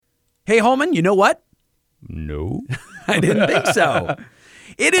Hey, Holman, you know what? No. I didn't think so.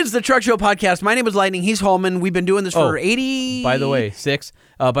 It is the Truck Show Podcast. My name is Lightning. He's Holman. We've been doing this for 80... By the way, 6.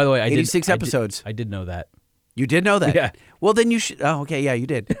 By the way, 86 episodes. I did know that. You did know that? Yeah. Well, then you should... Oh, okay. Yeah, you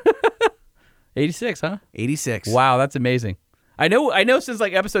did. 86, huh? 86. Wow, that's amazing. I know since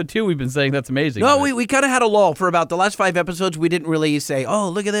like episode 2 we've been saying that's amazing. No, we kind of had a lull for about the last 5 episodes. We didn't really say, oh,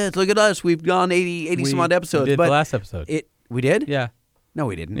 look at this, look at us. We've gone 80 some odd episodes. We did but the last episode. We did? Yeah. No,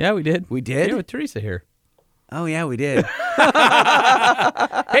 we didn't. Yeah, we did. We did? Yeah, with Teresa here. Oh, yeah, we did.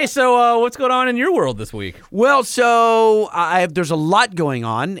 Hey, so what's going on in your world this week? Well, so there's a lot going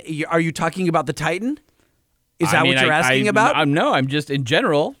on. Are you talking about the Titan? Is that what you're asking about? No, I'm just in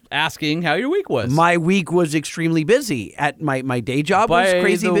general asking how your week was. My week was extremely busy. At my day job was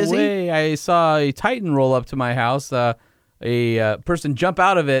crazy busy. By the way, I saw a Titan roll up to my house. A person jump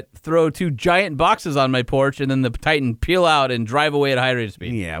out of it, throw 2 giant boxes on my porch, and then the Titan peel out and drive away at a high rate of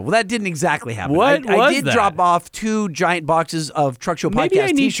speed. Yeah, well, that didn't exactly happen. What I was did that? Drop off 2 giant boxes of Truck Show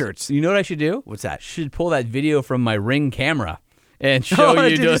Podcast T-shirts. You know what I should do? What's that? Should pull that video from my Ring camera and show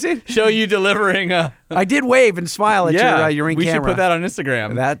show you delivering a... I did wave and smile at your Ring we camera. should put that on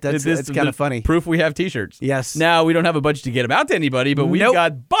Instagram. That's kind of funny. Proof we have T-shirts. Yes. Now, we don't have a budget to get them out to anybody, but we've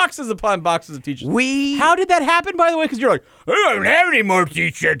got boxes upon boxes of T-shirts. How did that happen, by the way? Because you're like, I don't have any more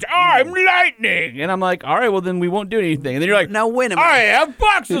T-shirts. I'm Lightning. And I'm like, all right, well, then we won't do anything. And then you're like, now wait a minute. I have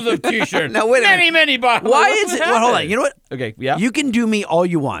boxes of T-shirts. Now wait a minute. Many boxes. Why is it? Well, hold on. You know what? Okay, yeah. You can do me all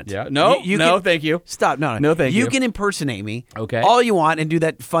you want. Yeah. No, thank you. Stop. No, thank you. You can impersonate me. Okay. All you want and do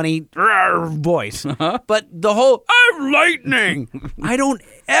that funny voice. But the whole, I'm Lightning. I don't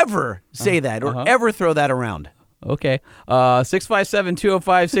ever say that or ever throw that around. Okay.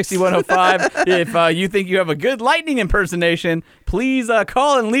 657-205-6105. If you think you have a good Lightning impersonation, please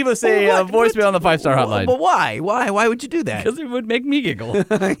call and leave us a voicemail on the 5-star hotline. But why? Why would you do that? Because it would make me giggle.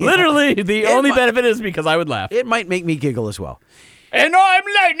 Literally, the only benefit is because I would laugh. It might make me giggle as well. And I'm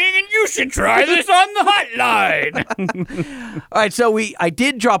Lightning, and you should try this on the hotline. All right, so I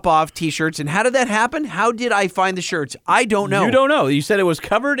did drop off T-shirts, and how did that happen? How did I find the shirts? I don't know. You don't know. You said it was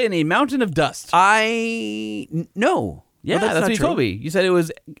covered in a mountain of dust. No. Yeah, No, that's what you told me. You said it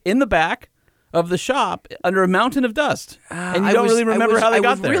was in the back of the shop under a mountain of dust. And you don't really remember how they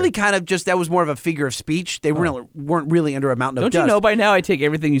got there. I was really kind of that was more of a figure of speech. They weren't really under a mountain of dust. Don't you know by now I take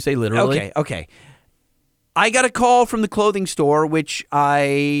everything you say literally? Okay. I got a call from the clothing store, which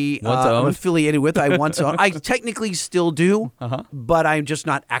I'm affiliated with. I once owned. I technically still do, but I'm just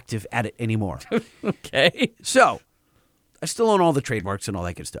not active at it anymore. Okay. So, I still own all the trademarks and all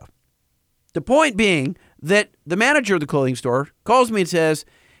that good stuff. The point being that the manager of the clothing store calls me and says,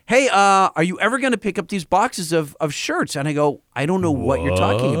 hey, are you ever going to pick up these boxes of shirts? And I go, I don't know what you're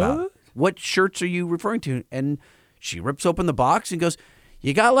talking about. What shirts are you referring to? And she rips open the box and goes,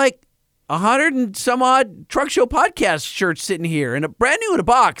 you got like 100 and some odd Truck Show Podcast shirts sitting here and a brand new in a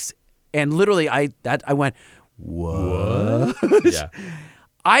box. And literally I went, what? Yeah.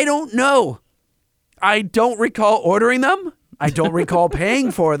 I don't know. I don't recall ordering them. I don't recall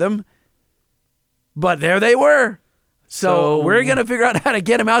paying for them. But there they were. So we're going to figure out how to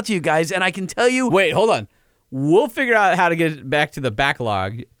get them out to you guys. And I can tell you. Wait, hold on. We'll figure out how to get it back to the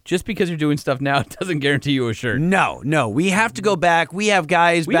backlog. Just because you're doing stuff now doesn't guarantee you a shirt. No. We have to go back. We have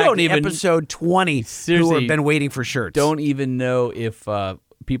guys back in episode 20 who have been waiting for shirts. Don't even know if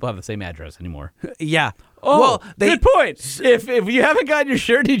people have the same address anymore. Yeah. Oh, well, good point. If you haven't gotten your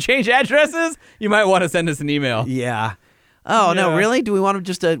shirt and you change addresses, you might want to send us an email. Yeah. Oh, no, really? Do we want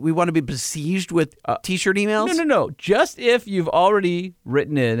to we want to be besieged with T-shirt emails? No. Just if you've already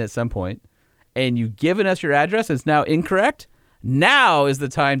written in at some point and you've given us your address and it's now incorrect, now is the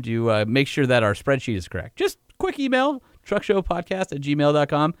time to make sure that our spreadsheet is correct. Just quick email,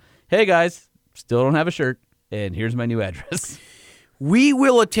 truckshowpodcast@gmail.com. Hey, guys, still don't have a shirt, and here's my new address. We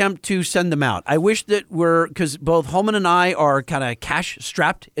will attempt to send them out. I wish that because both Holman and I are kind of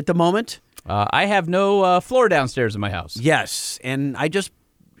cash-strapped at the moment. I have no floor downstairs in my house. Yes, and I just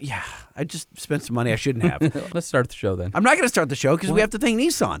spent some money I shouldn't have. Let's start the show then. I'm not going to start the show because we have to thank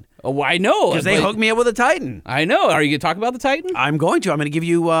Nissan. Oh, I know. Because they hooked me up with a Titan. I know. Are you going to talk about the Titan? I'm going to. I'm going to give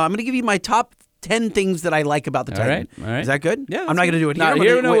you my top 10 things that I like about the Titan. All right. Is that good? Yeah. I'm not going to do it here. Not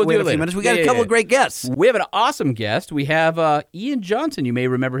here. No, we'll do it a few later. minutes. We got a couple of great guests. We have an awesome guest. We have Ian Johnson. You may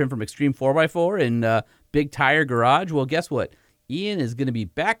remember him from Extreme 4x4 and Big Tire Garage. Well, guess what? Ian is going to be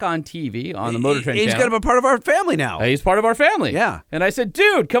back on TV on the Motor Trend He's channel. going to be part of our family now. He's part of our family. Yeah. And I said,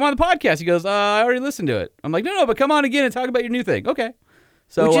 dude, come on the podcast. He goes, I already listened to it. I'm like, no, but come on again and talk about your new thing. Okay.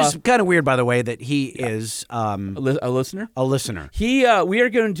 So, which is kind of weird, by the way, that he is a listener. A listener. We are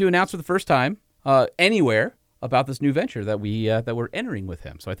going to announce for the first time anywhere about this new venture that we're entering with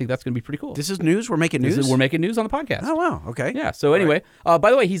him. So I think that's going to be pretty cool. This is news? We're making news? We're making news on the podcast. Oh, wow. Okay. Yeah. So anyway,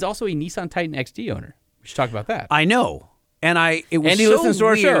 by the way, he's also a Nissan Titan XD owner. We should talk about that. I know. And it was he so listens to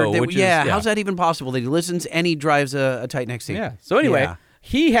our weird show, that, which is- yeah, yeah. how's that even possible that he listens and he drives a Titan XT? Yeah. So anyway, Yeah.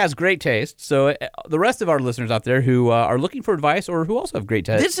 he has great taste. So the rest of our listeners out there who are looking for advice or who also have great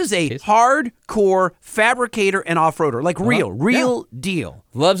taste. This is a hardcore fabricator and off-roader. Like real deal.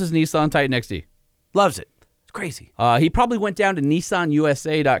 Loves his Nissan Titan XD. Loves it. It's crazy. He probably went down to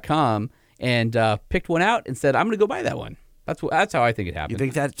NissanUSA.com and picked one out and said, I'm going to go buy that one. That's how I think it happened. You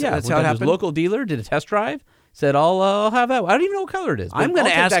think that's yeah, how it went down to his happened? local dealer, did a test drive, said, I'll have that one. I don't even know what color it is. but I'm going I'll to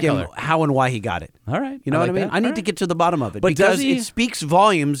take ask that him color. how and why he got it. All right. You know like what I mean? that. I need All to right. get to the bottom of it But because does he- it speaks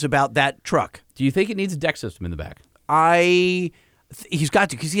volumes about that truck. Do you think it needs a deck system in the back? He's got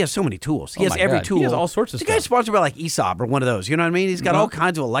to because he has so many tools. He Oh has my every God. tool. He has all sorts of The guy's stuff. sponsored by like ESOP or one of those. You know what I mean? He's got all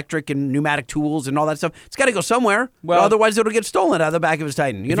kinds of electric and pneumatic tools and all that stuff. It's got to go somewhere. Well- Otherwise it'll get stolen out of the back of his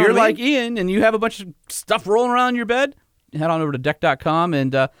Titan. You If know you're what I like mean? Ian and you have a bunch of stuff rolling around in your bed, head on over to deck.com.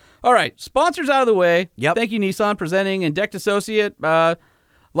 And all right, sponsors out of the way. Yep. Thank you, Nissan, presenting and Decked Associate.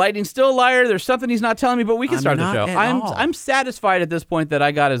 Lightning's still a liar. There's something he's not telling me, but we can I'm start the not show. at all. I'm satisfied at this point that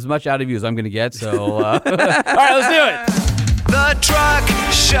I got as much out of you as I'm going to get. So, all right, let's do it. The Truck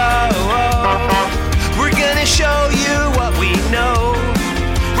Show. We're gonna show you what we know.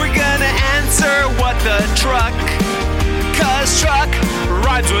 We're gonna answer what the truck, 'cause truck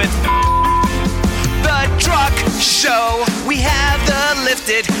rhymes with the Truck Show. We have the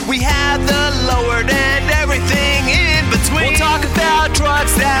lifted, we have the lowered, and everything in between. We'll talk about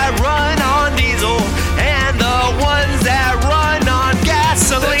trucks that run on diesel and the ones that run on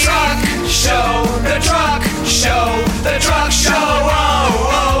gasoline. The Truck Show, the Truck Show, the Truck Show. Oh,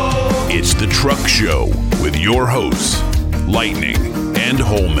 oh. It's the Truck Show with your hosts, Lightning and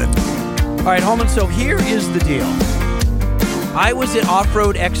Holman. All right, Holman, so here is the deal. I was at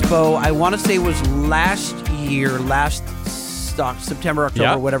Off-Road Expo, I want to say it was last September, October,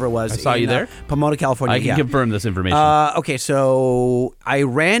 Yeah. whatever it was. I saw you there. Pomona, California. I can yeah. confirm this information. Okay, so I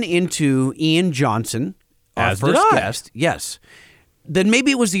ran into Ian Johnson, our As did first I. guest. Yes. Then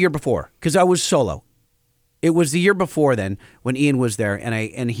maybe it was the year before because I was solo. It was the year before then when Ian was there,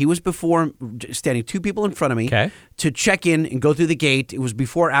 and he was before standing two people in front of me Okay. to check in and go through the gate. It was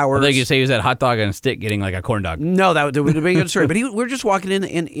before hours. I think you say he was at hot dog on a stick getting like a corn dog. No, that would have been a good story. But we were just walking in,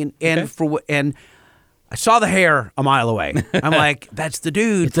 and I saw the hair a mile away. I'm like, that's the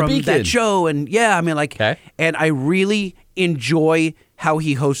dude It's a from beacon. that show. And yeah, I mean, like, Okay. and I really enjoy how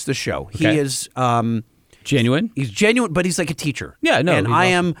he hosts the show. He Okay. is, Genuine? he's genuine, but he's like a teacher. Yeah, no, and he's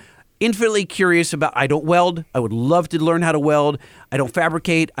I awesome. am infinitely curious about. I don't weld. I would love to learn how to weld. I don't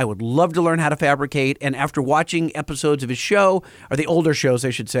fabricate. I would love to learn how to fabricate. And after watching episodes of his show, or the older shows, I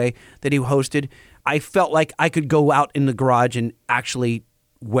should say, that he hosted, I felt like I could go out in the garage and actually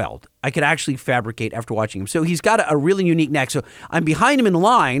weld. I could actually fabricate after watching him. So he's got a really unique knack. So I'm behind him in the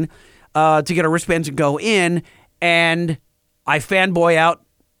line to get our wristbands and go in, and I fanboy out,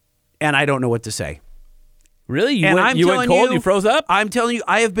 and I don't know what to say. Really? You And went, I'm you went telling cold? you, You froze up? I'm telling you,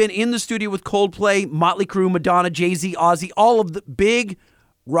 I have been in the studio with Coldplay, Motley Crue, Madonna, Jay-Z, Ozzy, all of the big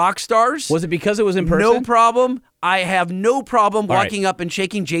rock stars. Was it because it was in person? No problem. I have no problem All right. walking up and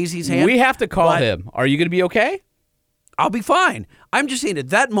shaking Jay-Z's hand. We have to call but him. Are you going to be okay? I'll be fine. I'm just saying, at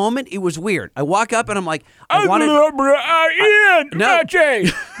that moment, it was weird. I walk up and I'm like, I wanted. Ian, No. Jay.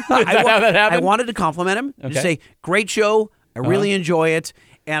 Is that how that I happened? wanted to compliment him. Okay. Just say, great show. I really enjoy it.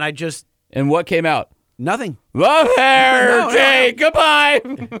 And I just, And what came out? nothing. Love hair, No, no, Jay. Goodbye.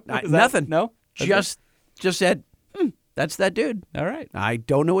 Nothing. No? Just said, that's that dude. All right. I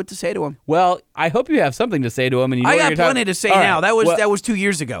don't know what to say to him. Well, I hope you have something to say to him. And you know I what got you're talking- plenty to say All right. now. That well, was 2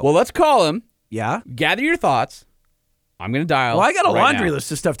 years ago. Well, let's call him. yeah. Gather your thoughts. I'm going to dial. Well, I got a right laundry now.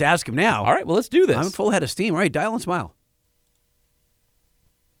 list of stuff to ask him now. All right. Well, let's do this. I'm full head of steam. All right, dial and smile.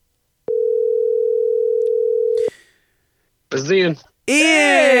 This is Ian.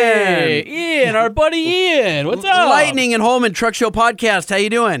 Hey, Ian! Ian, our buddy Ian. What's up? Lightning and Holman Truck Show Podcast. How you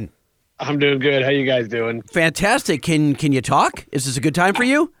doing? I'm doing good. How you guys doing? Fantastic. Can you talk? Is this a good time for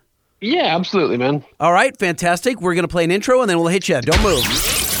you? Yeah, absolutely, man. All right, fantastic. We're going to play an intro, and then we'll hit you. Don't move.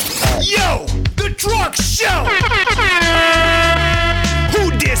 Yo, the Truck Show.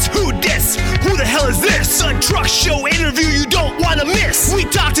 Who dis? Who dis? Who the hell is this? A truck show interview you don't want to miss. We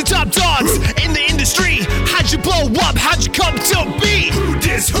talk to top dogs in the industry. How'd you blow up? How'd you come to be? Who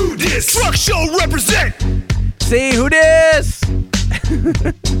dis? Who dis? Truck Show represent. See, who dis?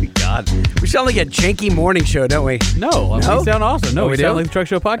 God. We sound like a janky morning show, don't we? No, No? we sound awesome. No, Oh, we we sound do? like the Truck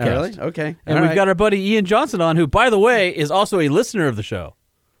Show podcast. Really? Okay. And All we've right. got our buddy Ian Johnson on, who, by the way, is also a listener of the show.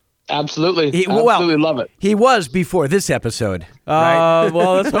 Absolutely. Well, Absolutely love it. He was before this episode.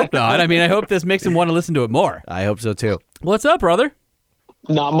 Well, let's hope not. I mean, I hope this makes him want to listen to it more. I hope so too. What's up, brother?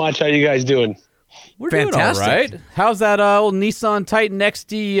 Not much. How you guys doing? We're Fantastic. doing all right. How's that old Nissan Titan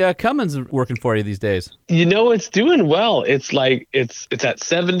XD Cummins working for you these days? You know, it's doing well. It's like it's at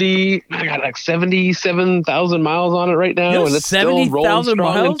 70. I got like 77,000 miles on it right now, You have and it's still rolling 70,000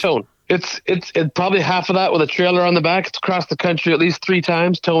 strong miles? in tone. It's probably half of that with a trailer on the back. It's across the country at least 3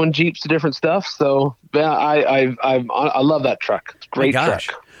 times, towing Jeeps to different stuff. So yeah, I love that truck. It's a great Gosh.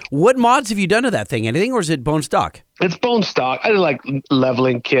 truck. What mods have you done to that thing? Anything, or is it bone stock? It's bone stock. I did like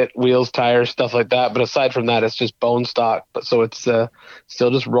leveling kit, wheels, tires, stuff like that. But aside from that, it's just bone stock. But so it's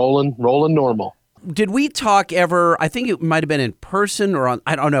still just rolling normal. Did we talk ever? I think it might have been in person or on.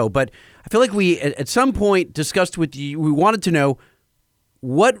 I don't know, but I feel like we at some point discussed with you. We wanted to know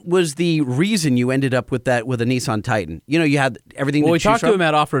what was the reason you ended up with a Nissan Titan. You know, you had everything. Well, to we choose talked to from. him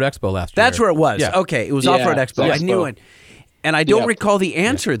at Off Road Expo last year. That's where it was. Yeah. Okay, it was Yeah, Off-Road Expo. I Expo. knew it. And I don't Yep. recall the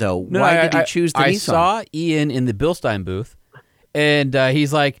answer, though. No, Why did you choose the I Nissan? saw Ian in the Bilstein booth, and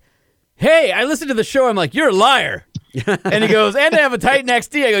he's like, "Hey, I listened to the show." I'm like, "You're a liar." And he goes, "And I have a Titan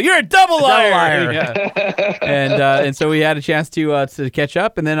XD." I go, "You're a double liar." Yeah. And so we had a chance to catch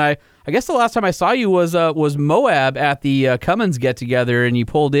up, and then I guess the last time I saw you was Moab at the Cummins get together, and you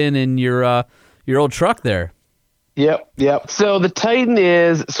pulled in your old truck there. Yep. So the Titan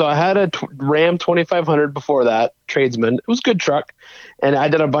I had a Ram 2500 before that, tradesman. It was a good truck, and I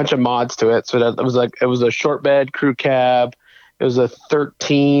did a bunch of mods to it. So it was a short bed crew cab. It was a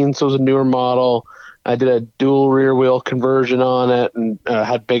 13, so it was a newer model. I did a dual rear wheel conversion on it, and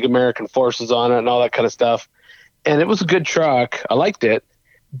had big American Forces on it and all that kind of stuff. And it was a good truck. I liked it,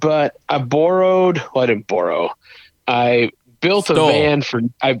 but I didn't borrow. I built Stole. a van for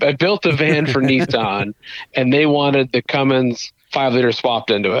Nissan, and they wanted the Cummins 5-liter swapped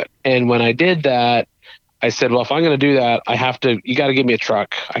into it. And when I did that, I said, well, if I'm going to do that, you got to give me a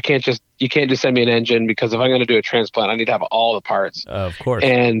truck. You can't just send me an engine, because if I'm going to do a transplant, I need to have all the parts. Of course.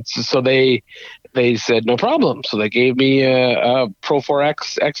 And so they said, no problem. So they gave me a Pro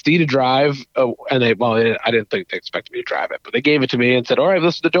 4X XD to drive. I didn't think they expected me to drive it, but they gave it to me and said, all right,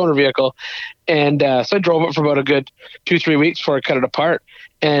 this is the donor vehicle. And so I drove it for about a good 2-3 weeks before I cut it apart.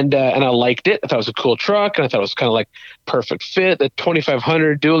 And I liked it. I thought it was a cool truck, and I thought it was kind of like perfect fit. The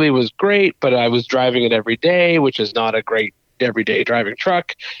 2500 dually was great, but I was driving it every day, which is not a great everyday driving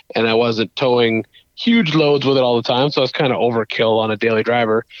truck. And I wasn't towing huge loads with it all the time. So I was kind of overkill on a daily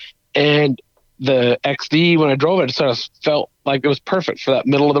driver. And the XD, when I drove it sort of felt like it was perfect for that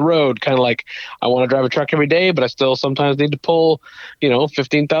middle of the road, kind of like I want to drive a truck every day, but I still sometimes need to pull,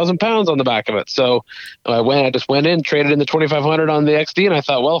 15,000 pounds on the back of it. So I just went in, traded in the 2500 on the XD, and I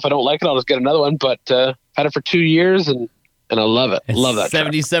thought, well, if I don't like it, I'll just get another one. But had it for 2 years, and I love it. Love that truck.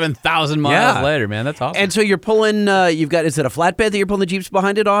 77,000 miles Yeah. later, man. That's awesome. And so you're pulling. Is it a flatbed that you're pulling the Jeeps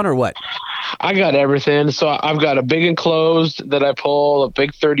behind it on, or what? I got everything. So I've got a big enclosed that I pull, a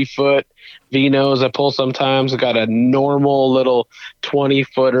big 30-foot V-nose I pull sometimes. I got a normal little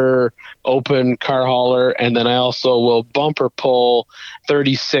 20-footer open car hauler, and then I also will bumper pull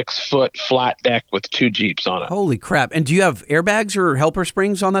 36-foot flat deck with 2 Jeeps on it. Holy crap! And do you have airbags or helper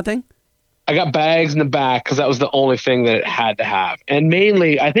springs on that thing? I got bags in the back because that was the only thing that it had to have. And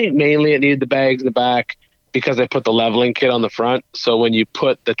I think mainly it needed the bags in the back because I put the leveling kit on the front. So when you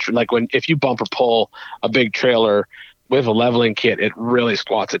put if you bumper pull a big trailer with a leveling kit, it really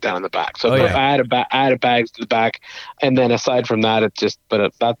squats it down in the back. So if I added bags to the back, and then aside from that,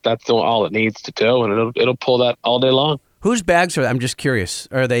 that's all it needs to tow, and it'll pull that all day long. Whose bags are? I'm just curious.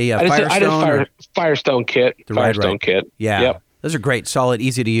 Are they I Firestone? did Firestone kit. The Ride Firestone Right. kit. Yeah. Yep. Those are great, solid,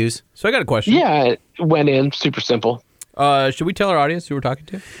 easy to use. So I got a question. Yeah, it went in super simple. Should we tell our audience who we're talking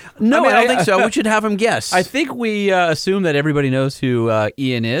to? No, I, I mean, don't think so. We should have him guess. I think we assume that everybody knows who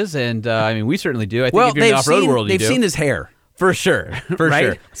Ian is, and we certainly do. I think if you're in the off-road world, you do. they've seen his hair. For sure, for Right?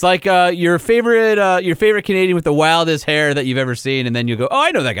 sure. It's like your favorite Canadian with the wildest hair that you've ever seen, and then you go, "Oh, I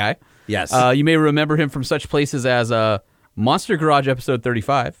know that guy." Yes. You may remember him from such places as Monster Garage episode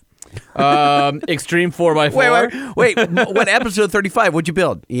 35, Extreme 4x4. Wait. What episode 35? What'd you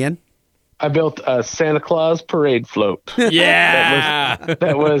build, Ian? I built a Santa Claus parade float. Yeah.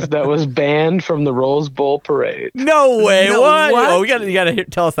 that was banned from the Rose Bowl parade. No way. No, what? what? Oh, you gotta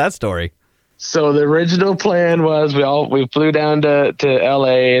tell us that story. So the original plan was we flew down to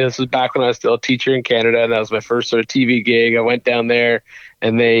LA. This was back when I was still a teacher in Canada, and that was my first sort of TV gig. I went down there,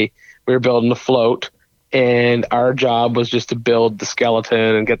 and we were building a float, and our job was just to build the skeleton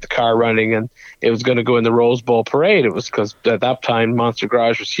and get the car running, and it was going to go in the Rose Bowl parade. It was because at that time Monster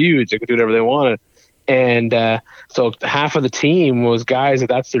Garage was huge; they could do whatever they wanted. And so half of the team was guys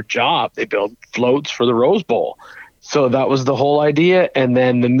that's their job. They build floats for the Rose Bowl. So that was the whole idea. And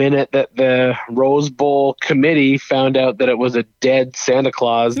then the minute that the Rose Bowl committee found out that it was a dead Santa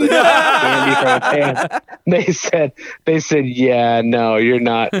Claus that got candy from a pan, they said, yeah, no, you're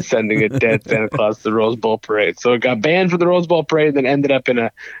not sending a dead Santa Claus to the Rose Bowl parade. So it got banned from the Rose Bowl parade, and then ended up in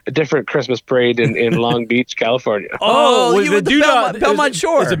a different Christmas parade in Long Beach, California. Oh, was you the were the Doodah Belmont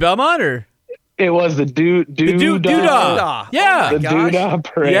Shore. Is it Belmont or? It was the Doodah. Yeah. Oh my the gosh. Doodah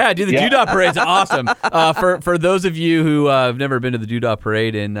parade. Yeah, dude, the Doodah Parade's awesome. For those of you who have never been to the Doodah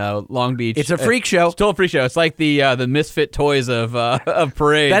Parade in Long Beach, It's a freak show. It's a total freak show. It's like the Misfit Toys of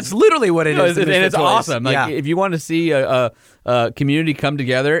parades. That's literally what it is. and it's Toys. awesome. Like Yeah. if you want to see a community come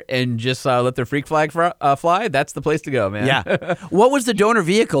together and just let their freak flag fly, that's the place to go, man. Yeah. What was the donor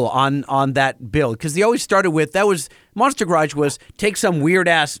vehicle on that build? Because they always started with Monster Garage was take some weird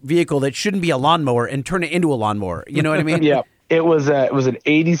ass vehicle that shouldn't be a lawnmower and turn it into a lawnmower. You know what I mean? Yeah. It was an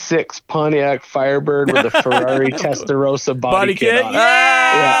 '86 Pontiac Firebird with a Ferrari Testarossa body kit on it.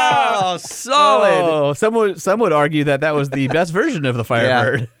 Yeah. Oh, solid. Oh, some would argue that was the best version of the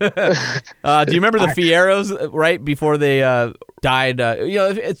Firebird. Do you remember the Fieros right before they died?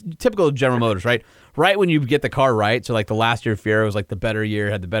 It's typical General Motors, right? Right when you get the car right, so like the last year Fiero was like the better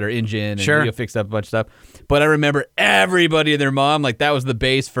year, had the better engine, and Sure. you fixed up a bunch of stuff. But I remember everybody and their mom, like that was the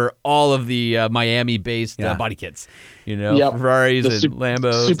base for all of the Miami-based Yeah. body kits. You know, Yep. Ferraris The and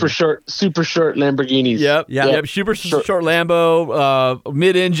Lambos. super short Lamborghinis. Yep. Yep. Super short Lambo,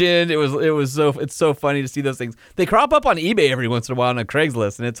 mid-engine. It's so funny to see those things. They crop up on eBay every once in a while on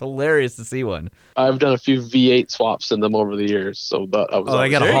Craigslist, and it's hilarious to see one. I've done a few V8 swaps in them over the years, so that I was. Oh, they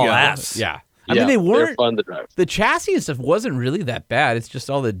got a There you haul go. ass. Yeah. I yeah, mean, they they're weren't. fun to drive. The chassis and stuff wasn't really that bad. It's just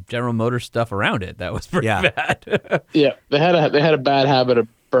all the General Motors stuff around it that was pretty Yeah. bad. Yeah, they had a bad habit of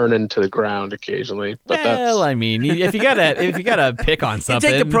burning to the ground occasionally, but Well, I mean, if you gotta pick on You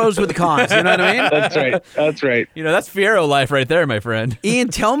something, take the pros with the cons. You know what I mean? that's right. That's right. You know, that's Fiero life right there, my friend. Ian,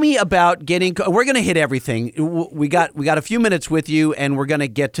 tell me about getting. We're going to hit everything. We got a few minutes with you, and we're going to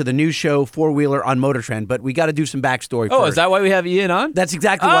get to the new show, Four Wheeler on Motor Trend. But we got to do some backstory. Oh, first. is that why we have Ian on? That's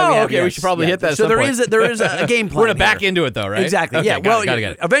exactly why we have. okay. Yes. We should probably hit that. At So some there point. is a game plan. We're gonna back here. into it though, right? Exactly. Okay, Yeah. got Well,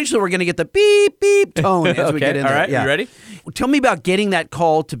 it. eventually we're going to get the beep beep tone as we get in all there. right. Yeah. You ready? Tell me about getting that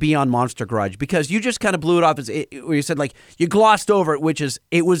call to be on Monster Garage, because you just kind of blew it off where you said like you glossed over it, which is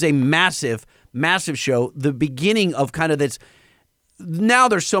it was a massive show. The beginning of kind of this. Now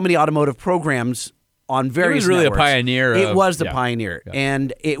there's so many automotive programs on various. It was really networks. a pioneer. It was the yeah. pioneer, Yeah.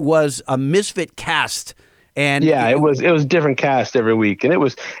 and it was a misfit cast. And Yeah, it was different cast every week, and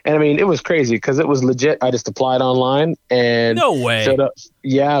I mean it was crazy because it was legit. I just applied online and No way. filled up,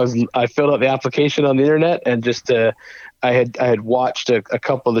 I filled out the application on the internet and just I had watched a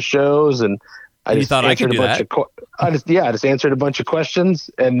couple of the shows and I You just thought I could answered do a bunch that? I just answered a bunch of questions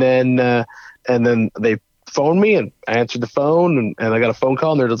and then they phoned me and I answered the phone and I got a phone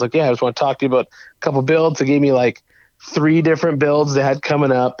call and they're just like, yeah, I just want to talk to you about a couple builds. They gave me like 3 different builds they had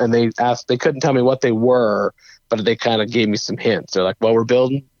coming up and they couldn't tell me what they were, but they kind of gave me some hints. They're like, well, we're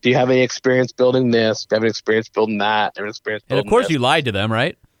building. Do you have any experience building this? Do you have any experience building that? Do you have any experience And building of course, this? you lied to them,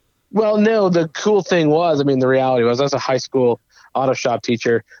 right? Well, no, the cool thing was, I mean, the reality was I was a high school auto shop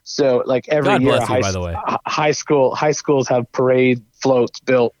teacher. So like every God year, bless you, by the way. high schools have parade floats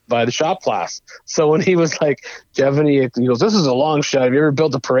built by the shop class. So when he was like, do you have any, he goes, this is a long shot. Have you ever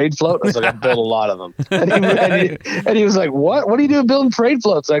built a parade float? I was like, I've built a lot of them. And he was like, what are you doing building parade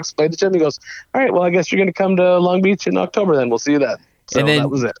floats? I explained it to him. He goes, all right, well, I guess you're going to come to Long Beach in October then. We'll see you then. So and then that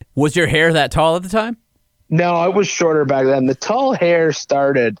was it. Was your hair that tall at the time? No, I was shorter back then. The tall hair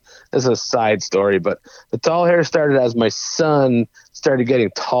started, this is a side story, but the tall hair started as my son started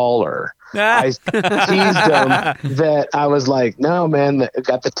getting taller. I teased him that I was like, no, man,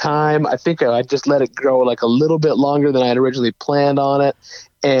 at the time, I think I just let it grow like a little bit longer than I had originally planned on it.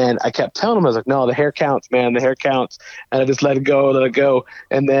 And I kept telling him, I was like, no, the hair counts, man, the hair counts. And I just let it go.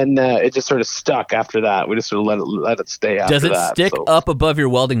 And then it just sort of stuck after that. We just sort of let it stay after that. Does it stick up above your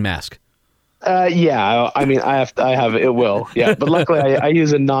welding mask? Yeah, I mean, I have, it will. Yeah, but luckily I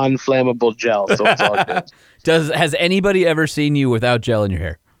use a non-flammable gel, so it's all good. Has anybody ever seen you without gel in your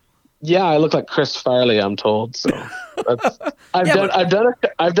hair? Yeah, I look like Chris Farley, I'm told. So I've done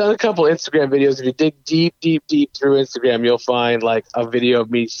a couple Instagram videos. If you dig deep through Instagram, you'll find like a video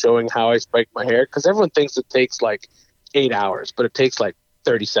of me showing how I spike my hair, because everyone thinks it takes like 8 hours, but it takes like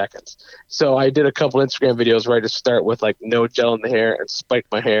 30 seconds. So I did a couple Instagram videos where I just start with like no gel in the hair and spike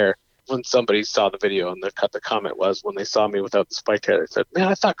my hair. When somebody saw the video and the comment was when they saw me without the spiked hair, they said, man,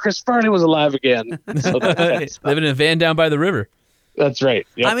 I thought Chris Farley was alive again. So Living in a van down by the river. That's right.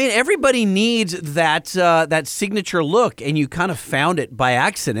 Yep. I mean, everybody needs that signature look, and you kind of found it by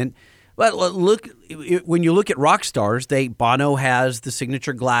accident. But look, when you look at rock stars, Bono has the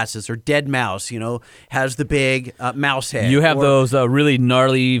signature glasses, or Deadmau5, has the big mouse head. You have those really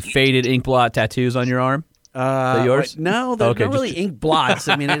gnarly faded ink blot tattoos on your arm? Is that yours? No, they're Okay, not really ink blots.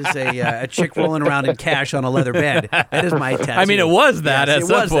 I mean, it's a chick rolling around in cash on a leather bed. That is my tattoo. I mean, it was that Yes, at it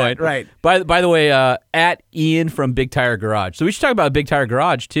some was point. that, right. By the way, at Ian from Big Tire Garage. So we should talk about Big Tire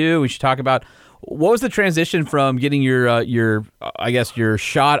Garage, too. We should talk about what was the transition from getting your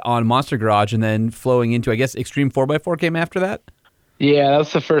shot on Monster Garage and then flowing into, I guess, Extreme 4x4 came after that? Yeah,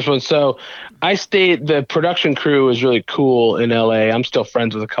 that's the first one. So the production crew is really cool in LA. I'm still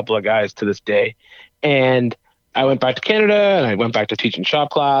friends with a couple of guys to this day. And I went back to Canada and I went back to teaching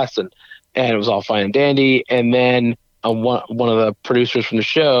shop class and it was all fine and dandy. And then one of the producers from the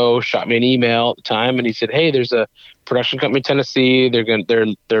show shot me an email at the time and he said, "Hey, there's a production company in Tennessee. They're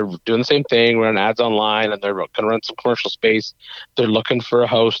doing the same thing. We're on ads online and they're going to run some commercial space. They're looking for a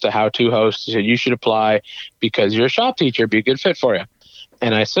how-to host. He said, you should apply because you're a shop teacher. It'd be a good fit for you."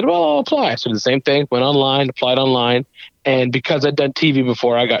 And I said, "Well, I'll apply." So the same thing, went online, applied online. And because I'd done TV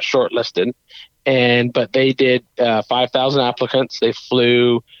before, I got shortlisted. But they did 5,000 applicants. They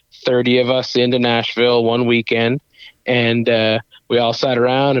flew 30 of us into Nashville one weekend. And we all sat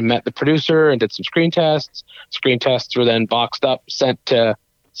around and met the producer and did some screen tests. Screen tests were then boxed up, sent to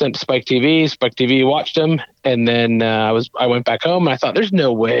Spike TV. Spike TV watched them, and then I went back home and I thought, "There's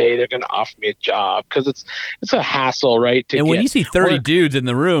no way they're going to offer me a job because it's a hassle, right?" And when you see 30 dudes in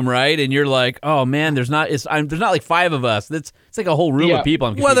the room, right, and you're like, "Oh man, there's not like 5 of us." It's like a whole room of people.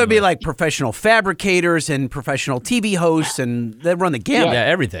 I'm Whether it be with. like professional fabricators and professional TV hosts, and they run the gamut. Yeah,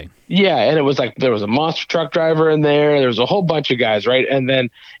 everything. Yeah, and it was like there was a monster truck driver in there. There was a whole bunch of guys, right? And then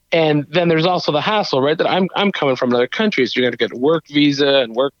there's also the hassle, right? That I'm coming from another country, so you're going to get a work visa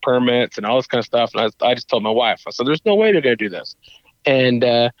and work permits and all this kind of stuff. And I just told my wife, I said, "There's no way they're going to do this." And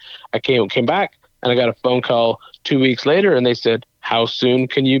I came back and I got a phone call 2 weeks later, and they said, "How soon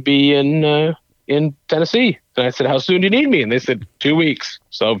can you be in Tennessee?" And I said, "How soon do you need me?" And they said, 2 weeks.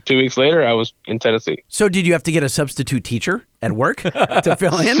 So 2 weeks later, I was in Tennessee. So did you have to get a substitute teacher at work to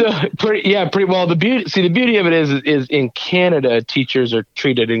fill in? So pretty well. The beauty of it is in Canada, teachers are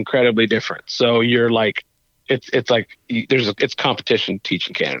treated incredibly different. So you're like, it's competition to teach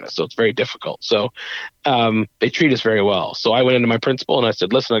in Canada, so it's very difficult. So they treat us very well. So I went into my principal and I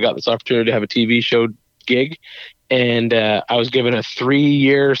said, "Listen, I got this opportunity to have a TV show gig." And I was given a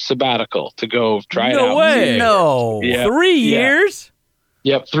 3-year sabbatical to go try it out. No way. No. Yeah. 3 years?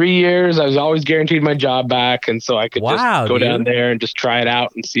 Yep, 3 years. I was always guaranteed my job back, and so I could just go down there and just try it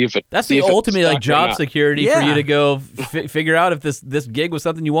out and see if it. That's the ultimate like job security for Yeah. you to go figure out if this gig was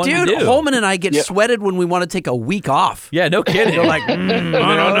something you wanted to do. Holman and I get sweated when we want to take a week off. Yeah, no kidding. They're like, I don't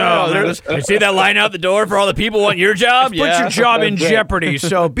know. You see that line out the door for all the people wanting your job? Put your job in jeopardy,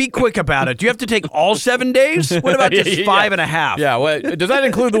 so be quick about it. Do you have to take all 7 days? What about just 5.5? Yeah, well, does that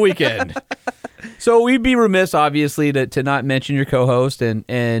include the weekend? So we'd be remiss, obviously, to not mention your co-host,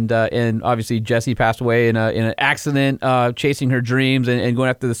 and obviously Jessie passed away in an accident, chasing her dreams and going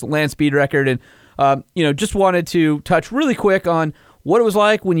after this land speed record, and just wanted to touch really quick on what it was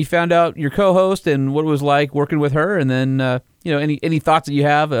like when you found out your co-host and what it was like working with her, and then any thoughts that you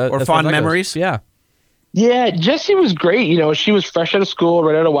have or as far fond as that goes. memories. Yeah. Yeah, Jessie was great. She was fresh out of school,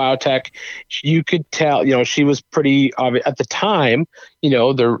 right out of WowTech. You could tell, she was pretty obvious at the time.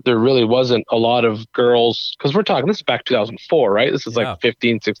 There really wasn't a lot of girls, because we're talking, this is back 2004, right? This is like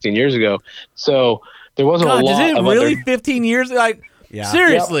 15, 16 years ago. So there wasn't a lot. Is it of really other... 15 years? Like, Yeah.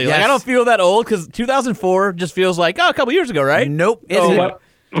 seriously, Yep. like Yes. I don't feel that old because 2004 just feels like a couple years ago, right? Nope. Damn.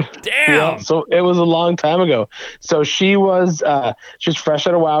 Yeah, so it was a long time ago. So she was fresh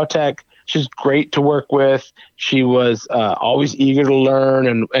out of WowTech. She's great to work with. She was always eager to learn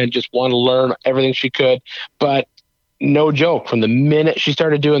and just want to learn everything she could. But no joke, from the minute she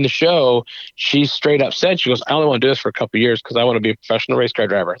started doing the show, she straight up said, she goes, "I only want to do this for a couple of years because I want to be a professional race car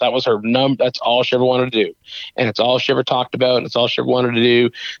driver." That was her that's all she ever wanted to do. And it's all she ever talked about, and it's all she ever wanted to do.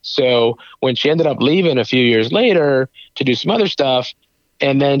 So when she ended up leaving a few years later to do some other stuff,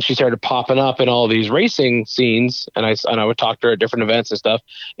 and then she started popping up in all these racing scenes, and I would talk to her at different events and stuff.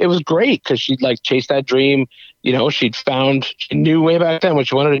 It was great because she'd like chase that dream. She knew way back then what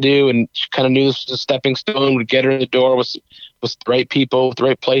she wanted to do, and she kind of knew this was a stepping stone, would get her in the door with the right people, with the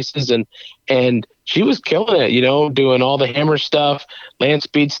right places, and she was killing it. Doing all the hammer stuff, land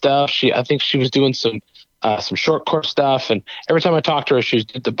speed stuff. I think she was doing some short course stuff, and every time I talked to her, she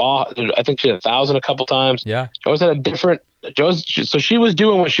did the ball. I think she did 1,000 a couple times. Yeah, she always had a different. So she was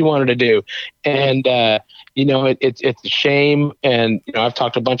doing what she wanted to do, and it's a shame. And, I've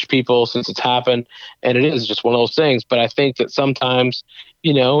talked to a bunch of people since it's happened, and it is just one of those things. But I think that sometimes,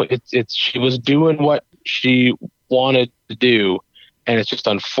 she was doing what she wanted to do. And it's just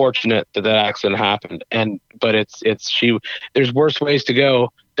unfortunate that accident happened. But there's worse ways to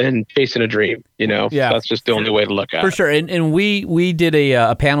go than chasing a dream, Yeah. That's just the only way to look at it. For sure. And we did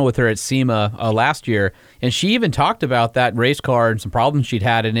a panel with her at SEMA last year, and she even talked about that race car and some problems she'd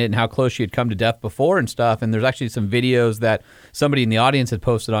had in it and how close she had come to death before and stuff. And there's actually some videos that somebody in the audience had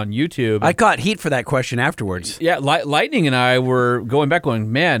posted on YouTube. I got heat for that question afterwards. Yeah, Lightning and I were going back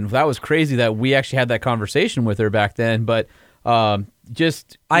going, man, that was crazy that we actually had that conversation with her back then. But I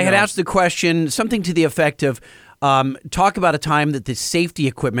had asked the question, something to the effect of, talk about a time that the safety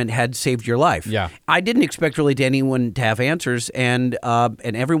equipment had saved your life. Yeah. I didn't expect really anyone to have answers, and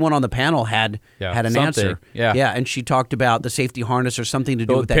everyone on the panel had an answer. Yeah. Yeah, and she talked about the safety harness or something to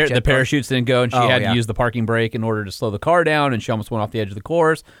do with that jet the parachutes didn't go, and she had to yeah. use the parking brake in order to slow the car down, and she almost went off the edge of the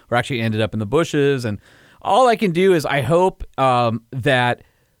course, or actually ended up in the bushes. And all I can do is I hope that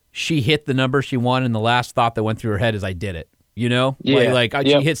she hit the number she wanted, and the last thought that went through her head is, I did it. Yeah.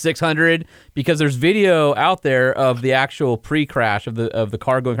 She hit 600, because there's video out there of the actual pre-crash of the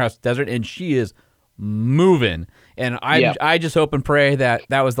car going across the desert, and she is moving. And I just hope and pray that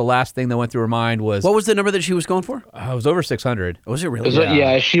was the last thing that went through her mind. Was what was the number that she was going for? It was over 600. Was it really?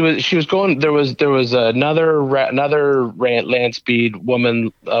 Yeah, she was going. There was another land speed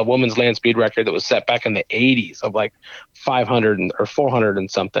woman's land speed record that was set back in the 80s of like 500 or 400 and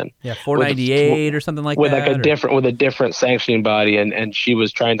something. Yeah, 498 or something like with that. With a different sanctioning body, and she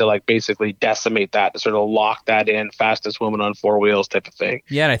was trying to like basically decimate that, to sort of lock that in, fastest woman on four wheels type of thing.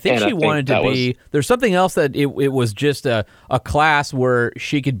 Yeah, and I think she wanted to be. There's something else that it was just a class where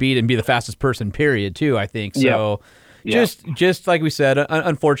she could beat and be the fastest person, period, too, I think. So just like we said,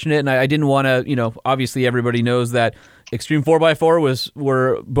 unfortunate. And I didn't want to, obviously everybody knows that Extreme 4x4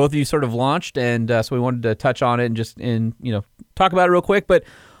 were both of you sort of launched. And so we wanted to touch on it and just talk about it real quick. But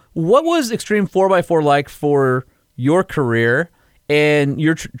what was Extreme 4x4 like for your career and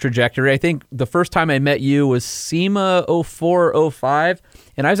your trajectory? I think the first time I met you was SEMA 04-05,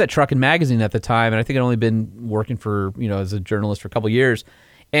 and I was at Truckin' Magazine at the time, and I think I'd only been working for, as a journalist for a couple of years.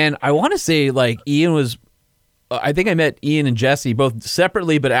 And I want to say, like, I think I met Ian and Jesse both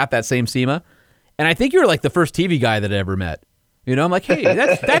separately, but at that same SEMA. And I think you were like the first TV guy that I ever met. I'm like, hey,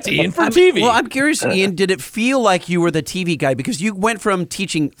 that's Ian from TV. Well, I'm curious, Ian, did it feel like you were the TV guy? Because you went from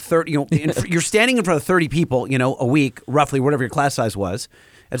teaching 30, you're standing in front of 30 people, a week, roughly, whatever your class size was,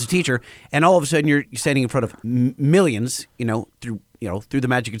 as a teacher, and all of a sudden you're standing in front of millions, through the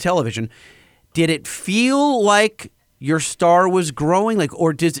magic of television. Did it feel like your star was growing,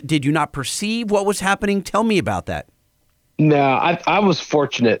 or did you not perceive what was happening? Tell me about that. No, I was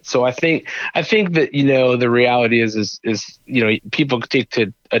fortunate. So I think that, the reality is people take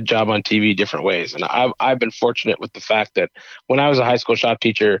to a job on TV different ways. And I've been fortunate with the fact that when I was a high school shop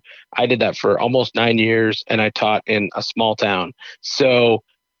teacher, I did that for almost 9 years, and I taught in a small town. So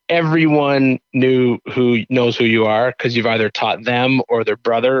everyone knows who you are, because you've either taught them or their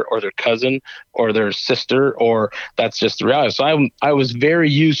brother or their cousin or their sister, or that's just the reality. So I was very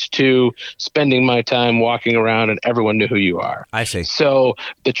used to spending my time walking around and everyone knew who you are. I see. So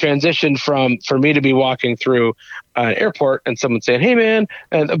the transition for me to be walking through an airport and someone saying, hey man,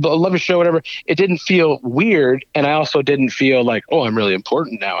 and I love your show, whatever, it didn't feel weird. And I also didn't feel like, oh, I'm really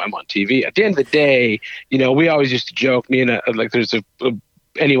important now, I'm on TV. At the end of the day, we always used to joke, me and there's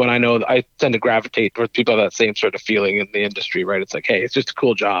anyone I know, I tend to gravitate towards people have that same sort of feeling in the industry, right? It's like, hey, it's just a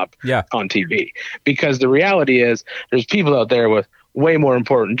cool job on TV. Because the reality is there's people out there with way more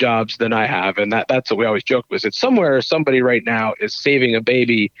important jobs than I have. And that's what we always joke with. It's somewhere somebody right now is saving a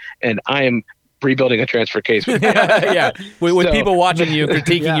baby, and I am rebuilding a transfer case. With people watching you,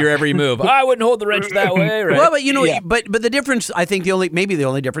 critiquing your every move. I wouldn't hold the wrench that way, right? Well, but the difference, I think the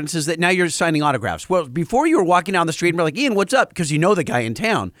only difference is that now you're signing autographs. Well, before you were walking down the street and we're like, Ian, what's up? Because you know the guy in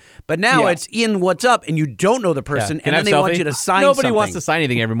town. But now it's Ian, what's up? And you don't know the person, and then they want you to sign something. Nobody wants to sign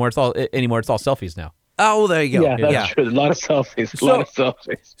anything anymore. It's all selfies now. Oh, well, there you go. Yeah, that's true. A lot of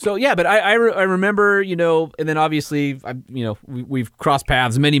selfies. So yeah, but I remember, and then obviously, we've crossed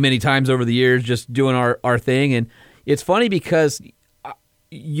paths many, many times over the years, just doing our thing. And it's funny because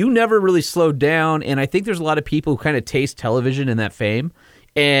you never really slowed down. And I think there's a lot of people who kind of taste television and that fame.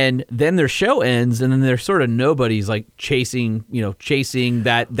 And then their show ends, and then they're sort of nobody's like chasing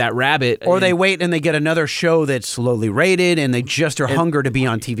that rabbit. Or they wait and they get another show that's slowly rated, and they just are hunger to be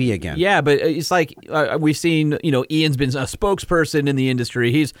on TV again. Yeah, but it's like we've seen, Ian's been a spokesperson in the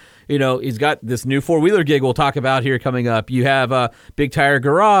industry. He's got this new 4-wheeler gig we'll talk about here coming up. You have Big Tire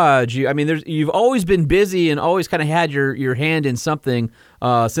Garage. You've always been busy and always kind of had your hand in something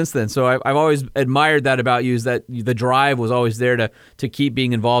since then. So I've always admired that about you, is that the drive was always there to keep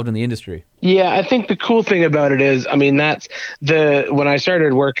being involved in the industry. Yeah, I think the cool thing about it is, that's when I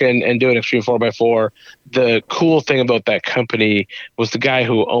started working and doing Extreme 4x4, the cool thing about that company was the guy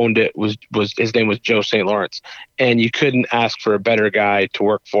who owned it was his name was Joe St. Lawrence, and you couldn't ask for a better guy to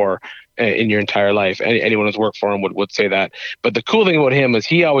work for in your entire life. Anyone who's worked for him would say that. But the cool thing about him is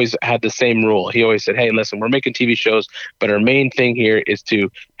he always had the same rule. He always said, hey, listen, we're making TV shows, but our main thing here is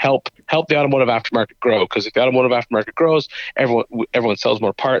to help the automotive aftermarket grow. Because if the automotive aftermarket grows, everyone sells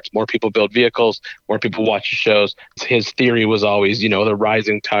more parts, more people build vehicles, more people watch your shows. His theory was always, the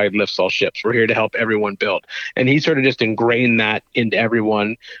rising tide lifts all ships. We're here to help everyone build. And he sort of just ingrained that into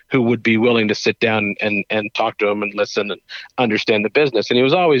everyone who would be willing to sit down and talk to him and listen and understand the business. And he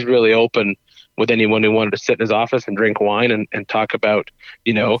was always really open with anyone who wanted to sit in his office and drink wine and talk about,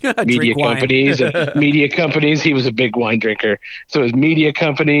 media companies and media companies. He was a big wine drinker. So it was media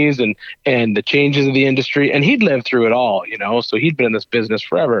companies and the changes of the industry. And he'd lived through it all, so he'd been in this business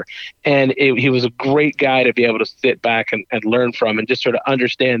forever. And he was a great guy to be able to sit back and learn from and just sort of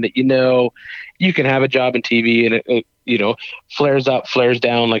understand that, you can have a job in TV and it flares up, flares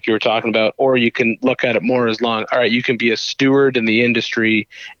down like you were talking about, or you can look at it more as all right, you can be a steward in the industry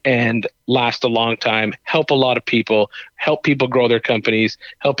and last a long time, help a lot of people, help people grow their companies,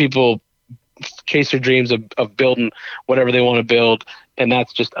 help people chase their dreams of building whatever they want to build. And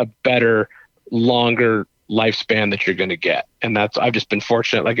that's just a better, longer lifespan that you're going to get. And I've just been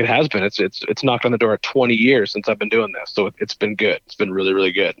fortunate, like it has been. It's knocked on the door at 20 years since I've been doing this. So it's been good. It's been really,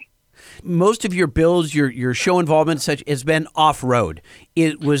 really good. Most of your builds, your show involvement, such has been off-road.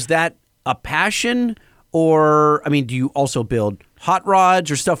 Was that a passion, or do you also build hot rods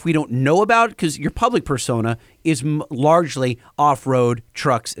or stuff we don't know about? Because your public persona is largely off-road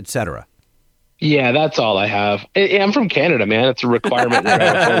trucks, etc. Yeah, that's all I have. I'm from Canada, man. It's a requirement to have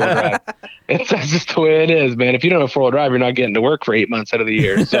a four-wheel drive. That's just the way it is, man. If you don't have a four-wheel drive, you're not getting to work for 8 months out of the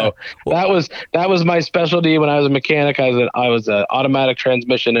year. So that was my specialty when I was a mechanic. I was an automatic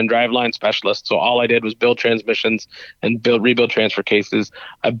transmission and driveline specialist. So all I did was build transmissions and rebuild transfer cases.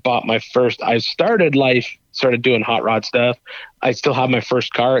 I started doing hot rod stuff. I still have my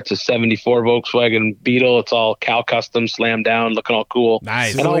first car. It's a 74 Volkswagen Beetle. It's all Cal Custom, slammed down, looking all cool.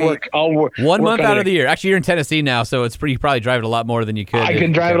 Nice. And I'll work 1 month out of the year. Actually, you're in Tennessee now, so you probably drive it a lot more than you could. I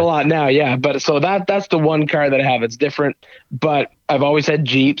can drive it a lot now, yeah. But so that's the one car that I have. It's different, but I've always had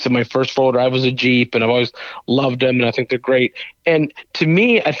Jeeps, and my first four-wheel drive was a Jeep, and I've always loved them, and I think they're great. And to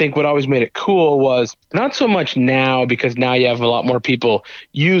me, I think what always made it cool was not so much now, because now you have a lot more people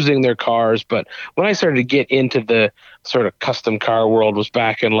using their cars, but when I started to get into the sort of custom car world was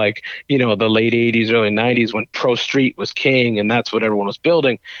back in the late 80s, early 90s, when Pro Street was king, and that's what everyone was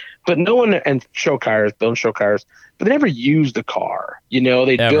building. But no one, and building show cars, but they never used the car.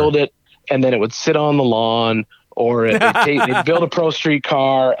 They'd build it, and then it would sit on the lawn, or they'd build a Pro Street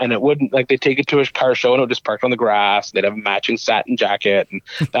car, and it wouldn't, they'd take it to a car show, and it would just park on the grass. They'd have a matching satin jacket, and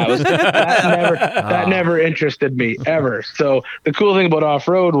that never interested me ever. So the cool thing about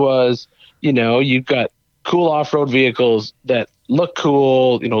off-road was, you've got cool off-road vehicles that look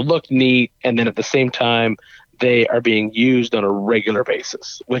cool, look neat, and then at the same time, they are being used on a regular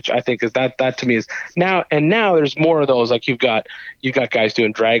basis, which I think is that to me is now there's more of those. Like you've got guys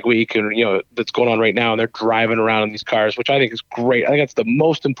doing drag week and that's going on right now, and they're driving around in these cars, which I think is great. I think that's the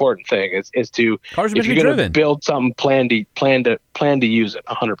most important thing is to, cars if you're going to build something, plan to use it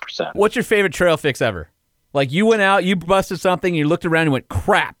 100%. What's your favorite trail fix ever? Like you went out, you busted something, you looked around and went,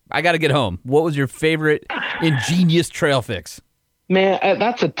 crap, I got to get home. What was your favorite ingenious trail fix? Man,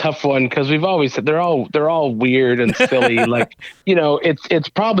 that's a tough one, because we've always said they're all weird and silly. It's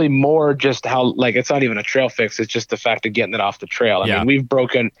probably more just how, it's not even a trail fix. It's just the fact of getting it off the trail. I mean, we've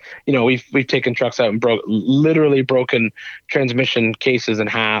broken, we've taken trucks out and literally broken transmission cases in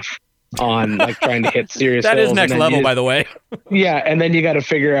half on trying to hit serious that hills. Is next level, by the way. Yeah, and then you got to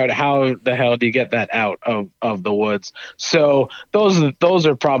figure out how the hell do you get that out of the woods. So those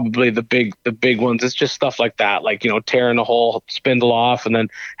are probably the big ones. It's just stuff like that, tearing a whole spindle off and then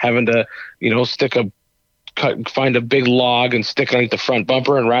having to stick a find a big log and stick it underneath the front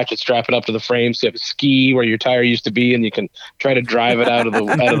bumper and ratchet strap it up to the frame, so you have a ski where your tire used to be, and you can try to drive it out of the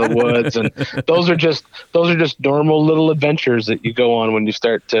woods. And those are just normal little adventures that you go on when you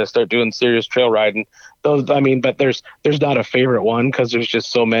start doing serious trail riding. Those, I mean, but there's not a favorite one, because there's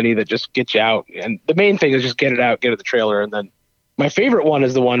just so many that just get you out. And the main thing is just get it out, get it the trailer, and then my favorite one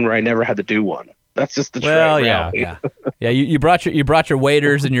is the one where I never had to do one. That's just the reality. Yeah. You brought your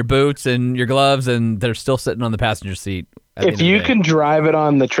waders and your boots and your gloves, and they're still sitting on the passenger seat. If you can drive it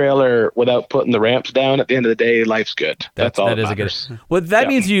on the trailer without putting the ramps down, at the end of the day, life's good. That's all that matters. A good. Well, that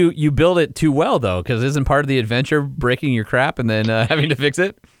means you build it too well, though, because isn't part of the adventure breaking your crap and then having to fix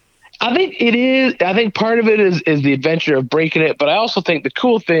it? I think it is. I think part of it is the adventure of breaking it. But I also think the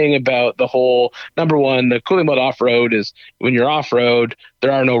cool thing about the whole, number one, the cool thing about off-road is when you're off-road,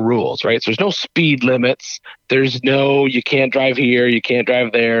 there are no rules, right? So there's no speed limits. There's no, you can't drive here, you can't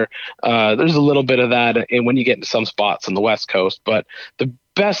drive there. There's a little bit of that and when you get into some spots on the West Coast. But the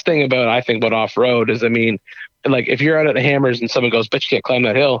best thing about off-road is, I mean, like if you're out at the Hammers and someone goes, "Bet you can't climb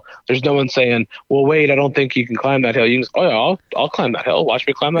that hill," there's no one saying, "Well, wait, I don't think you can climb that hill." You can say, "Oh yeah, I'll climb that hill. Watch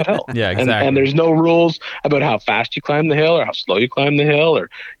me climb that hill." Yeah, exactly. And there's no rules about how fast you climb the hill or how slow you climb the hill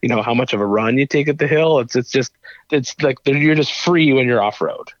or how much of a run you take at the hill. It's like you're just free when you're off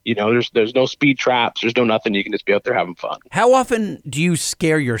road. There's no speed traps. There's no nothing. You can just be out there having fun. How often do you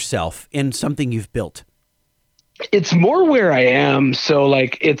scare yourself in something you've built? It's more where I am. So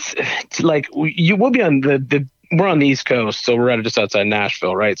like it's like you will be on we're on the East Coast, so we're just outside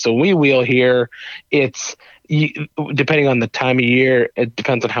Nashville, right? So we wheel here. It's depending on the time of year, it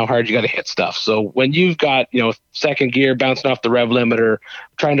depends on how hard you got to hit stuff. So when you've got second gear bouncing off the rev limiter,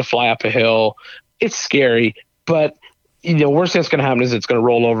 trying to fly up a hill, it's scary. But worst thing that's going to happen is it's going to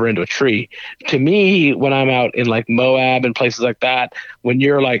roll over into a tree. To me, when I'm out in like Moab and places like that, when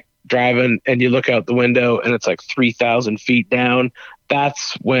you're like driving and you look out the window and it's like 3,000 feet down,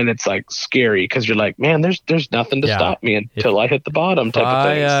 that's when it's like scary, because you're like, man, there's nothing to stop me until I hit the bottom type of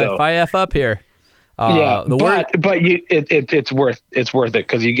thing. So if I F up here, it's worth it,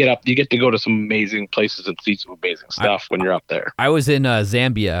 because you get to go to some amazing places and see some amazing stuff when you're up there. I was in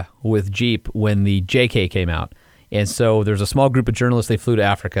Zambia with Jeep when the JK came out, and so there's a small group of journalists. They flew to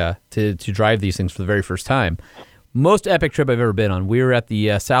Africa to drive these things for the very first time. Most epic trip I've ever been on. We were at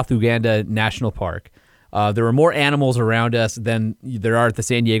the South Uganda National Park. There were more animals around us than there are at the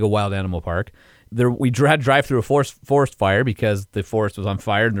San Diego Wild Animal Park. We had to drive through a forest fire because the forest was on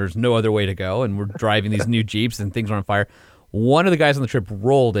fire and there's no other way to go. And we're driving these new Jeeps and things are on fire. One of the guys on the trip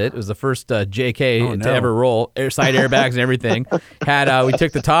rolled it. It was the first JK to ever roll, side airbags and everything. We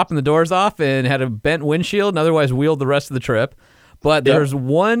took the top and the doors off and had a bent windshield and otherwise wheeled the rest of the trip. But there's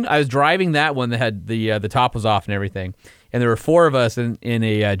one, I was driving that one that had the top was off and everything. And there were four of us in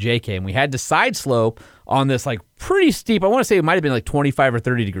a JK, and we had to side slope on this like pretty steep, I want to say it might have been like 25 or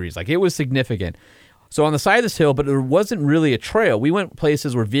 30 degrees. Like it was significant. So on the side of this hill, but there wasn't really a trail. We went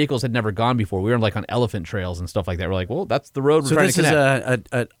places where vehicles had never gone before. We were like on elephant trails and stuff like that. We're like, well, that's the road we're trying to connect. So this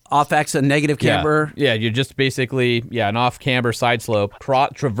is an off-axis negative camber? Yeah, you're just basically, an off-camber side slope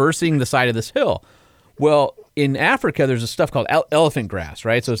traversing the side of this hill. Well, in Africa, there's a stuff called elephant grass,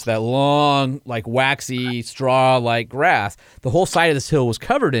 right? So it's that long, like waxy, straw-like grass. The whole side of this hill was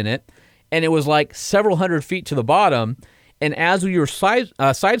covered in it, and it was like several hundred feet to the bottom. And as we were side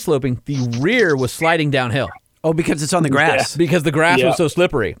sloping, the rear was sliding downhill. Oh, because it's on the grass. Yeah. Because the grass was so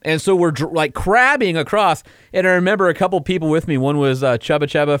slippery. And so we're like crabbing across. And I remember a couple people with me. One was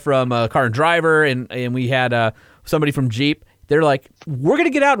Chubba from Car and Driver, and we had somebody from Jeep. They're like, we're going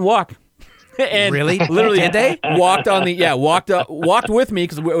to get out and walk. And really? Literally, did they? Walked with me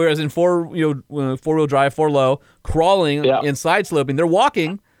because we was in four-wheel drive, 4-low, crawling and side sloping. They're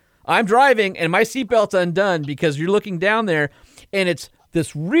walking. I'm driving, and my seatbelt's undone because you're looking down there, and it's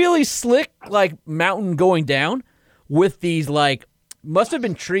this really slick like mountain going down with these like must have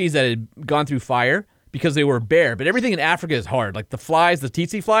been trees that had gone through fire because they were bare. But everything in Africa is hard. Like the flies, the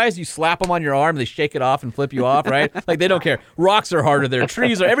tsetse flies, you slap them on your arm, they shake it off and flip you off, right? Like they don't care. Rocks are harder there.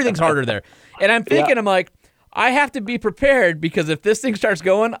 Trees are, everything's harder there. And I'm thinking, I'm like, I have to be prepared because if this thing starts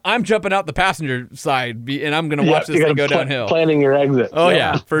going, I'm jumping out the passenger side and I'm going to watch this thing go downhill. Planning your exit. Oh,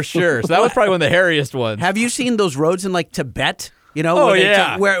 yeah, for sure. So that was probably one of the hairiest ones. Have you seen those roads in like Tibet?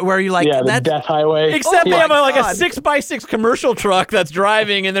 Where you're like, the Death Highway. Except they have like a 6x6 commercial truck that's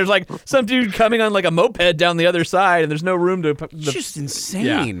driving, and there's like some dude coming on like a moped down the other side, and there's no room to. It's just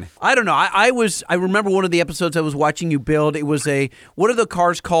insane. Yeah. I don't know. I remember one of the episodes I was watching you build. It was what are the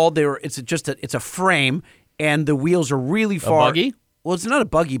cars called? It's a frame, and the wheels are really far. A buggy? well, it's not a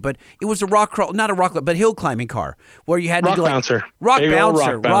buggy, but it was a but hill climbing car where you had Rock to do bouncer. rock Big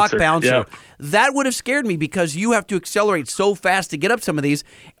old bouncer. Yep. That would have scared me because you have to accelerate so fast to get up some of these.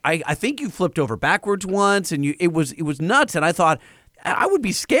 I think you flipped over backwards once, and it was nuts. And I thought I would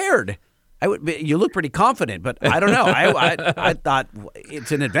be scared. You look pretty confident, but I don't know. I thought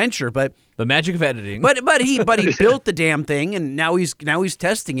it's an adventure, but The magic of editing. but he built the damn thing, and now he's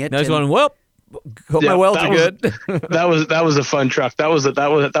testing it. now he's and- going, well, hope my welds are good. That was a fun truck. That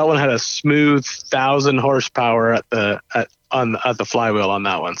one had a smooth 1,000 horsepower at the flywheel on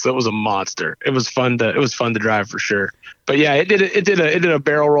that one. So it was a monster. It was fun to drive for sure. But yeah, it did a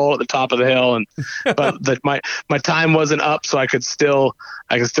barrel roll at the top of the hill, but my time wasn't up, so I could still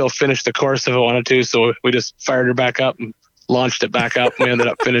finish the course if I wanted to. So we just fired her back up and launched it back up. And we ended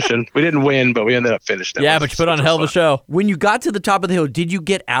up finishing. We didn't win, but we ended up finishing. Yeah, but you put on a hell of a show. When you got to the top of the hill, did you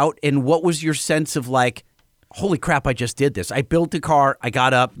get out, and what was your sense of like, holy crap, I just did this. I built a car, I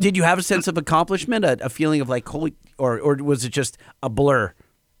got up. Did you have a sense of accomplishment, a feeling of like, holy, or was it just a blur?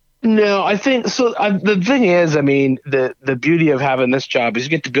 No, I think so. The thing is, I mean, the beauty of having this job is you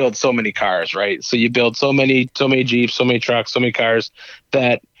get to build so many cars, right? So you build so many Jeeps, so many trucks, so many cars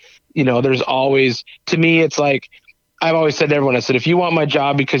that, there's always, to me, it's like, I've always said to everyone, I said, if you want my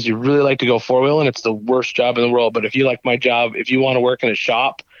job because you really like to go four-wheeling, it's the worst job in the world. But if you like my job, if you want to work in a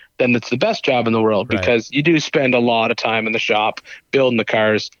shop, then it's the best job in the world, because you do spend a lot of time in the shop building the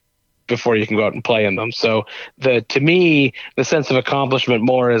cars before you can go out and play in them. So to me, the sense of accomplishment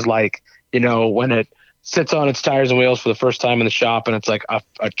more is like, when it sits on its tires and wheels for the first time in the shop and it's like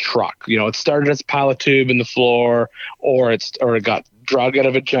a truck, it started as a pallet tube in the floor, or it got drug out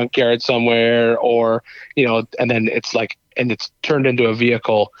of a junkyard somewhere, or, and then it's like, and it's turned into a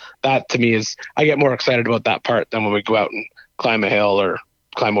vehicle. That to me is, I get more excited about that part than when we go out and climb a hill or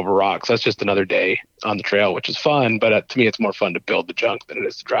climb over rocks. That's just another day on the trail, which is fun, but to me it's more fun to build the junk than it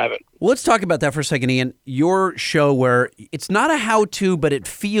is to drive it. Well, let's talk about that for a second, Ian. Your show, where it's not a how-to, but it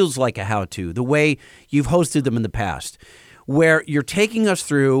feels like a how-to, the way you've hosted them in the past, where you're taking us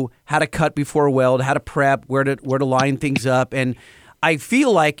through how to cut before a weld, how to prep, where to line things up. And I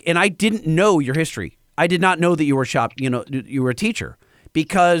feel like, and I didn't know your history. I did not know that you were you were a teacher,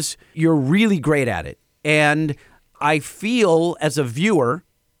 because you're really great at it. And I feel as a viewer,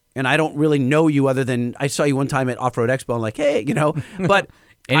 and I don't really know you other than I saw you one time at Off-Road Expo. I'm like, hey, but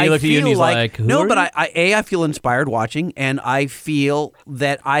And he looked at you and he's like, who no, are but you? I feel inspired watching, and I feel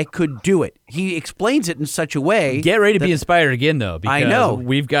that I could do it. He explains it in such a way. Get ready to be inspired again, though, because I know.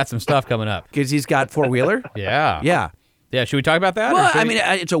 we've got some stuff coming up. Because he's got four-wheeler. Yeah. Yeah. Yeah, should we talk about that? Well, or should I we- mean,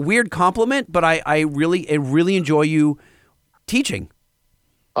 it's a weird compliment, but I really enjoy you teaching.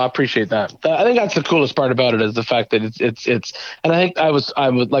 I appreciate that. I think that's the coolest part about it, is the fact that it's and I think I was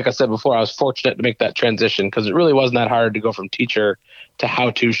like I said before, I was fortunate to make that transition, because it really wasn't that hard to go from teacher to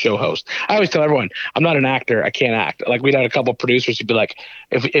how-to show host. I always tell everyone, I'm not an actor. I can't act. Like, we'd had a couple producers who'd be like,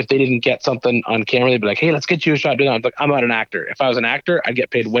 if they didn't get something on camera, they'd be like, hey, let's get you a shot. Do that. I'm like, I'm not an actor. If I was an actor, I'd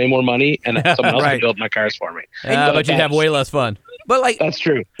get paid way more money, and someone else would build my cars for me. but you'd have way less fun. But like, That's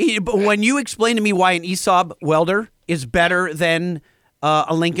true. But when you explain to me why an ESAB welder is better than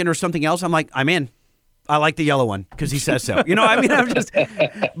a Lincoln or something else, I'm like, I'm in. I like the yellow one because he says so. I'm just.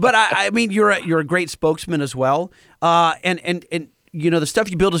 But I mean, you're a great spokesman as well. And the stuff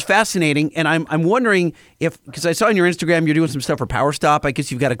you build is fascinating. And I'm wondering if, because I saw on your Instagram you're doing some stuff for Power Stop. I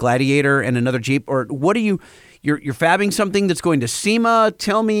guess you've got a Gladiator and another Jeep, or what are you? You're fabbing something that's going to SEMA.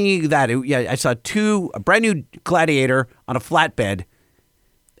 Tell me that. Yeah, I saw a brand new Gladiator on a flatbed,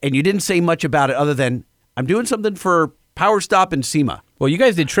 and you didn't say much about it other than I'm doing something for Power Stop and SEMA. Well, you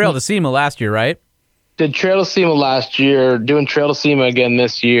guys did Trail to SEMA last year, right? Did Trail to SEMA last year, doing Trail to SEMA again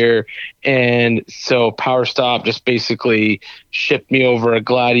this year. And so Power Stop just basically shipped me over a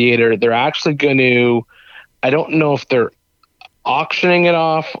Gladiator. They're actually going to, I don't know if they're auctioning it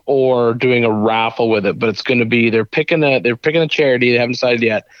off or doing a raffle with it, but it's going to be, they're picking a charity. They haven't decided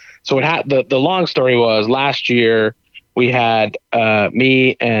yet. So the long story was, last year we had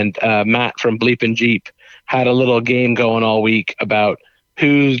me and Matt from Bleepin' Jeep had a little game going all week about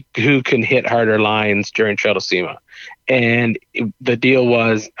who can hit harder lines during Trail to SEMA. And the deal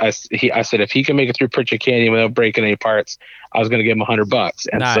was, I said, if he can make it through Pritchard Canyon without breaking any parts, I was going to give him $100.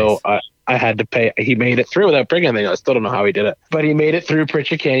 And Nice. so I had to pay. He made it through without breaking anything. I still don't know how he did it, but he made it through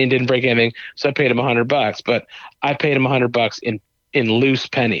Pritchard Canyon, didn't break anything. So I paid him $100, but I paid him $100 in loose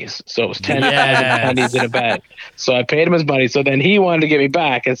pennies. So it was 10,000 pennies in a bag. So I paid him his money. So then he wanted to get me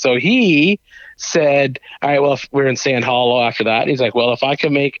back. And so he said, all right, well, if we're in Sand Hollow after that. He's like, well, if I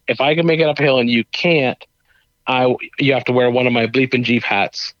can make it uphill and you can't, you have to wear one of my Bleepin' Jeep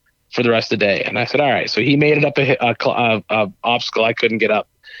hats for the rest of the day. And I said, all right. So he made it up a obstacle I couldn't get up.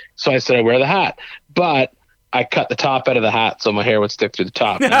 So I said, I wear the hat, but I cut the top out of the hat so my hair would stick through the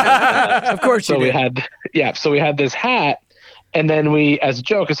top. Of course you did. So we had this hat, and then we, as a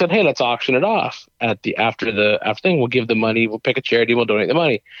joke, I said, hey, let's auction it off after thing. We'll give the money, we'll pick a charity, we'll donate the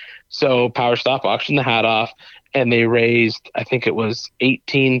money. So Power Stop auctioned the hat off, and they raised, I think it was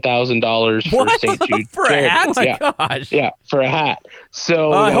 $18,000 for St. Jude. For a hat? Oh my gosh. Yeah, for a hat.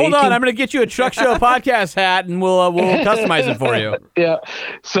 So hold on, I'm going to get you a Truck Show podcast hat, and we'll customize it for you. Yeah.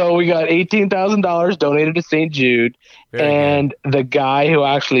 So we got $18,000 donated to St. Jude. And the guy who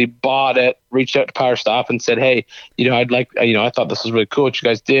actually bought it reached out to Power Stop and said, hey, I thought this was really cool what you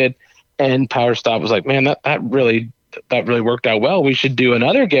guys did. And Power Stop was like, man, that really worked out well. We should do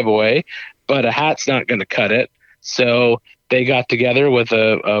another giveaway, but a hat's not going to cut it. So they got together with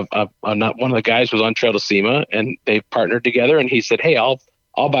not one of the guys who was on Trail to SEMA, and they partnered together. And he said, hey, I'll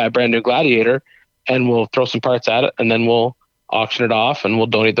buy a brand new Gladiator, and we'll throw some parts at it, and then we'll auction it off, and we'll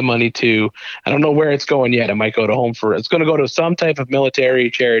donate the money to, I don't know where it's going yet. It might go to it's going to go to some type of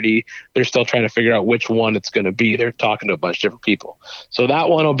military charity. They're still trying to figure out which one it's going to be. They're talking to a bunch of different people. So that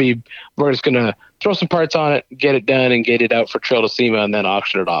one will be, we're just going to throw some parts on it, get it done, and get it out for Trail to SEMA, and then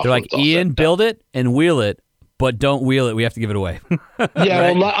auction it off. They're like, Ian, build it and wheel it, but don't wheel it. We have to give it away. Yeah,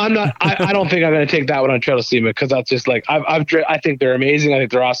 right? Well, I'm not. I don't think I'm going to take that one on Trail to SEMA, because that's just like I think they're amazing. I think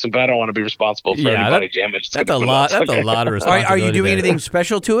they're awesome, but I don't want to be responsible for any damage. That's a lot. That's a lot of responsibility. Are you doing anything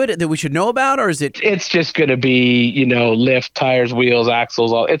special to it that we should know about, or is it? It's just going to be lift, tires, wheels,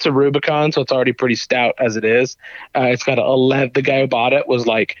 axles. It's a Rubicon, so it's already pretty stout as it is. It's got 11. The guy who bought it was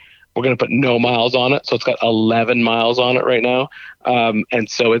like, we're going to put no miles on it. So it's got 11 miles on it right now. And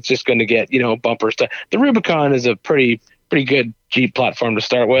so it's just going to get, bumpers. The Rubicon is a pretty good Jeep platform to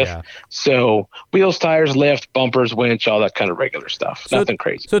start with. Yeah. So wheels, tires, lift, bumpers, winch, all that kind of regular stuff. Nothing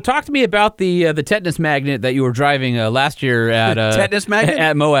crazy. So talk to me about the tetanus magnet that you were driving last year at tetanus magnet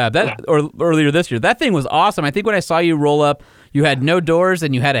at Moab, or earlier this year. That thing was awesome. I think when I saw you roll up, you had no doors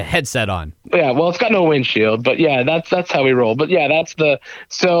and you had a headset on. Yeah, well, it's got no windshield, but yeah, that's how we roll. But yeah, I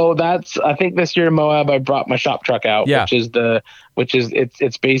think this year in Moab, I brought my shop truck out,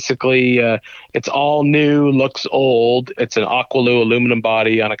 it's basically it's all new, looks old. It's an Aqualoo aluminum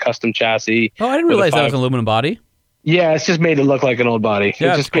body on a custom chassis. Oh, I didn't realize that was an aluminum body. Yeah, it's just made to look like an old body. Yeah,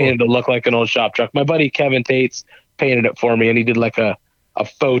 it's just painted to look like an old shop truck. My buddy Kevin Tates painted it for me, and he did like a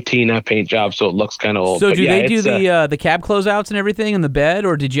faux Tina paint job, so it looks kind of old. So they do the cab closeouts and everything in the bed,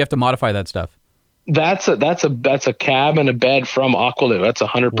 or did you have to modify that stuff? That's a cab and a bed from Aqualoo. That's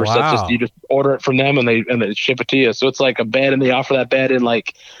 100%. Wow. You just order it from them, and they ship it to you. So it's like a bed, and they offer that bed in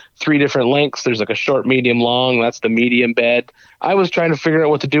like 3 different lengths. There's like a short, medium, long. That's the medium bed. I was trying to figure out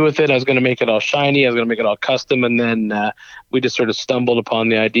what to do with it. I was going to make it all shiny. I was going to make it all custom, and then we just sort of stumbled upon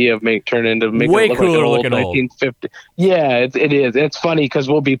the idea of making it look like an old 1950. Yeah, it is. It's funny because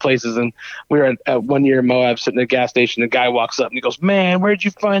we'll be places, and we were at 1 year in Moab sitting at a gas station. A guy walks up and he goes, "Man, where'd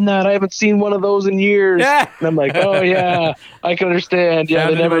you find that? I haven't seen one of those in years." Yeah. And I'm like, "Oh yeah, I can understand. Yeah,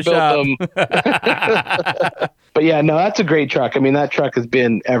 they never built them." But yeah, no, that's a great truck. I mean, that truck has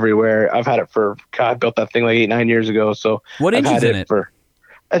been everywhere. I've had it for, I built that thing like 8-9 years ago. So what engine's in it?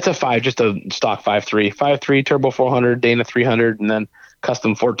 It's a 5, just a stock 5.3 turbo 400, Dana 300, and then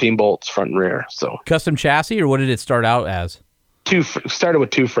custom 14 bolts front and rear. So custom chassis, or what did it start out as? Started with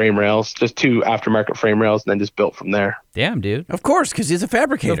 2 frame rails, just 2 aftermarket frame rails, and then just built from there. Damn, dude. Of course, because he's a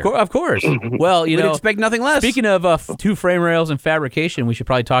fabricator. Of course. Well, We'd expect nothing less. Speaking of 2 frame rails and fabrication, we should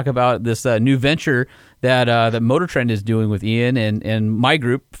probably talk about this new venture that Motor Trend is doing with Ian and my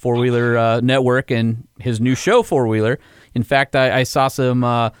group, Four Wheeler Network, and his new show, Four Wheeler. In fact, I saw some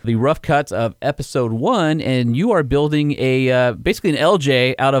the rough cuts of episode 1, and you are building basically an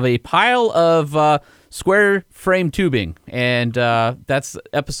LJ out of a pile of square frame tubing, and that's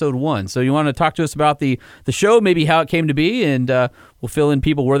episode 1. So you want to talk to us about the show, maybe how it came to be, and we'll fill in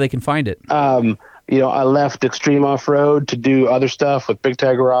people where they can find it. I left Extreme Off-Road to do other stuff with Big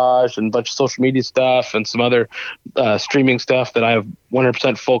Tire Garage and a bunch of social media stuff and some other streaming stuff that I have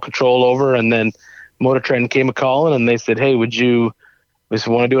 100% full control over. And then Motor Trend came a-calling, and they said, "Hey, would you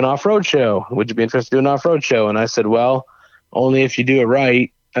want to do an off-road show? Would you be interested in doing an off-road show?" And I said, "Well, only if you do it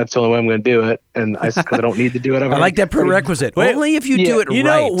right. That's the only way I'm going to do it." And because I don't need to do it. I like that prerequisite. Only if you do it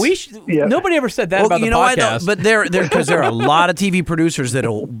right. Nobody ever said that about the podcast. But because there are a lot of TV producers that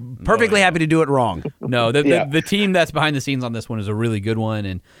are perfectly happy to do it wrong. No, the team that's behind the scenes on this one is a really good one,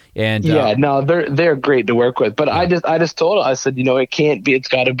 and they're great to work with. But I just told her, I said, it can't be. It's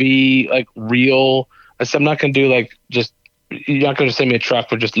got to be like real. I said, I'm not going to do like just you're not going to send me a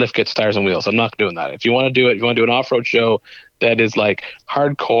truck with just lift kits, tires, and wheels. I'm not doing that. If you want to do it, you want to do an off-road show that is like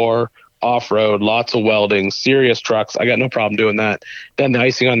hardcore off-road, lots of welding, serious trucks, I got no problem doing that. Then the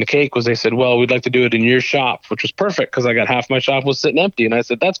icing on the cake was they said, well, we'd like to do it in your shop, which was perfect because I got half my shop was sitting empty. And I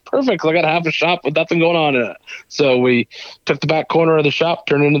said, that's perfect because I got half a shop with nothing going on in it. So we took the back corner of the shop,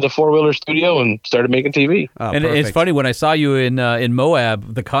 turned it into the four-wheeler studio, and started making TV. Oh, And perfect. it's funny, when I saw you in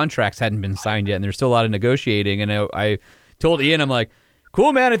Moab, the contracts hadn't been signed yet, and there's still a lot of negotiating. And I told Ian, I'm like,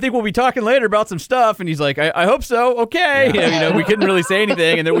 cool, man, I think we'll be talking later about some stuff. And he's like, I hope so. Okay. Yeah. We couldn't really say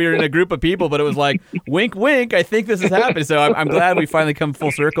anything. And then we were in a group of people, but it was like, wink, wink, I think this is happening. So I'm glad we finally come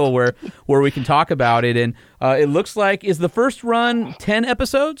full circle where we can talk about it. And it looks like, is the first run 10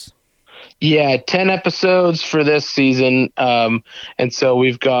 episodes? Yeah, 10 episodes for this season. And so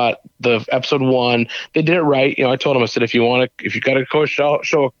we've got the episode 1. They did it right. I told them, I said, if you got to call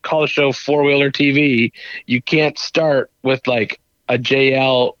a show four-wheeler TV, you can't start with like a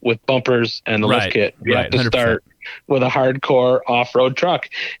JL with bumpers and a lift kit. You have to 100%. start with a hardcore off-road truck.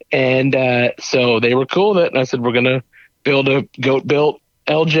 And so they were cool with it. And I said, we're going to build a goat-built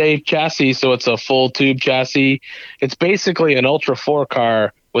LJ chassis. So it's a full tube chassis. It's basically an Ultra 4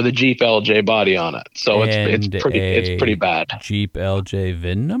 car with a Jeep LJ body on it. So it's pretty bad. Jeep LJ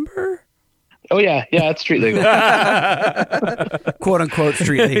VIN number? Oh yeah, it's street legal. quote unquote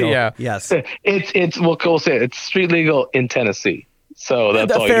street legal. Yeah. Yes. It's we'll say it's street legal in Tennessee. So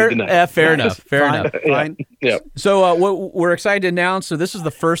that's all you need to know. Fair enough. Fair Fine. enough. Fine. Yeah. So what we're excited to announce, so this is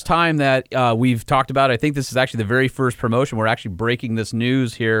the first time that we've talked about, I think this is actually the very first promotion. We're actually breaking this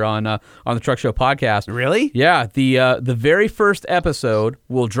news here on the Truck Show podcast. Really? Yeah. The very first episode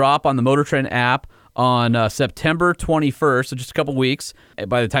will drop on the Motor Trend app on September 21st, so just a couple weeks.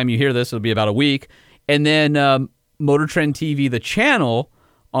 By the time you hear this, it'll be about a week. And then Motor Trend TV, the channel,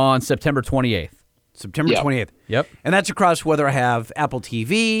 on September 28th. September 28th. Yep. And that's across whether I have Apple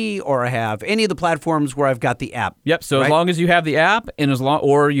TV or I have any of the platforms where I've got the app. Yep. So right? as long as you have the app, and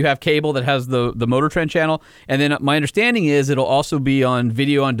or you have cable that has the Motor Trend channel, and then my understanding is it'll also be on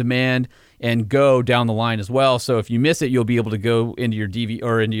video on demand and go down the line as well. So if you miss it, you'll be able to go into your DV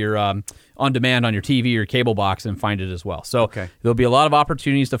or into your on demand on your TV or cable box and find it as well. So there'll be a lot of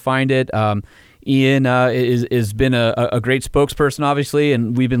opportunities to find it. Ian has been a great spokesperson, obviously,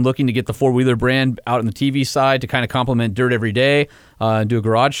 and we've been looking to get the four-wheeler brand out on the TV side to kind of complement Dirt Every Day and do a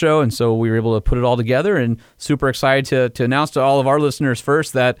garage show. And so we were able to put it all together, and super excited to announce to all of our listeners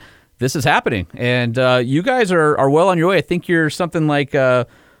first that this is happening. And you guys are well on your way. I think you're something like,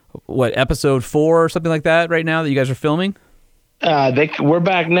 episode 4 or something like that right now that you guys are filming? We're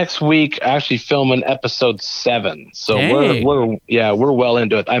back next week, actually filming episode 7. So Dang. we're well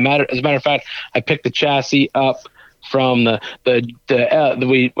into it. As a matter of fact, I picked the chassis up from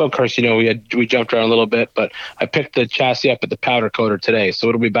we of course we jumped around a little bit, but I picked the chassis up at the powder coater today. So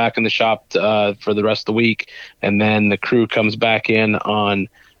it'll be back in the shop for the rest of the week, and then the crew comes back in on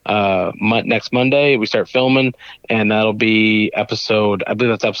next Monday. We start filming, and that'll be I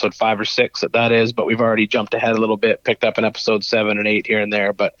believe that's episode 5 or 6 that is, but we've already jumped ahead a little bit, picked up an episode 7 and 8 here and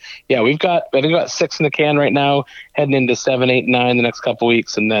there. But yeah, I think we've got 6 in the can right now, heading into 7, 8, 9 the next couple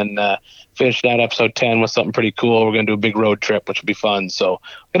weeks, and then finishing out episode 10 with something pretty cool. We're gonna do a big road trip, which will be fun. So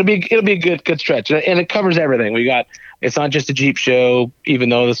it'll be a good stretch, and it covers everything. It's not just a Jeep show, even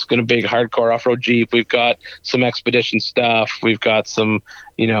though this is going to be a hardcore off-road Jeep. We've got some expedition stuff. We've got some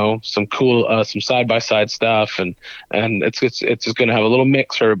cool, some side-by-side stuff, and it's just going to have a little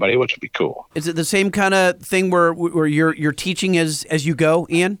mix for everybody, which will be cool. Is it the same kind of thing where you're teaching as you go,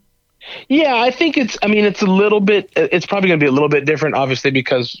 Ian? Yeah, I think it's a little bit, it's probably going to be a little bit different, obviously,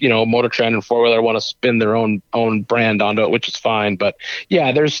 because, Motor Trend and Four Wheeler want to spin their own brand onto it, which is fine. But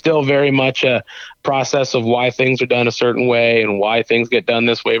yeah, there's still very much a process of why things are done a certain way and why things get done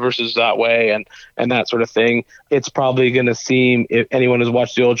this way versus that way and that sort of thing. It's probably going to seem, if anyone has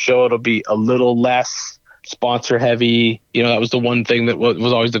watched the old show, it'll be a little less sponsor heavy. That was the one thing that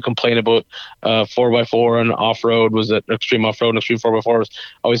was always the complaint about 4x4 and off-road, was that extreme off-road and extreme 4x4 was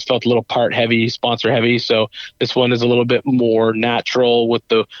always felt a little part heavy, sponsor heavy. So this one is a little bit more natural with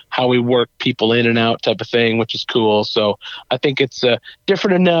how we work people in and out type of thing, which is cool. So I think it's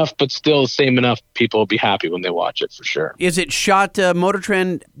different enough, but still the same enough. People will be happy when they watch it for sure. Is it shot Motor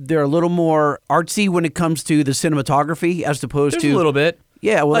Trend? They're a little more artsy when it comes to the cinematography as opposed There's to a little bit.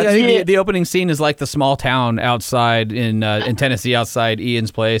 Yeah, well, I that's, think the opening scene is like the small town outside in Tennessee, outside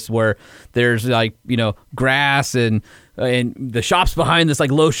Ian's place, where there's grass and the shops behind this like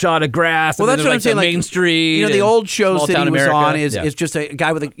low shot of grass. well, and that's then what I'm there's, saying. like, Main Street. The old shows that he was America. on is just a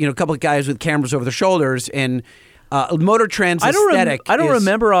guy with a couple of guys with cameras over their shoulders, and Motor Trend's aesthetic. I don't is-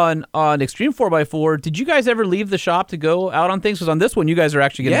 remember on Extreme 4x4. Did you guys ever leave the shop to go out on things? Because on this one, you guys are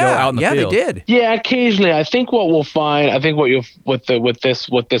actually going to go out in the field. Yeah, they did. Yeah, occasionally. I think what we'll find, I think what you'll with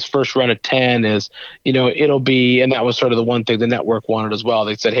this first run of 10 is, it'll be, and that was sort of the one thing the network wanted as well.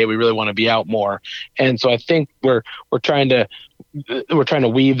 They said, hey, we really want to be out more, and so I think we're trying to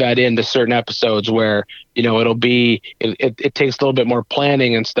weave that into certain episodes where it'll be it takes a little bit more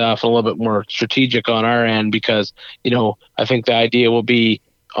planning and stuff, a little bit more strategic on our end, because I think the idea will be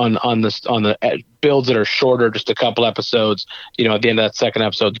on the builds that are shorter, just a couple episodes, at the end of that second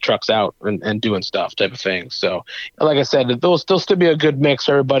episode, the truck's out and doing stuff type of thing. So like I said, there'll still be a good mix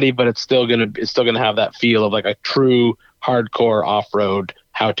for everybody, but it's still gonna have that feel of like a true hardcore off-road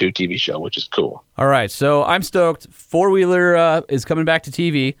how-to TV show, which is cool. All right, so I'm stoked. Four-wheeler is coming back to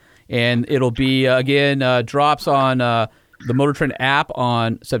TV, and it'll be, again, drops on the Motor Trend app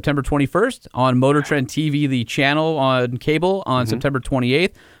on September 21st, on Motor Trend TV, the channel on cable, on September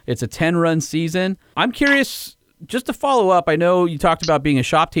 28th. It's a 10-run season. I'm curious, just to follow up, I know you talked about being a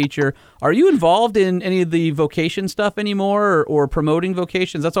shop teacher. Are you involved in any of the vocation stuff anymore, or promoting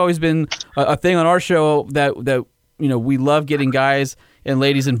vocations? That's always been a thing on our show that we love getting guys and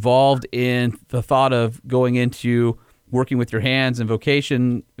ladies involved in the thought of going into working with your hands and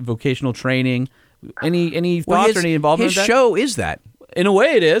vocational training. Any thoughts or any involvement his in that? show is that. In a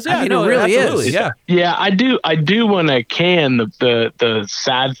way, it is. Yeah, I mean, it really absolutely, is. Yeah. Yeah, I do when I can. The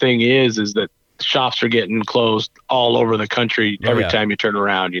sad thing is that shops are getting closed all over the country every time you turn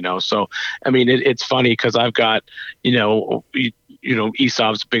around, So, I mean, it's funny because I've got,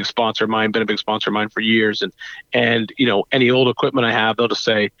 ESOP's a big sponsor of mine, been a big sponsor of mine for years. And any old equipment I have, they'll just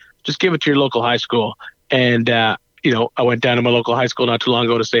say, just give it to your local high school. And, I went down to my local high school not too long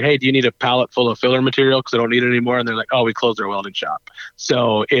ago to say, hey, do you need a pallet full of filler material? Because I don't need it anymore. And they're like, oh, we closed our welding shop.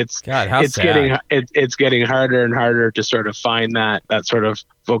 So it's getting harder and harder to sort of find that sort of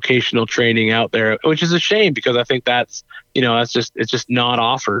vocational training out there, which is a shame, because I think that's it's just not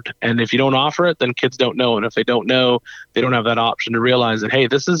offered. And if you don't offer it, then kids don't know. And if they don't know, they don't have that option to realize that, hey,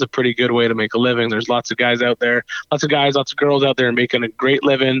 this is a pretty good way to make a living. There's lots of guys out there, lots of girls out there making a great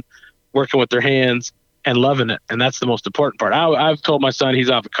living, working with their hands and loving it. And that's the most important part. I've told my son, he's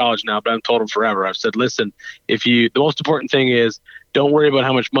off of college now, but I've told him forever. I've said, listen, the most important thing is, don't worry about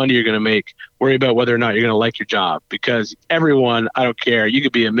how much money you're going to make. Worry about whether or not you're going to like your job, because everyone, I don't care, you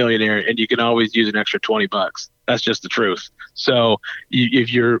could be a millionaire and you can always use an extra $20. That's just the truth. So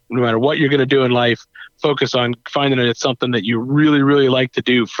no matter what you're going to do in life, focus on finding that it's something that you really, really like to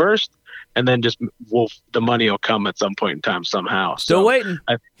do first. And then the money will come at some point in time somehow. Still waiting.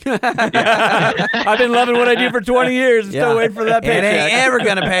 I've been loving what I do for 20 years. Still waiting for that paycheck. It ain't ever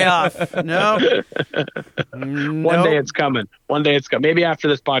going to pay off. No. One day it's coming. Maybe after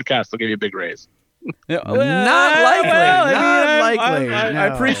this podcast, they'll give you a big raise. Not likely. Not likely. I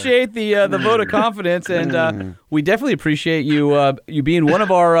appreciate the vote of confidence, and we definitely appreciate you being one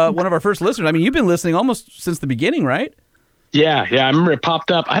of our first listeners. I mean, you've been listening almost since the beginning, right? Yeah. I remember it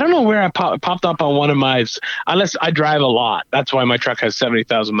popped up. I don't know where it popped up on one of my, unless I drive a lot. That's why my truck has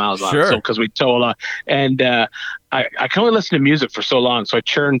 70,000 miles on it. So, because we tow a lot. And I can only listen to music for so long, so I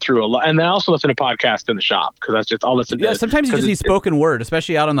churn through a lot. And then I also listen to podcasts in the shop, because that's just, I'll listen to. Yeah, sometimes you just need spoken word,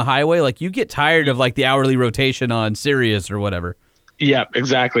 especially out on the highway. Like, you get tired of like the hourly rotation on Sirius or whatever. Yeah,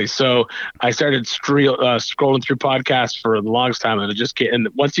 exactly. So I started scrolling through podcasts for the longest time, and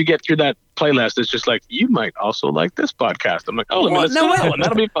once you get through that playlist, it's just like, you might also like this podcast. I'm like, oh, let me listen to that one.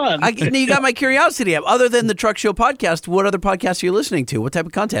 That'll be fun. You got my curiosity up. Other than the Truck Show podcast, what other podcasts are you listening to? What type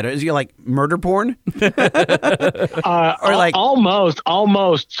of content? Is you like murder porn? Or like almost.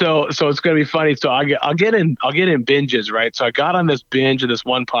 So it's gonna be funny. So I'll get in binges, right? So I got on this binge of this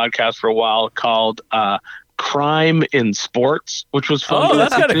one podcast for a while called Crime in Sports, which was fun. Oh,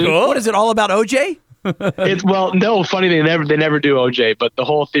 that's kind of cool. What is it all about, OJ? No, funny, they never do OJ, but the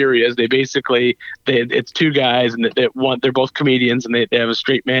whole theory is it's two guys, and they're both comedians, and they have a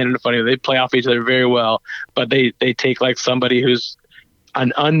straight man and a funny. They play off each other very well, but they take like somebody who's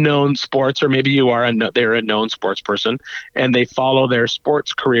an unknown sports, or maybe they're a known sports person, and they follow their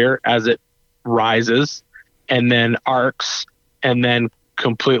sports career as it rises and then arcs and then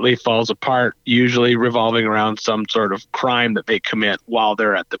completely falls apart, usually revolving around some sort of crime that they commit while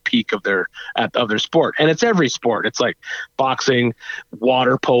they're at the peak of their sport. And it's every sport. It's like boxing,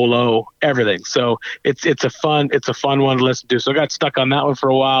 water polo, everything. So it's a fun one to listen to. So I got stuck on that one for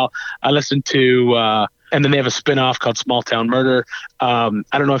a while. I listened to and then they have a spin-off called Small Town Murder. I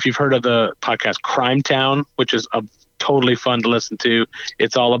don't know if you've heard of the podcast Crime Town, which is totally fun to listen to.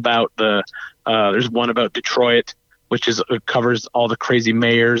 It's all about there's one about Detroit. which is covers all the crazy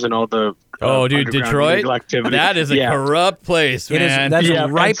mayors and all the Dude, underground Detroit, illegal activity. that is a corrupt place, It is. man. That's Yeah,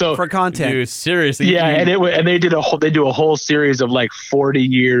 ripe and so- for content. Dude, seriously. Yeah, and they do a whole series of like 40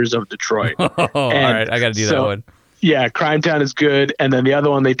 years of Detroit. All right, I got to do that so- one. Yeah, Crime Town is good. And then the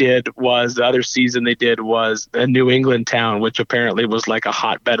other one the other season they did was a New England town, which apparently was like a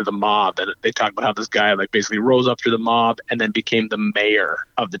hotbed of the mob. And they talk about how this guy like basically rose up through the mob and then became the mayor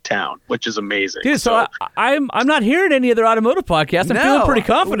of the town, which is amazing. Dude, so I'm not hearing any other automotive podcasts. I'm feeling pretty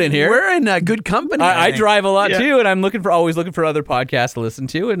confident here. We're in good company. I think. drive a lot Yeah. too, and I'm always looking for other podcasts to listen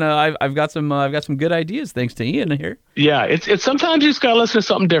to, and I've got some good ideas thanks to Ian here. Yeah, it's sometimes you just gotta listen to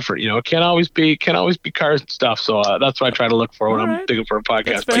something different. It can't always be cars and stuff. So that's what I try to look for when All I'm right. digging for a podcast.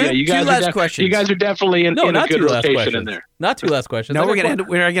 That's But fair. yeah, you Two guys last are questions. you guys are definitely in a Not good two last rotation questions. in there. Not two last questions. No, I we're got gonna end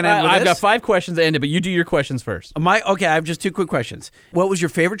with I've got this. 5 questions to end it, but you do your questions first. Okay, I have just 2 quick questions. What was your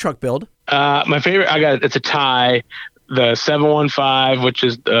favorite truck build? My favorite, it's a tie. The 715, which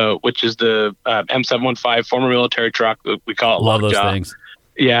is the M715 former military truck. We call it Love those Lockjaw. things.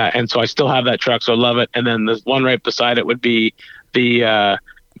 Yeah, and so I still have that truck, so I love it. And then the one right beside it would be the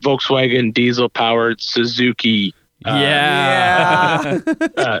Volkswagen diesel-powered Suzuki. Yeah.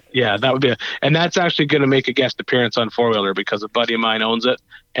 That would be, and that's actually going to make a guest appearance on Four Wheeler because a buddy of mine owns it,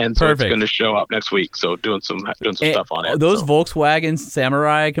 and so Perfect. it's going to show up next week. So doing some stuff on it. Those so. Volkswagen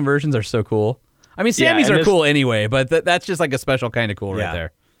Samurai conversions are so cool. I mean, Yeah, Sammys and are this- cool anyway, but that's just like a special kind of cool right Yeah.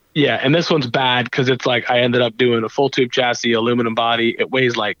 there. Yeah, and this one's bad because it's like I ended up doing a full tube chassis, aluminum body. It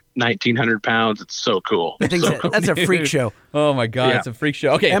weighs like 1,900 pounds. It's so cool. I think that's a freak show. Oh my God, Yeah. it's a freak show.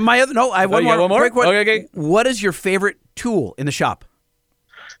 Okay. And my other I have one you got more. one more? Quick one. Okay. What is your favorite tool in the shop?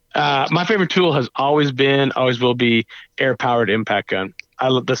 My favorite tool has always will be air powered impact gun. I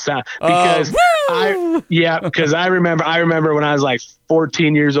love the sound because because I remember when I was like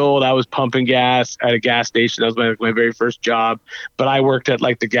 14 years old, I was pumping gas at a gas station. That was my very first job, but I worked at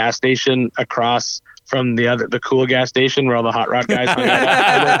like the gas station across from the cool gas station where all the hot rod guys hung out.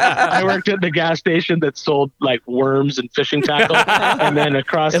 I worked at the gas station that sold like worms and fishing tackle, and then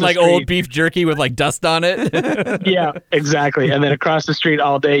across And the like street, old beef jerky with like dust on it. yeah, exactly. And then across the street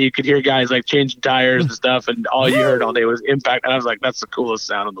all day, you could hear guys like changing tires and stuff, and all you heard all day was impact. And I was like, that's the coolest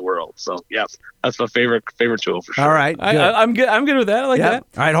sound in the world. So yeah, that's my favorite tool for sure. All right. Good. I'm good. I'm good with that. I like Yeah. that.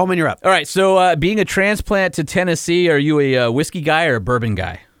 All right, Holman, you're up. All right. So, being a transplant to Tennessee, are you a whiskey guy or a bourbon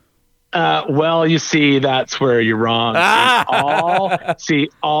guy? Well, you see, that's where you're wrong.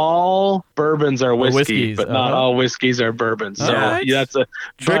 All bourbons are whiskeys, whiskeys, but not all whiskeys are bourbons. So right. yeah, that's a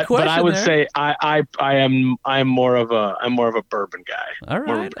Trick but I question would there. say I'm more of a bourbon guy. All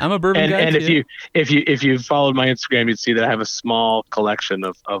right. I'm a bourbon guy And too. if you followed my Instagram, you'd see that I have a small collection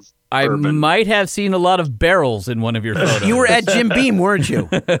of I bourbon. might have seen a lot of barrels in one of your photos. You were at Jim Beam, weren't you?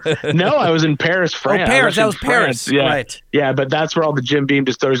 No, I was in Paris, France. Oh, Paris. I That was was in France. Paris. Yeah, Right. yeah, but that's where all the Jim Beam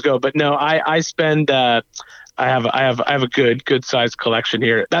distillers go. But no, I spend. I have a good sized collection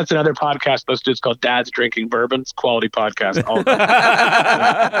here. That's another podcast. Those dudes called Dad's Drinking Bourbons. Quality podcast. All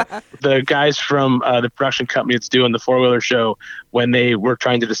the guys from the production company that's doing the Four Wheeler show, when they were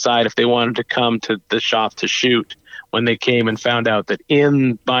trying to decide if they wanted to come to the shop to shoot, when they came and found out that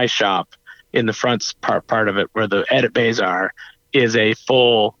in my shop, in the front part of it, where the edit bays are, is a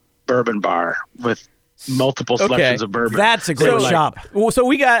full bourbon bar with multiple selections of bourbon. That's a great like- shop. Well, so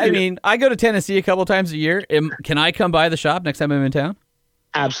we got. I mean, I go to Tennessee a couple times a year. Can I come by the shop next time I'm in town?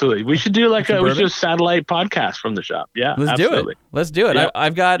 Absolutely. We should do we should do a satellite podcast from the shop. Yeah, Let's absolutely. do it. Let's do it. Yeah.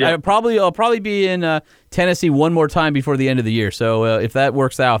 I've got. Yeah. I'll probably be in Tennessee one more time before the end of the year. So if that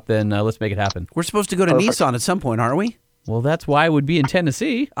works out, then let's make it happen. We're supposed to go to Nissan at some point, aren't we? Well, that's why I would be in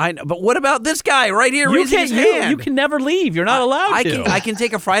Tennessee. I know, but what about this guy right here You raising can his hand? you can never leave. You're not allowed I to. can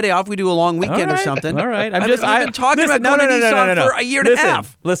take a Friday off. We do a long All weekend or right. something. All right. I've been talking listen, about going to no, Nissan no. for a year and Listen, a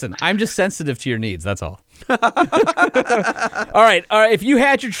half. Listen, I'm just sensitive to your needs. That's all. All right. If you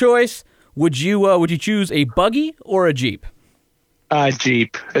had your choice, would you choose a buggy or a Jeep?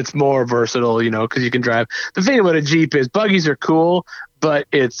 Jeep. It's more versatile, because you can drive. The thing about a Jeep is buggies are cool, but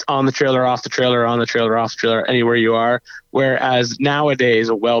it's on the trailer, off the trailer, on the trailer, off the trailer, anywhere you are. Whereas nowadays,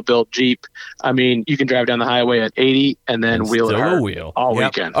 a well-built Jeep, I mean, you can drive down the highway at 80 and then And wheel it still a hard wheel. all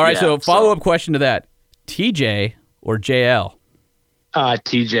Yep. weekend. All right. Yeah, So follow-up question to that: TJ or JL?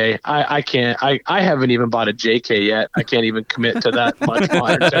 TJ, I can't. I haven't even bought a JK yet. I can't even commit to that much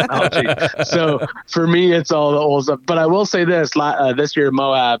modern technology. So for me, it's all the old stuff. But I will say this: this year at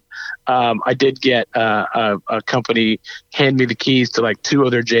Moab, I did get a company hand me the keys to like 2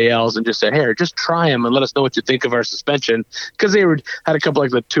 other JLs and just said, "Here, just try them and let us know what you think of our suspension." Because they had a couple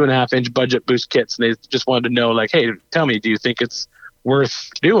like the 2.5-inch budget boost kits, and they just wanted to know, like, "Hey, tell me, do you think it's worth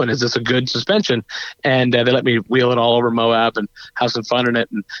doing? Is this a good suspension? And they let me wheel it all over Moab and have some fun in it.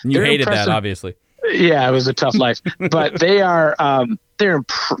 And You they're hated impressive. that, obviously. Yeah, it was a tough life, but they are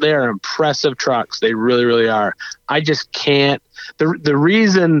impressive trucks. They really, really are. I just can't. The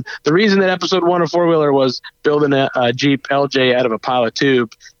reason that episode 1 of Four Wheeler was building a Jeep LJ out of a pile of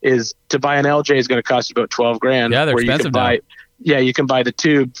tube is to buy an LJ is going to cost you about $12,000. Yeah, they're where expensive you can buy, now. Yeah, you can buy the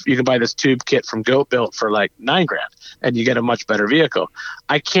tube. You can buy this tube kit from Goat Built for like $9,000, and you get a much better vehicle.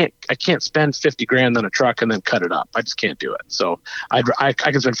 I can't spend $50,000 on a truck and then cut it up. I just can't do it. So I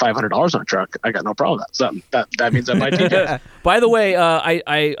can spend $500 on a truck. I got no problem with that. So that means I buy TJ. By the way,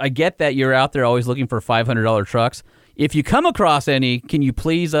 I get that you're out there always looking for $500 trucks. If you come across any, can you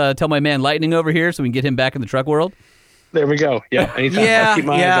please tell my man Lightning over here so we can get him back in the truck world? There we go. Yeah, anytime. I'll keep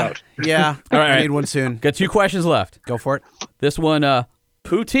my eyes out. Yeah. All right. I need one soon. Got 2 questions left. Go for it. This one,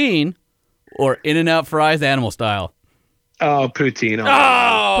 poutine or In-N-Out fries animal style? Oh, poutine.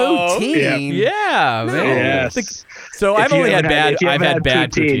 Poutine. Yeah, man. Yes. So If I've you only had haven't bad. if you I've haven't had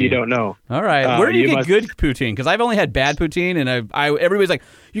bad poutine. You don't know. All right, where do you you get must- good poutine? Because I've only had bad poutine, and everybody's like,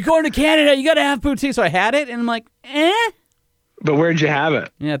 "You're going to Canada, you got to have poutine." So I had it, and I'm like, But where'd you have it?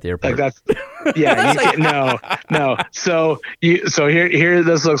 yeah, at the airport. Like that's yeah. No. So here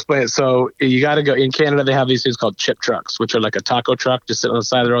this will explain it. So you got to go in Canada. They have these things called chip trucks, which are like a taco truck just sitting on the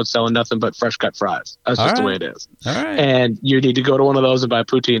side of the road selling nothing but fresh cut fries. That's just the way it is. All right. And you need to go to one of those and buy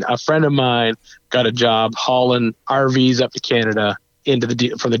poutine. A friend of mine got a job hauling RVs up to Canada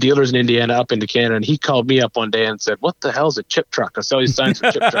from the dealers in Indiana up into Canada, and he called me up one day and said, "What the hell's a chip truck? I saw these signs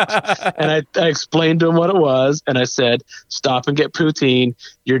for chip trucks." And I explained to him what it was, and I said, "Stop and get poutine.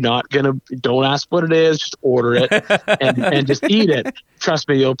 Don't ask what it is, just order it and just eat it. Trust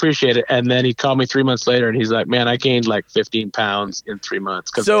me, you'll appreciate it." And then he called me 3 months later, and he's like, "Man, I gained like 15 pounds in 3 months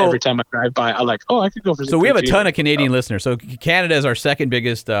because every time I drive by, I'm like, oh, I could go for some So we have a poutine." ton of Canadian listeners. So Canada is our second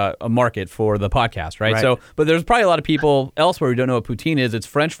biggest market for the podcast, right? Right. So, but there's probably a lot of people elsewhere who don't know what poutine is. It's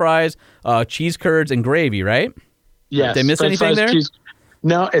French fries, cheese curds, and gravy, right? Yes. Did I miss French anything fries, there? cheese-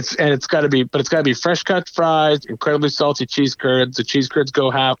 No, it's got to be fresh cut fries, incredibly salty cheese curds. The cheese curds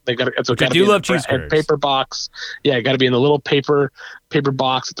go half. They got to. Which I do love cheese curds. Paper box. Yeah, got to be in the little paper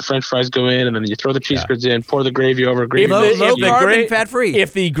box that the French fries go in, and then you throw the cheese curds in, pour the gravy over. Gravy. Low carb gra- and fat free.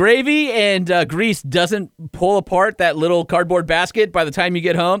 If the gravy and grease doesn't pull apart that little cardboard basket by the time you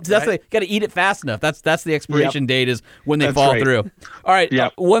get home, so that's got to eat it fast enough. That's the expiration date is when they That's fall right. through. All right,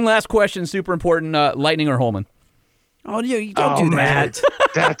 Yep. one last question, super important: Lightning or Holman? Oh, you don't do that.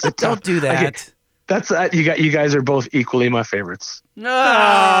 That's a tough. Don't do that. That's you guys are both equally my favorites. No.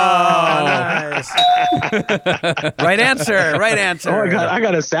 Right answer. Right answer. Oh, I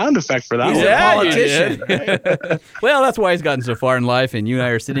got a sound effect for that He's one. a Yeah, you politician. Well, that's why he's gotten so far in life, and you and I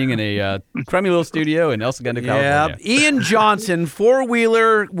are sitting in a crummy little studio in El Segundo, Yeah. California. Ian Johnson,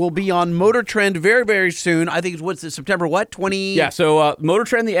 four-wheeler, will be on Motor Trend very, very soon. I think it's September what? 20? Yeah, so Motor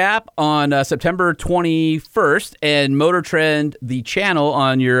Trend, the app, on September 21st, and Motor Trend, the channel,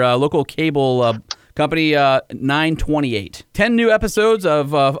 on your local cable company, 9/28. 10 new episodes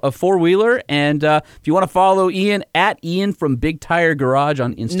of Four-Wheeler, and if you want to follow Ian, at Ian from Big Tire Garage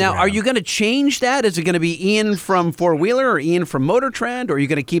on Instagram. Now, are you going to change that? Is it going to be Ian from Four-Wheeler or Ian from Motor Trend, or are you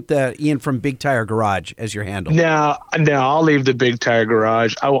going to keep the Ian from Big Tire Garage as your handle? No, I'll leave the Big Tire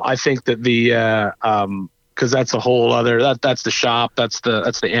Garage. I think that the because that's a whole other that's the shop, that's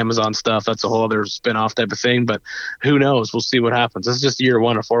the Amazon stuff, that's a whole other spin-off type of thing. But who knows? We'll see what happens. This is just year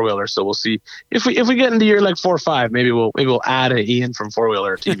one of Four-Wheeler, so we'll see if we get into year like 4 or 5, maybe we'll add an Ian from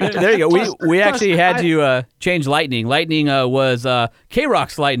Four-Wheeler TV. There you go. We actually had to change Lightning. Lightning was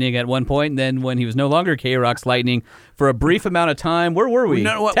K-Rock's Lightning at one point, and then when he was no longer K-Rock's Lightning for a brief amount of time, where were we?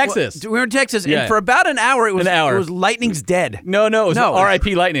 Texas. We were in Texas, Yeah. and for about an hour, it was Lightning's dead. No, it was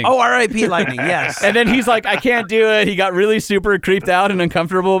R.I.P. Lightning. Oh, R.I.P. Lightning, yes. And then he's like, I can't do it. He got really super creeped out and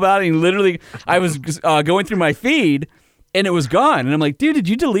uncomfortable about it. And literally, I was going through my feed, and it was gone. And I'm like, dude, did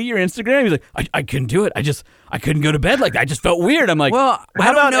you delete your Instagram? He's like, I couldn't do it. I couldn't go to bed like that. I just felt weird. I'm like, Well, I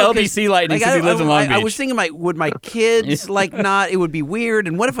how don't about know, 'cause, LBC Lightning like, since he lives in Long Beach? I was thinking, would my kids not? It would be weird.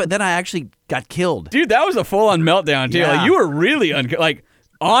 And what if then I actually got killed? Dude, that was a full-on meltdown, too. Yeah. Like, you were really,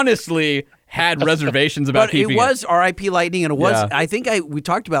 honestly had reservations about But keeping it was R.I.P. Lightning, and it was. Yeah. I think we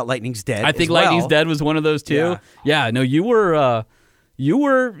talked about Lightning's dead. I think as well. Lightning's Dead was one of those, too. Yeah, no, you were You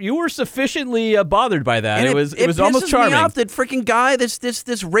were sufficiently bothered by that. And It was pisses almost charming. me off that freaking guy,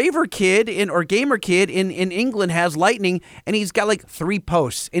 this raver kid or gamer kid in England has lightning, and he's got like 3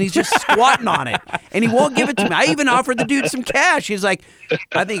 posts, and he's just squatting on it, and he won't give it to me. I even offered the dude some cash. He's like,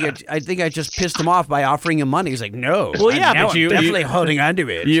 I think I just pissed him off by offering him money. He's like, no. Well, yeah, now but I'm definitely holding onto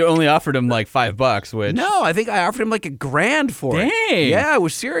it. You only offered him like $5, which No, I think I offered him like $1,000 for it. Dang. Yeah, I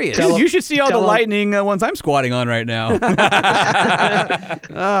was serious. Dude, you should see all the tell him- lightning ones I'm squatting on right now.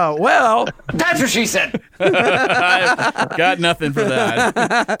 Oh, well. That's what she said. I've got nothing for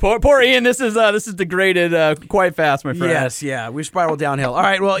that. Poor Ian. This is degraded quite fast, my friend. Yes, yeah. We spiraled downhill. All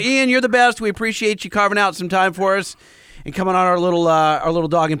right, well, Ian, you're the best. We appreciate you carving out some time for us and coming on our little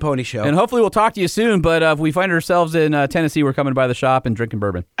dog and pony show. And hopefully we'll talk to you soon. But if we find ourselves in Tennessee, we're coming by the shop and drinking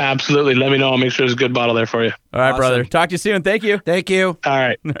bourbon. Absolutely. Let me know. I'll make sure there's a good bottle there for you. All right, Awesome. brother. Talk to you soon. Thank you. Thank you. All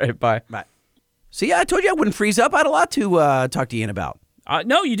right. All right, bye. Bye. See, I told you I wouldn't freeze up. I had a lot to talk to Ian about.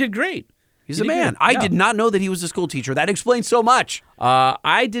 No, you did great. He's You a did man. good. I Yeah. did not know that he was a school teacher. That explains so much.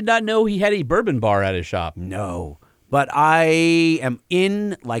 I did not know he had a bourbon bar at his shop. No. But I am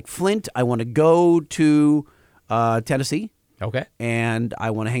in like Flint. I want to go to Tennessee, Okay. and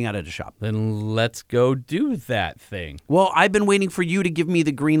I want to hang out at a shop. Then let's go do that thing. Well, I've been waiting for you to give me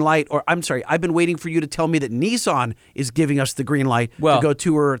the green light, or I'm sorry, I've been waiting for you to tell me that Nissan is giving us the green light Well- to go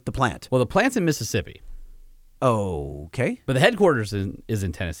tour the plant. Well, the plant's in Mississippi, Okay. but the headquarters is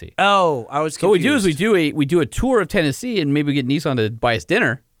in Tennessee. Oh, I was confused. So what we do is we do a tour of Tennessee, and maybe we get Nissan to buy us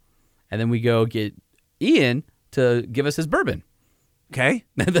dinner, and then we go get Ian to give us his bourbon. Okay.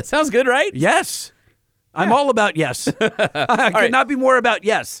 That sounds good, right? Yes. I'm all about yes. I could not be more about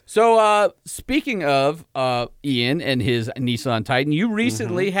yes. So, speaking of Ian and his Nissan Titan, you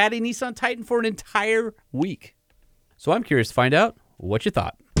recently Mm-hmm. had a Nissan Titan for an entire week. So I'm curious to find out what you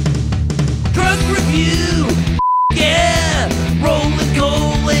thought. Truck review. Yeah. Rolling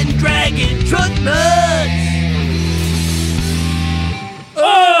coal and dragging truck nuts.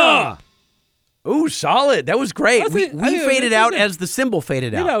 Ooh, solid. That was great. That's We it. I- faded that's out it. as the symbol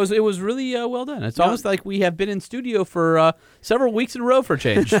faded out. Yeah, it was really well done. It's almost like we have been in studio for several weeks in a row for a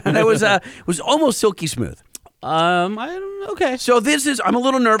change. And it was almost silky smooth. Okay. So I'm a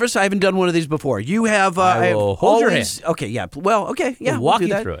little nervous. I haven't done one of these before. You have. I will have hold your always, Okay, yeah. Well, okay, yeah. We'll walk do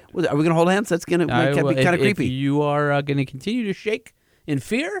you that. through it. Are we going to hold hands? That's going to be kind of creepy. If you are going to continue to shake in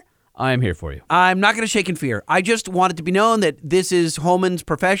fear, I am here for you. I'm not going to shake in fear. I just want it to be known that this is Holman's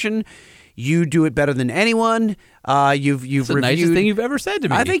profession. You do it better than anyone. You've It's the reviewed. nicest thing you've ever said to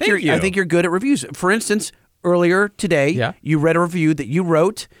me. I think Thank you. I think you're good at reviews. For instance, earlier today, Yeah. you read a review that you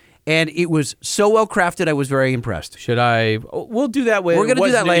wrote, and it was so well crafted. I was very impressed. Should I? We'll do that with. We're going to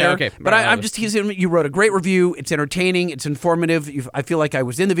do that later. Yeah, okay. But I'm just teasing. You wrote a great review. It's entertaining. It's informative. I feel like I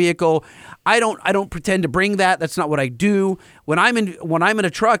was in the vehicle. I don't pretend to bring that. That's not what I do. When I'm in a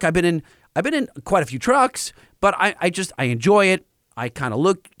truck, I've been in quite a few trucks, but I enjoy it. I kind of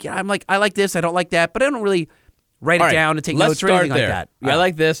look. Yeah, I'm like, I like this. I don't like that, but I don't really write All it right, down and take let's notes or start anything there. like that. Yeah. I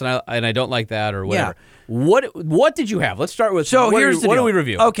like this, and I don't like that, or whatever. Yeah. What did you have? Let's start with. So what here's the what deal. do we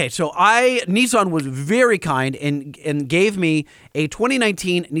review? Okay, so Nissan was very kind and gave me a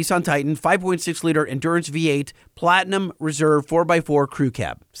 2019 Nissan Titan 5.6 liter endurance V8 Platinum Reserve 4x4 crew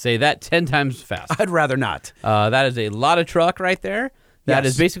cab. Say that 10 times fast. I'd rather not. That is a lot of truck right there. That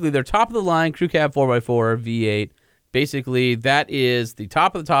Yes. is basically their top of the line crew cab 4x4 V8. Basically, that is the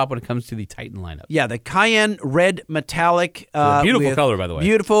top of the top when it comes to the Titan lineup. Yeah, the Cayenne red metallic. Beautiful with- color, by the way.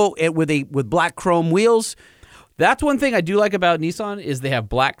 Beautiful with black chrome wheels. That's one thing I do like about Nissan is they have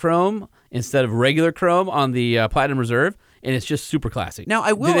black chrome instead of regular chrome on the Platinum Reserve, and it's just super classy. Now,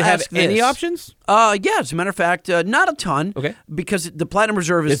 I will Do they have ask any this. options? Yeah, as a matter of fact, not a ton. Okay. Because the Platinum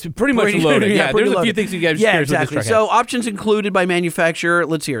Reserve is It's pretty much loaded. Yeah, pretty there's a few loaded. things you guys Yeah, curious what this exactly. truck has. So options included by manufacturer.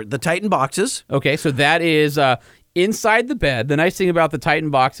 Let's hear the Titan boxes. Okay, so that is inside the bed. The nice thing about the Titan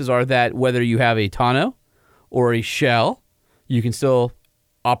boxes are that whether you have a tonneau or a shell, you can still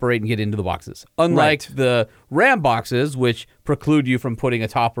operate and get into the boxes. Unlike Right. the Ram boxes, which preclude you from putting a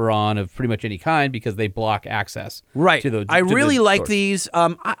topper on of pretty much any kind because they block access. Right. To the, I to the really like doors. these.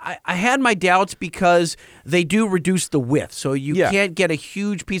 I had my doubts because they do reduce the width, so you Yeah. can't get a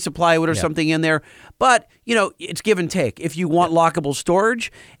huge piece of plywood or something in there. But it's give and take. If you want lockable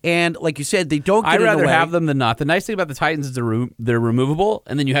storage, and like you said, they don't get I'd in rather the way. have them than not. The nice thing about the Titans is they're removable,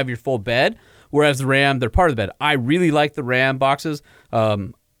 and then you have your full bed. Whereas the Ram, they're part of the bed. I really like the Ram boxes.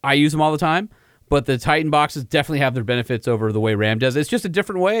 I use them all the time, but the Titan boxes definitely have their benefits over the way Ram does. It's just a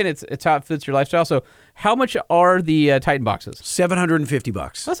different way, and it's how it fits your lifestyle. So, how much are the Titan boxes?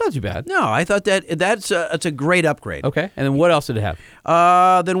 $750. That's not too bad. No, I thought that's a great upgrade. Okay, and then what else did it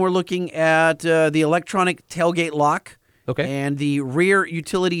have? Then we're looking at the electronic tailgate lock. Okay. And the rear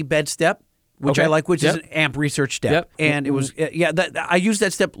utility bed step, which Okay. I like, which is Yep. an AMP research step. Yep. And it was, I used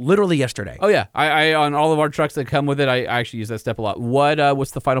that step literally yesterday. Oh yeah, I on all of our trucks that come with it, I actually use that step a lot.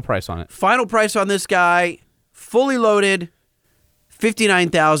 What's the final price on it? Final price on this guy, fully loaded,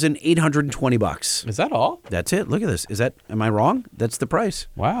 $59,820. Is that all? That's it. Look at this. Am I wrong? That's the price.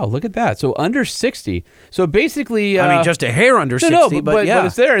 Wow, look at that. So under 60. So basically, I mean, just a hair under 60, but yeah. but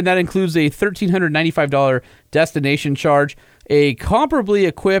it's there, and that includes a $1,395 destination charge. A comparably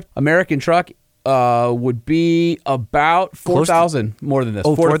equipped American truck would be about $4,000 more than this.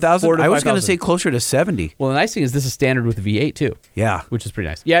 Oh, 4,000? 4,000 to I was going to 5,000. say closer to 70. Well, the nice thing is this is standard with the V8 too. Yeah. Which is pretty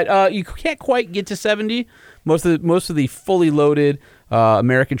nice. Yeah, you can't quite get to 70. Most of the fully loaded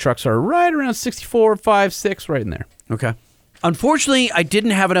American trucks are right around 64, 5, 6, right in there. Okay. Unfortunately, I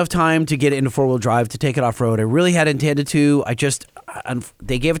didn't have enough time to get it into four-wheel drive to take it off-road. I really had intended to.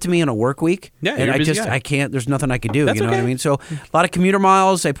 They gave it to me in a work week. Yeah, and you're a busy guy. I can't, there's nothing I could do. That's you know what I okay. mean? So a lot of commuter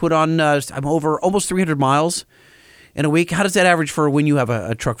miles. I put on, I'm over almost 300 miles in a week. How does that average for when you have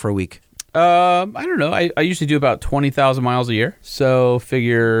a truck for a week? I don't know. I usually do about 20,000 miles a year. So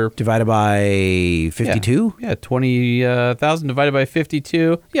figure Divided by 52? Yeah, 20,000 divided by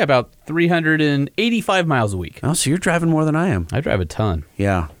 52. Yeah, about 385 miles a week. Oh, so you're driving more than I am. I drive a ton.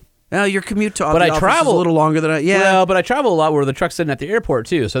 Yeah. Well, your commute to But the I office travel is a little longer than I. Yeah. Well, but I travel a lot where the truck's sitting at the airport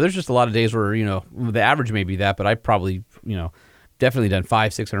too. So there's just a lot of days where, the average may be that, but I probably, definitely done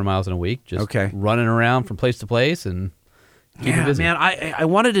 500-600 miles in a week. Just Okay. running around from place to place and keep it busy. Man, I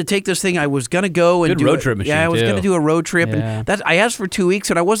wanted to take this thing. I was gonna go and Good do road a- trip machine, Yeah, I was too. gonna do a road trip, Yeah. and I asked for 2 weeks,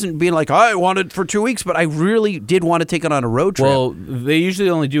 and I wasn't being like I wanted for 2 weeks, but I really did want to take it on a road trip. Well, they usually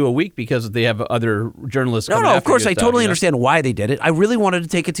only do a week because they have other journalists. no, coming of after course, you I and stuff, totally understand why they did it. I really wanted to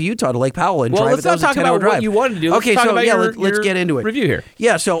take it to Utah to Lake Powell and Well, drive let's it. That not was a talk 10-hour about what drive. you wanted to do. Let's Okay, talk so about yeah, your let's get into it. review here.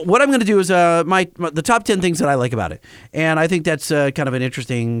 Yeah, so what I'm going to do is the top 10 things that I like about it, and I think that's kind of an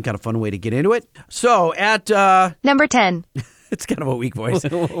interesting, kind of fun way to get into it. So at Number 10. it's kind of a weak voice.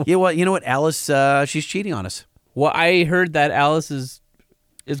 You know what, Alice? She's cheating on us. Well, I heard that Alice is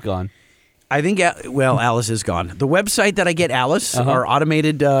gone. I think, Alice is gone. The website that I get Alice, our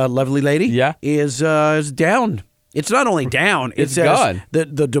automated lovely lady, Yeah. is down. It's not only down, It's says gone.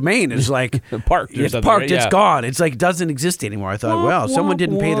 The domain is like Parked or It's something, parked. right? It's Yeah. gone. It's like doesn't exist anymore. I thought, well, someone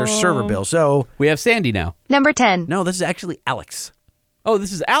didn't pay their server bill. So We have Sandy now. Number 10. no, this is actually Alex. Oh,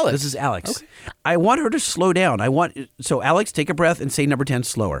 this is Alex. This is Alex. I want her to slow down. So Alex, take a breath and say number 10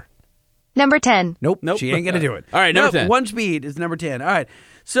 slower. Number 10. Nope. Nope. She ain't going to do it. All right, number 10. One speed is number 10. All right.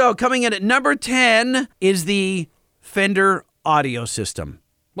 So coming in at number 10 is the Fender audio system.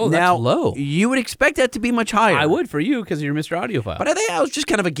 Whoa, that's now, low. You would expect that to be much higher. I would for you because you're Mr. Audiophile. But I think that was just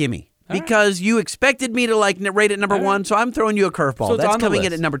kind of a gimme. Because you expected me to rate it number one, so I'm throwing you a curveball. So it's That's on the coming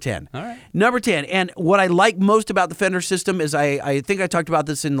in list. at number 10. All right. Number 10. And what I like most about the Fender system is I think I talked about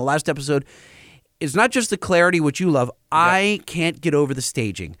this in the last episode. It's not just the clarity, which you love. I can't get over the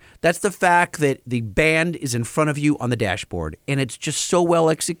staging. That's the fact that the band is in front of you on the dashboard, and it's just so well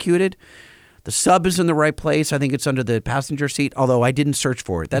executed. The sub is in the right place. I think it's under the passenger seat, although I didn't search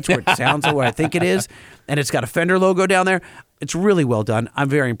for it. That's where it sounds like what I think it is. And it's got a Fender logo down there. It's really well done. I'm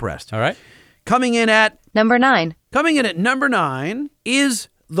very impressed. All right. Coming in at Number 9. number 9 is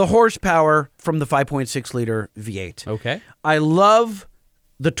the horsepower from the 5.6 liter V8. Okay. I love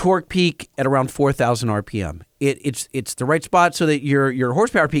the torque peak at around 4,000 RPM. It's the right spot so that your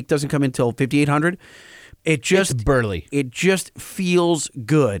horsepower peak doesn't come until 5,800. It's burly. It just feels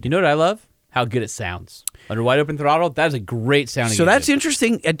good. You know what I love? How good it sounds. Under wide open throttle, that is a great sounding So that's engine.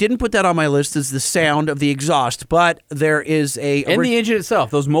 interesting. I didn't put that on my list as the sound of the exhaust, but there is And the engine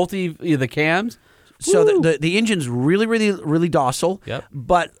itself, those the cams. so Woo. the engine's really, really, really docile. Yep.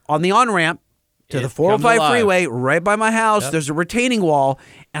 But on the on-ramp to It the comes 405 alive. freeway right by my house, Yep. there's a retaining wall,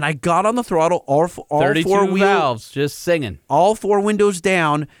 and I got on the throttle, all 32 four wheel, valves just singing. all four windows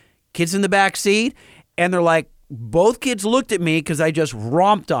down, kids in the back seat, and they're like, both kids looked at me because I just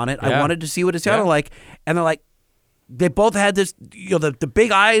romped on it. I Yeah. wanted to see what it sounded Yeah. like, and they're like, they both had this, the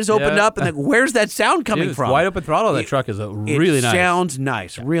big eyes opened Yeah. up, and like, where's that sound coming Dude, from? Wide open throttle, that truck is really it nice. sounds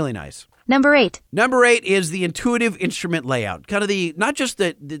nice, really nice. Number 8. Number 8 is the intuitive instrument layout. Kind of not just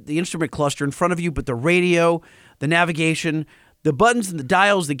the instrument cluster in front of you, but the radio, the navigation, the buttons and the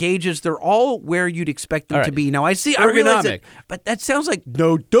dials, the gauges, they're all where you'd expect them All to right. be. Now, I realize that, Ergonomic. but that sounds like,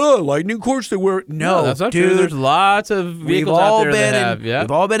 no, duh, Lightning, of course they were. No, that's not dude. true. There's lots of vehicles out there that have. Yeah.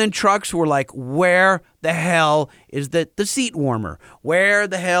 We've all been in trucks where like, where the hell is the seat warmer? Where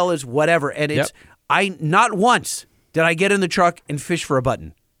the hell is whatever? And it's, not once did I get in the truck and fish for a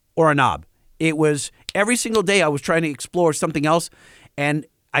button or a knob. It was every single day I was trying to explore something else, and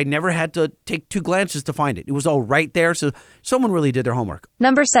I never had to take 2 glances to find it. It was all right there. So someone really did their homework.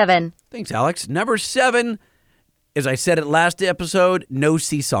 Number 7. Thanks, Alex. Number 7, as I said it last episode, no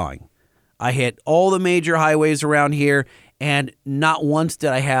seesawing. I hit all the major highways around here, and not once did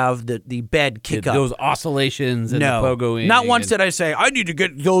I have the bed kick up. Those oscillations and No, the pogoing. not once did I say, I need to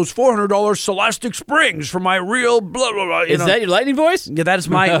get those $400 Celestic Springs for my real blah, blah, blah. Is that your lightning voice? Yeah, that's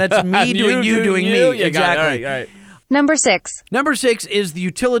me doing you doing me. Yeah, exactly. all right. Number 6. Number 6 is the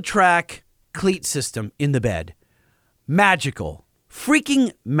Utilitrack cleat system in the bed. Magical.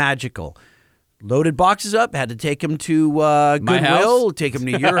 Freaking magical. Loaded boxes up, had to take them to Goodwill, house? take them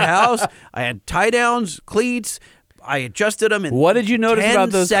to your house. I had tie downs, cleats. I adjusted them in What did you notice 10 about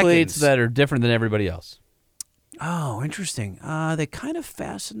those seconds. cleats that are different than everybody else? Oh, interesting. They kind of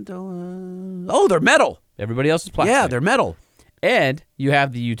fastened. They're metal. Everybody else is plastic. Yeah, they're metal. And you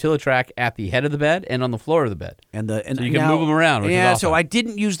have the Utilitrack at the head of the bed and on the floor of the bed. And So you can move them around, which is yeah, awesome. so I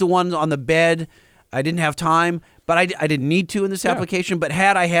didn't use the ones on the bed. I didn't have time, but I didn't need to in this application. But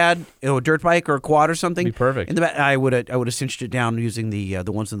had I had a dirt bike or a quad or something, Be perfect. in the bed, I would have cinched it down using the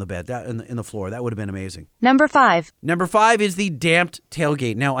ones in the bed, that in the floor. That would have been amazing. Number 5. Number 5 is the damped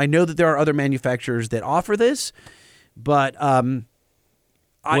tailgate. Now I know that there are other manufacturers that offer this, but When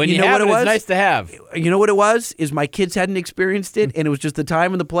you you know have what it was? it's nice to have. You know what it was? Is my kids hadn't experienced it, and it was just the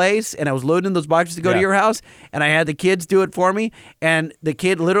time and the place, and I was loading those boxes to go to Yeah. your house, and I had the kids do it for me, and the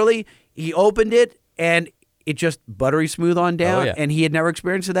kid literally, he opened it, and it just buttery smooth on down, Oh, yeah. and he had never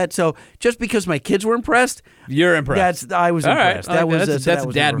experienced that. So just because my kids were impressed, You're impressed. I was All right. impressed. I like That was that. That's that a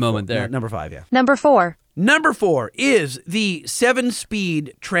was dad number moment 4. there. Number 5, yeah. Number 4. Number 4 is the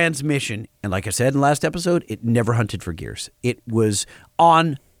 7-speed transmission, and like I said in the last episode, it never hunted for gears. It was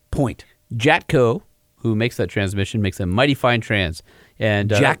on point. Jatco, who makes that transmission, makes a mighty fine trans. And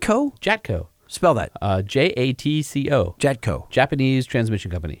Jatco? Jatco. Spell that. Jatco. Jatco. Japanese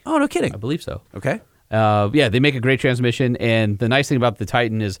transmission company. Oh, no kidding. I believe so. Okay. Yeah, they make a great transmission, and the nice thing about the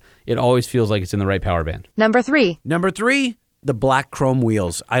Titan is it always feels like it's in the right power band. Number 3. Number 3, the black chrome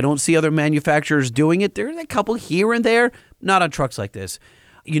wheels. I don't see other manufacturers doing it. There's a couple here and there, not on trucks like this.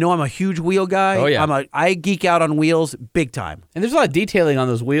 You know, I'm a huge wheel guy. Oh, yeah. I geek out on wheels big time. And there's a lot of detailing on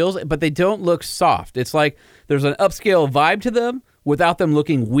those wheels, but they don't look soft. It's like there's an upscale vibe to them without them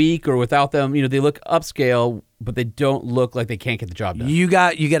looking weak or without them, they look upscale, but they don't look like they can't get the job done. You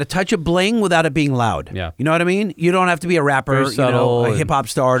got a touch of bling without it being loud. Yeah. You know what I mean? You don't have to be a rapper, Very subtle a and- hip hop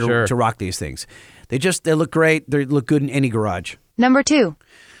star Sure. to rock these things. They look great. They look good in any garage. Number 2.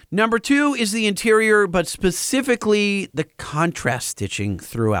 Number 2 is the interior, but specifically the contrast stitching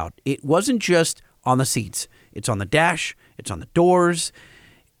throughout. It wasn't just on the seats. It's on the dash. It's on the doors.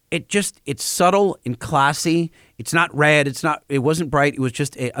 It's subtle and classy. It's not red. It wasn't bright. It was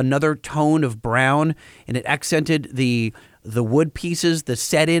just another tone of brown, and it accented the wood pieces, the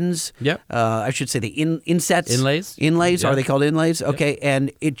set-ins. Yep. I should say the insets. Inlays? Inlays. Yeah. Are they called inlays? Okay.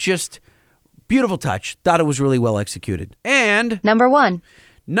 And it just, beautiful touch. Thought it was really well executed. And Number 1.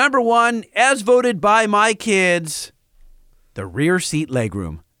 number 1, as voted by my kids, the rear seat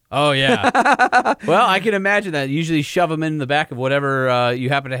legroom. Oh, yeah. Well, I can imagine that. Usually shove them in the back of whatever you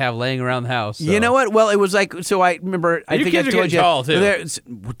happen to have laying around the house. So. You know what? Well, it was like, so I remember, I your think I kids are told getting you. tall,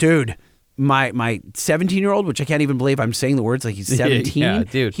 too. Dude, my 17-year-old, which I can't even believe I'm saying the words like he's 17. Yeah,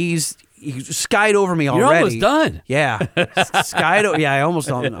 dude. He's skied over me You're already. almost done. Yeah. I'm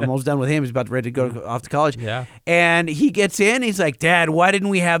almost done with him. He's about ready to go off to college. Yeah. And he gets in. He's like, Dad, why didn't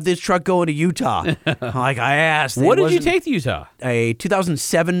we have this truck going to Utah? I'm like, I asked. What It did you wasn't- take to Utah? A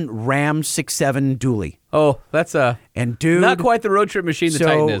 2007 Ram 6.7 dually. Oh, that's And dude, not quite the road trip machine the so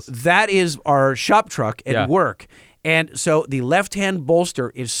Titan is. that is our shop truck at Yeah. work. And so the left-hand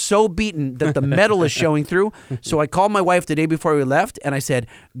bolster is so beaten that the metal is showing through. So I called my wife the day before we left, and I said,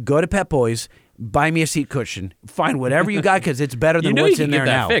 go to Pep Boys, buy me a seat cushion. Find whatever you got because it's better You than knew what's you in could there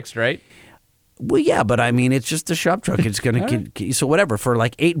get that now. fixed, right? Well, yeah, but I mean, it's just a shop truck. It's going to get, so whatever. For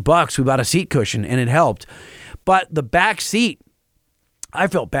like $8, we bought a seat cushion, and it helped. But the back seat, I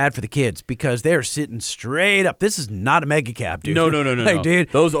felt bad for the kids because they're sitting straight up. This is not a mega cab, dude. No. Like, dude.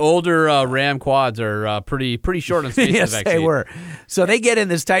 Those older Ram quads are pretty short on space. in the Yes, back they seat. were. So they get in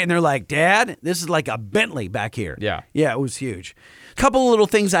this tight, and they're like, Dad, this is like a Bentley back here. Yeah. Yeah, it was huge. Couple of little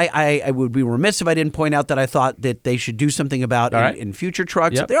things I would be remiss if I didn't point out that I thought that they should do something about All right. in future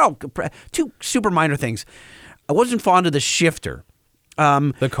trucks. Yep. They're all two super minor things. I wasn't fond of the shifter.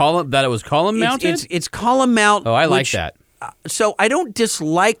 The column that it was column mounted. It's column mount. Oh, I like which that. So I don't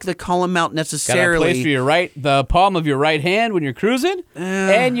dislike the column mount Got a necessarily. place for the palm of your right hand when you're cruising,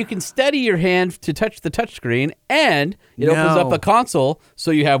 and you can steady your hand to touch the touchscreen, and it opens up No. the console, so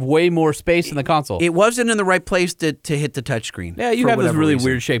you have way more space in the console. It wasn't in the right place to hit the touchscreen. Yeah, you for have those whatever really reason.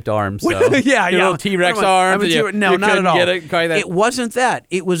 weird shaped arms. So. Yeah, Your little T-Rex What am I- arms. I'm a and T- no, you not couldn't at all. Get it, quite that. It wasn't that.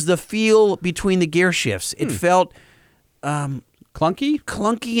 It was the feel between the gear shifts. Hmm. It felt Clunky?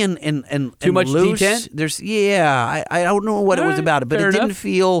 clunky and Too much loose. detent? I don't know what it All was right, about it, but fair it didn't enough.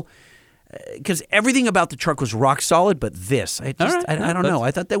 feel because everything about the truck was rock solid. But this, I just, right, I don't know.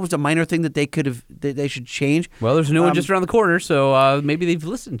 I thought that was a minor thing that they could have that they should change. Well, there's a new one just around the corner, so maybe they've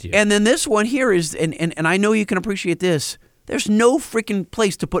listened to you. And then this one here is, and I know you can appreciate this. There's no freaking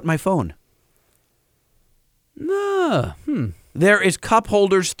place to put my phone. No. There is cup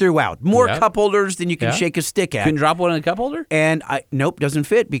holders throughout. More Yeah. cup holders than you can Yeah. shake a stick at. Couldn't drop one in a cup holder? And nope, doesn't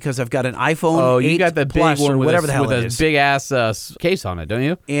fit because I've got an iPhone. Oh, you 8 got the big Plus one or with whatever the hell with it a is. big ass case on it, don't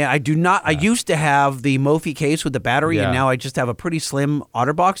you? Yeah, I do not. I used to have the Mophie case with the battery, Yeah. and now I just have a pretty slim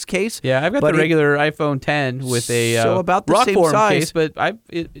OtterBox case. Yeah, I've got But the regular iPhone 10 with a So about the same Rockform size. case, but I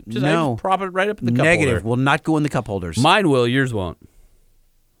No. just prop it right up in the cup Negative holder. will not go in the cup holders. Mine will, yours won't.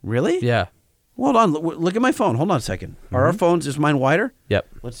 Really? Yeah. Hold on. Look at my phone. Hold on a second. Are Mm-hmm. our phones? Is mine wider? Yep.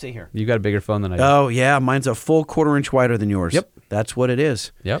 Let's see here. You got a bigger phone than I do. Oh yeah, mine's a full 1/4 inch wider than yours. Yep. That's what it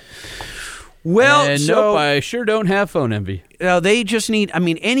is. Yep. Well, And so nope, I sure don't have phone envy. they just need. I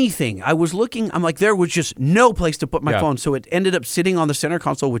mean, anything. I was looking. I'm like, there was just no place to put my Yeah. phone, so it ended up sitting on the center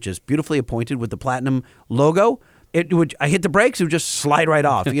console, which is beautifully appointed with the platinum logo. It would. I hit the brakes, it would just slide right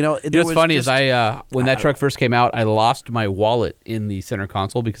off. You know. You know what's funny is when that truck first came out, I lost my wallet in the center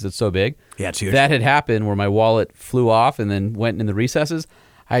console because it's so big. Yeah, it's huge. That had happened where my wallet flew off and then went in the recesses.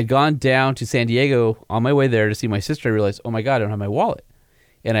 I had gone down to San Diego on my way there to see my sister. I realized, oh my God, I don't have my wallet.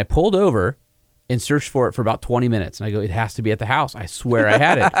 And I pulled over and searched for it for about 20 minutes. And I go, it has to be at the house. I swear I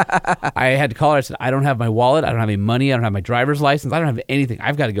had it. I had to call her. I said, I don't have my wallet. I don't have any money. I don't have my driver's license. I don't have anything.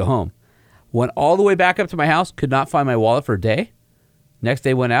 I've got to go home. Went all the way back up to my house, could not find my wallet for a day. Next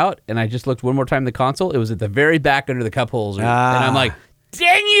day went out, and I just looked one more time in the console. It was at the very back under the cup holder. And I'm like,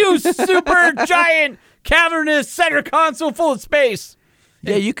 dang you, super giant, cavernous center console full of space.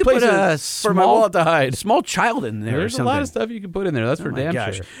 Yeah, you could put a for my wallet to hide. small child in there. There's or a lot something. of stuff you can put in there. That's for Oh my damn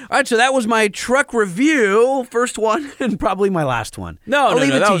gosh. sure. All right, so that was my truck review, first one, and probably my last one. I'll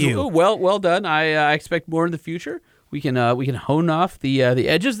leave it that to was you. well done. I expect more in the future. We can hone off the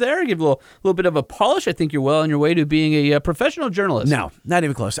edges there, give a little bit of a polish. I think you're well on your way to being a professional journalist. No, not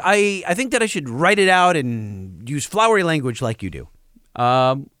even close. I think that I should write it out and use flowery language like you do.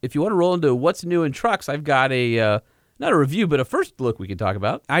 If you want to roll into what's new in trucks, I've got a not a review, but a first look we can talk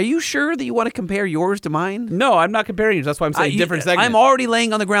about. Are you sure that you want to compare yours to mine? No, I'm not comparing you. That's why I'm saying different segments. I'm already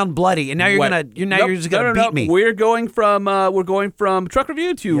laying on the ground bloody, and now you're Nope. you're just gonna beat me. We're going from truck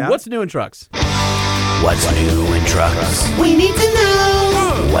review to Yeah. what's new in trucks. What's new in trucks? We need to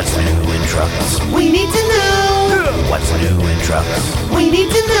know. What's new in trucks? We need to know. What's new in trucks? We need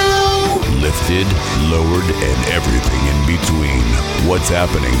to know. Lifted, lowered, and everything in between. What's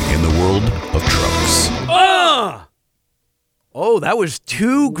happening in the world of trucks? Oh, that was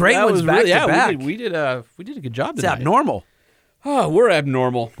two great That ones was back really- to back. We did a good job It's tonight. abnormal. Oh, we're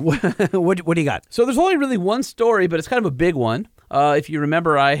abnormal. what do you got? So there's only really one story, but it's kind of a big one. If you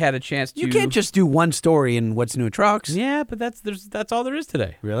remember, I had a chance to. You can't just do one story in What's New in Trucks. Yeah, but that's all there is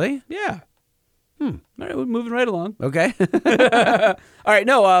today. Really? Yeah. All right, we're moving right along. Okay. All right,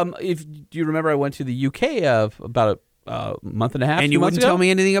 no. Do you remember I went to the UK about a month and a half? And 2 you months wouldn't ago? tell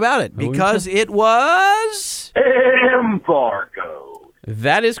me anything about it wouldn't because it was.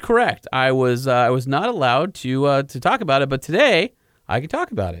 That is correct. I was not allowed to talk about it, but today I can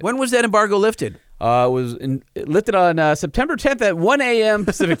talk about it. When was that embargo lifted? It was lifted on September 10th at 1 a.m.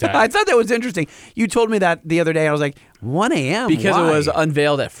 Pacific time. I thought that was interesting. You told me that the other day. I was like, 1 a.m. because Why? it was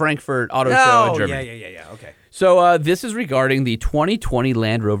unveiled at Frankfurt Auto Show in Oh, Germany. yeah. Okay. So this is regarding the 2020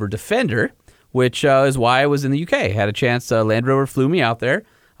 Land Rover Defender, which is why I was in the UK. I had a chance. Land Rover flew me out there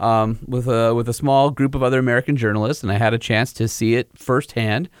with a small group of other American journalists, and I had a chance to see it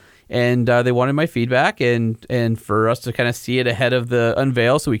firsthand. And they wanted my feedback and for us to kind of see it ahead of the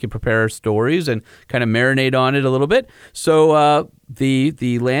unveil so we could prepare our stories and kind of marinate on it a little bit. So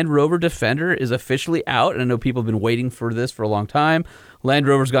the Land Rover Defender is officially out, and I know people have been waiting for this for a long time. Land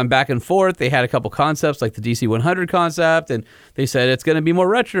Rover's gone back and forth. They had a couple concepts like the DC100 concept, and they said it's going to be more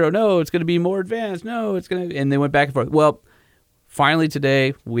retro. No, it's going to be more advanced. No, it's going to... And they went back and forth. Well, finally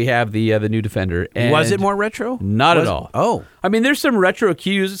today we have the new Defender. And Was it more retro? Not Was at it? all. Oh. I mean, there's some retro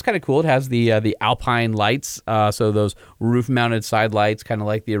cues. It's kind of cool. It has the Alpine lights, so those roof-mounted side lights, kind of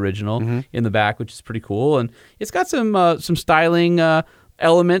like the original in the back, which is pretty cool. And it's got some styling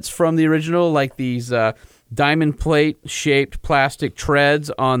elements from the original, like these diamond plate-shaped plastic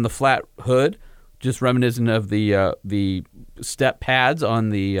treads on the flat hood, just reminiscent of the step pads on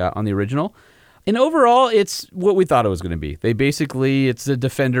the original. And overall, it's what we thought it was going to be. It's a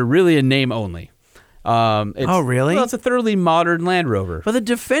Defender, really a name only. Oh, really? Well, it's a thoroughly modern Land Rover. But the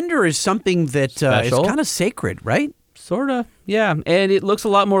Defender is something that is Special. kind of sacred, right? Sort of, yeah. And it looks a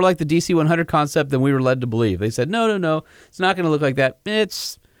lot more like the DC-100 concept than we were led to believe. They said, no, it's not going to look like that. It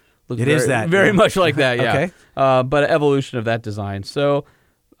is that. Very much like that, yeah. Okay. But an evolution of that design. So,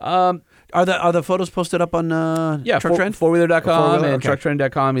 Are the photos posted up on Truck Trend? Fourwheeler.com Four-wheeler, and okay.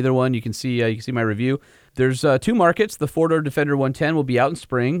 TruckTrend.com, either one. You can see my review. There's 2 markets. The 4-door Defender 110 will be out in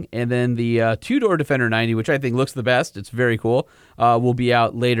spring, and then the 2-door Defender 90, which I think looks the best, it's very cool, will be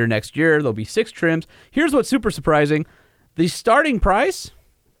out later next year. There'll be 6 trims. Here's what's super surprising. The starting price,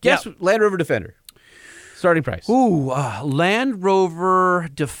 guess Land Rover Defender. Starting price. Ooh, Land Rover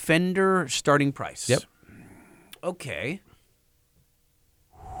Defender starting price. Yep. Okay.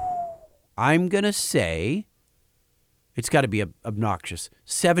 I'm going to say it's got to be obnoxious.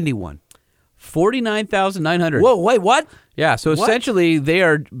 71. $49,900. Whoa, wait, what? Yeah, so What? essentially they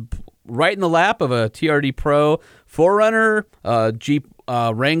are right in the lap of a TRD Pro 4Runner, Jeep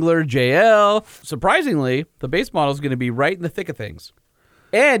Wrangler JL. Surprisingly, the base model is going to be right in the thick of things.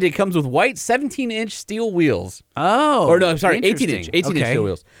 And it comes with white 17-inch steel wheels. Oh. Or no, I'm sorry, 18-inch. interesting. 18-inch Okay. steel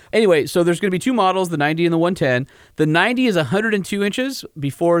wheels. Anyway, so there's going to be 2 models, the 90 and the 110. The 90 is 102 inches.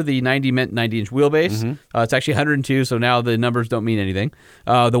 Before, the 90 meant 90-inch wheelbase. It's actually 102, so now the numbers don't mean anything.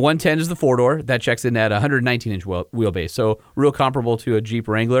 The 110 is the 4-door. That checks in at 119-inch wheelbase. So real comparable to a Jeep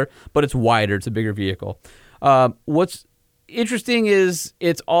Wrangler, but it's wider. It's a bigger vehicle. What's interesting is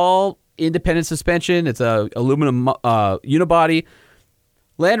it's all independent suspension. It's a aluminum unibody.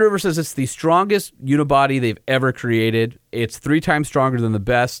 Land Rover says it's the strongest unibody they've ever created. It's 3 times stronger than the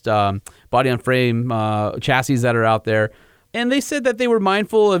best body-on-frame chassis that are out there. And they said that they were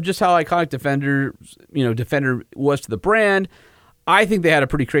mindful of just how iconic Defender was to the brand. I think they had a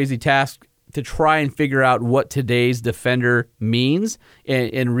pretty crazy task to try and figure out what today's Defender means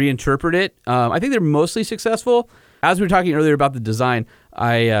and reinterpret it. I think they're mostly successful. As we were talking earlier about the design,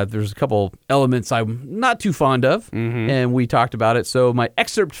 there's a couple elements I'm not too fond of, and we talked about it. So my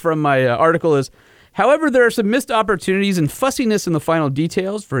excerpt from my article is, however, there are some missed opportunities and fussiness in the final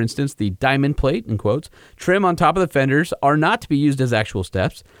details. For instance, the diamond plate, in quotes, trim on top of the fenders are not to be used as actual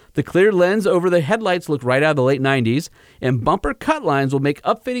steps. The clear lens over the headlights look right out of the late 90s, and bumper cut lines will make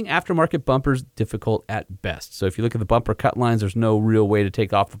upfitting aftermarket bumpers difficult at best. So if you look at the bumper cut lines, there's no real way to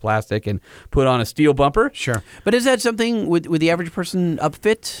take off the plastic and put on a steel bumper. Sure. But is that something would the average person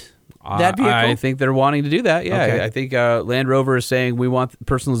upfit that vehicle? I think they're wanting to do that, yeah. Okay. I think Land Rover is saying we want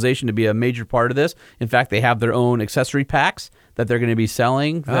personalization to be a major part of this. In fact, they have their own accessory packs that they're going to be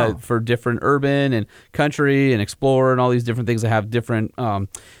selling for different urban and country and Explorer and all these different things that have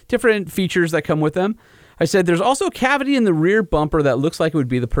different features that come with them. I said there's also a cavity in the rear bumper that looks like it would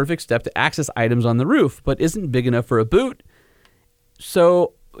be the perfect step to access items on the roof, but isn't big enough for a boot.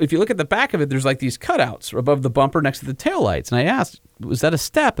 So if you look at the back of it, there's like these cutouts above the bumper next to the taillights. And I asked, was that a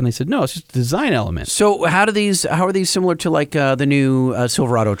step? And they said, no, it's just a design element. So how are these similar to like the new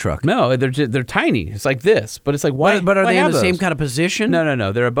Silverado truck? No, they're tiny. It's like this, but it's like why? But are why they in have the same those? kind of position?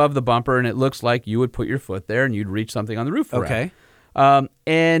 No. They're above the bumper, and it looks like you would put your foot there and you'd reach something on the roof rack. Okay.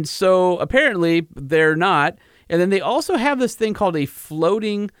 And so apparently they're not. And then they also have this thing called a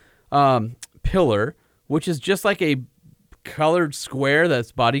floating pillar, which is just like a colored square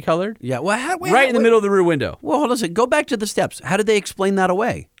that's body colored. Yeah. Well, Right in the middle of the rear window. Well, hold on a second. Go back to the steps. How did they explain that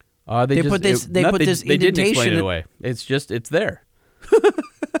away? They They put this They didn't explain indentation it in- away. It's there.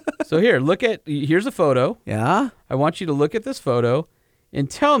 So here's a photo. Yeah. I want you to look at this photo and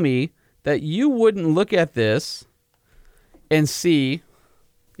tell me that you wouldn't look at this and see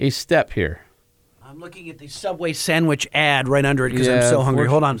a step here. I'm looking at the Subway sandwich ad right under it because I'm so hungry.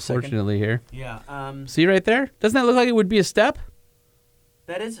 Hold on a second. Fortunately here. Yeah. See right there? Doesn't that look like it would be a step?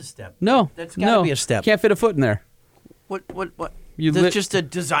 That is a step. No. That's got to be a step. Can't fit a foot in there. What? You That's lit- just a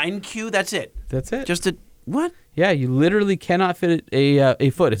design cue? That's it? That's it. Just a... What? Yeah, you literally cannot fit a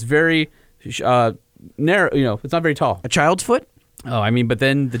foot. It's very narrow. It's not very tall. A child's foot? Oh, I mean, but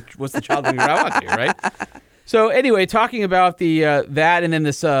then what's the child going to grab onto, right? So anyway, talking about the that, and then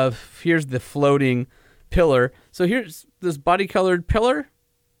this here's the floating pillar. So here's this body-colored pillar.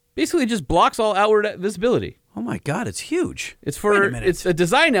 Basically, just blocks all outward visibility. Oh my God, it's huge. It's Wait a minute. it's a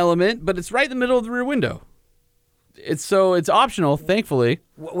design element, but it's right in the middle of the rear window. It's optional. Thankfully,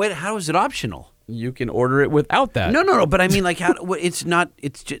 Wait, how is it optional? you can order it without that. No. But I mean, like, how? It's not.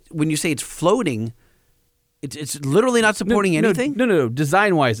 It's just when you say it's floating. It's literally not supporting anything. No.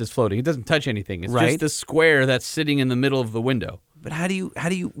 Design-wise, it's floating. It doesn't touch anything. It's Right. just the square that's sitting in the middle of the window. But how do you?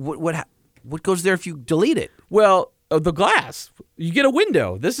 What goes there if you delete it? Well, the glass. You get a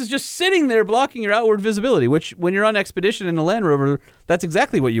window. This is just sitting there blocking your outward visibility, which when you're on expedition in a Land Rover, that's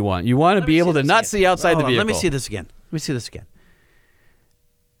exactly what you want. You want to be able to not see outside the Hold on, vehicle. Let me see this again.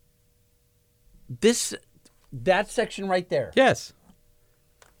 That section right there. Yes.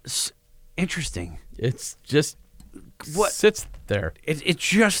 Interesting. It's just What? sits there. It's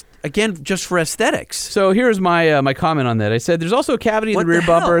just again just for aesthetics. So here's my my comment on that. I said there's also a cavity in What the rear the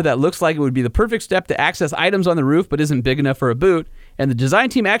bumper hell? that looks like it would be the perfect step to access items on the roof, but isn't big enough for a boot. And the design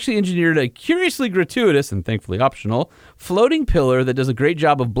team actually engineered a curiously gratuitous and thankfully optional floating pillar that does a great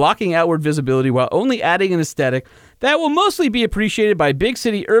job of blocking outward visibility while only adding an aesthetic that will mostly be appreciated by big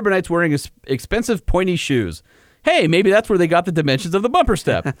city urbanites wearing expensive pointy shoes. Hey, maybe that's where they got the dimensions of the bumper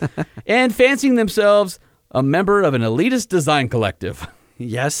step. And fancying themselves a member of an elitist design collective.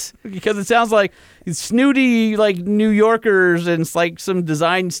 Yes. Because it sounds like snooty, like New Yorkers and it's like some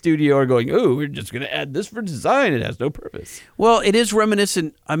design studio are going, "Oh, we're just going to add this for design. It has no purpose." Well, it is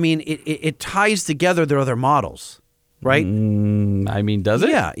reminiscent. I mean, it ties together their other models, right? I mean, does it?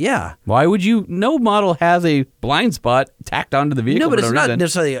 Yeah. Why would you? No model has a blind spot tacked onto the vehicle. No, but for it's no not reason.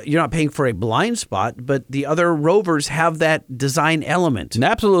 necessarily. You're not paying for a blind spot, but the other Rovers have that design element.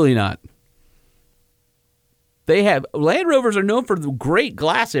 Absolutely not. Land Rovers are known for the great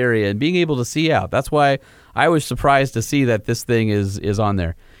glass area and being able to see out. That's why I was surprised to see that this thing is on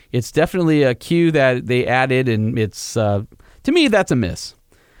there. It's definitely a cue that they added, and it's to me that's a miss.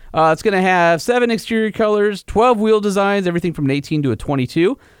 It's going to have 7 exterior colors, 12 wheel designs, everything from an 18 to a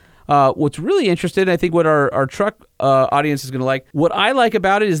 22. What's really interesting, I think what our truck audience is going to like, what I like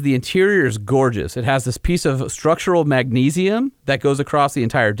about it is the interior is gorgeous. It has this piece of structural magnesium that goes across the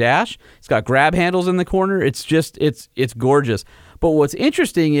entire dash. It's got grab handles in the corner. It's just, it's gorgeous. But what's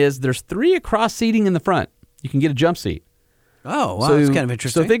interesting is there's 3 across seating in the front. You can get a jump seat. Oh, wow, that's kind of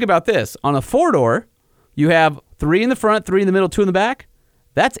interesting. So think about this. On a 4-door, you have 3 in the front, 3 in the middle, 2 in the back.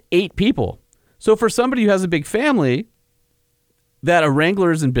 That's 8 people. So for somebody who has a big family, that a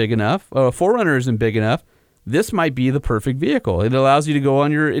Wrangler isn't big enough, or a 4Runner isn't big enough, this might be the perfect vehicle. It allows you to go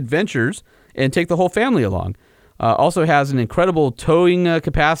on your adventures and take the whole family along. Also has an incredible towing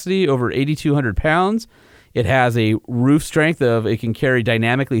capacity, over 8,200 pounds. It has a roof strength of, it can carry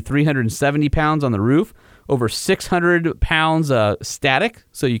dynamically 370 pounds on the roof, over 600 pounds static,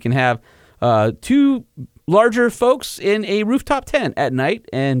 so you can have 2 larger folks in a rooftop tent at night,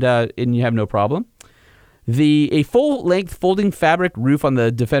 and you have no problem. A full-length folding fabric roof on the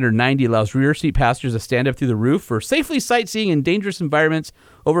Defender 90 allows rear seat passengers to stand up through the roof for safely sightseeing in dangerous environments,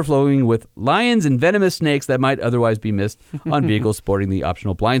 overflowing with lions and venomous snakes that might otherwise be missed on vehicles sporting the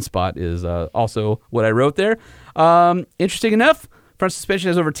optional blind spot is also what I wrote there. Interesting enough, front suspension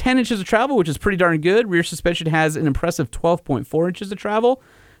has over 10 inches of travel, which is pretty darn good. Rear suspension has an impressive 12.4 inches of travel.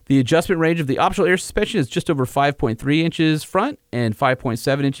 The adjustment range of the optional air suspension is just over 5.3 inches front and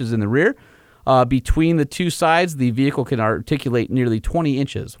 5.7 inches in the rear. Between the 2 sides, the vehicle can articulate nearly 20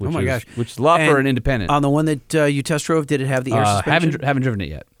 inches, which is a lot for an independent. On the one that you test drove, did it have the air suspension? Haven't driven it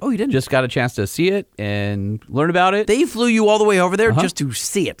yet. Oh, you didn't? Just got a chance to see it and learn about it. They flew you all the way over there just to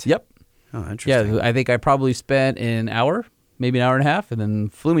see it. Yep. Oh, interesting. Yeah, I think I probably spent an hour, maybe an hour and a half, and then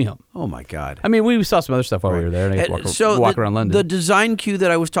flew me home. Oh, my God. I mean, we saw some other stuff while we were there, and I got to walk around London. The design cue that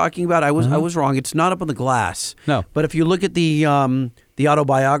I was talking about, I was wrong. It's not up on the glass. No. But if you look at the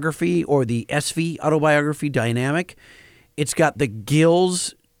autobiography or the SV autobiography dynamic, it's got the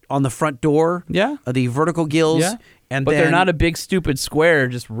gills on the front door. Yeah. The vertical gills. Yeah. But they're not a big stupid square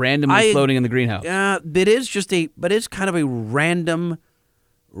just randomly floating in the greenhouse. It's kind of a random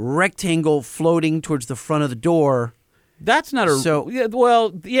rectangle floating towards the front of the door. That's not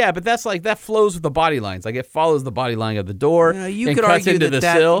but that's like, that flows with the body lines. Like, it follows the body line of the door You and could cuts argue into the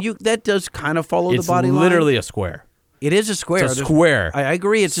that sill. that does kind of follow the body line. It's literally a square. It is a square. It's a square. I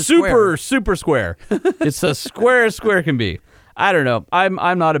agree. It's a square. Super square. It's a square as square can be. I don't know.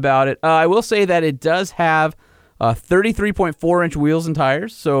 I'm not about it. I will say that it does have 33.4-inch wheels and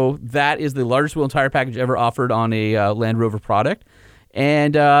tires. So that is the largest wheel and tire package ever offered on a Land Rover product.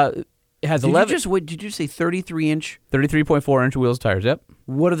 And it has 11. Did you say 33-inch? 33.4-inch wheels and tires, yep.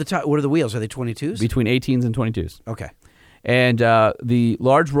 What are the wheels? Are they 22s? Between 18s and 22s. Okay. And the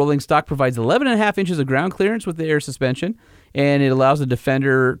large rolling stock provides 11.5 inches of ground clearance with the air suspension. and it allows the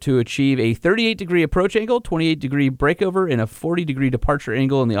Defender to achieve a 38-degree approach angle, 28-degree breakover, and a 40-degree departure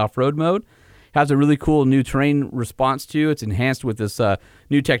angle in the off-road mode. Has a really cool new terrain response to. It's enhanced with this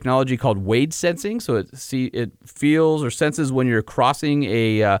new technology called wade sensing, so it feels or senses when you're crossing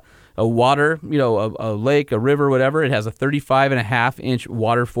a water, a lake, a river, whatever. It has a 35.5-inch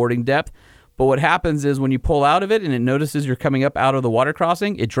water fording depth. But what happens is when you pull out of it and it notices you're coming up out of the water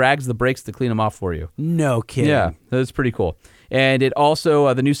crossing, it drags the brakes to clean them off for you. No kidding. Yeah, that's pretty cool. And it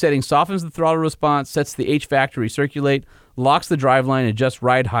also, the new setting softens the throttle response, sets the HVAC to recirculate, locks the driveline, and adjusts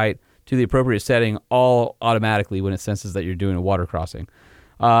ride height to the appropriate setting all automatically when it senses that you're doing a water crossing.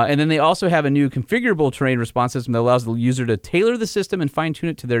 And then they also have a new configurable terrain response system that allows the user to tailor the system and fine-tune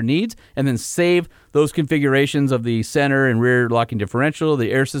it to their needs, and then save those configurations of the center and rear locking differential,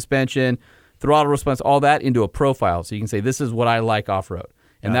 the air suspension, throttle response, all that into a profile. So you can say, this is what I like off-road.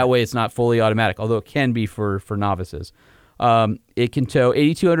 And that way it's not fully automatic, although it can be for novices. It can tow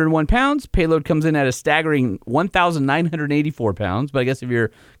 8,201 pounds. Payload comes in at a staggering 1,984 pounds. But I guess if you're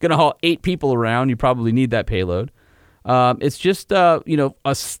going to haul 8 people around, you probably need that payload. It's just, a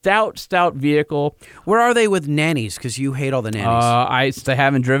stout vehicle. Where are they with nannies? Because you hate all the nannies. I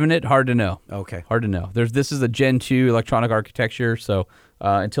haven't driven it. Hard to know. Okay. Hard to know. This is a Gen 2 electronic architecture, so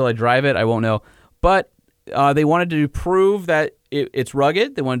until I drive it, I won't know. But they wanted to prove that it's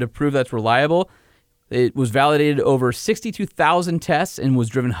rugged. They wanted to prove that's reliable. It was validated over 62,000 tests and was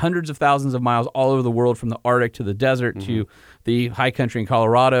driven hundreds of thousands of miles all over the world, from the Arctic to the desert to the high country in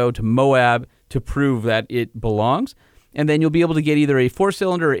Colorado to Moab, to prove that it belongs. And then you'll be able to get either a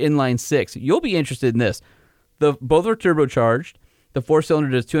 4-cylinder or inline 6. You'll be interested in this. Both are turbocharged. The 4-cylinder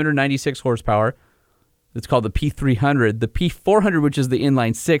does 296 horsepower. It's called the P300. The P400, which is the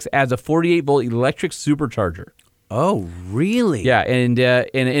inline 6, adds a 48-volt electric supercharger. Oh, really? Yeah, and an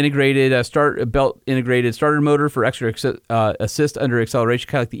integrated belt integrated starter motor for extra assist under acceleration,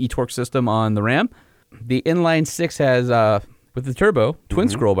 kind of like the eTorque system on the Ram. The inline 6 has, with the turbo, twin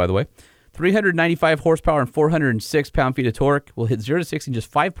scroll, by the way, 395 horsepower and 406 pound-feet of torque. Will hit 0 to 60 in just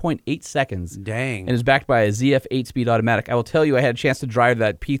 5.8 seconds. Dang. And is backed by a ZF 8-speed automatic. I will tell you, I had a chance to drive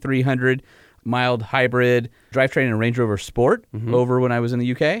that P300 mild hybrid drivetrain in a Range Rover Sport over when I was in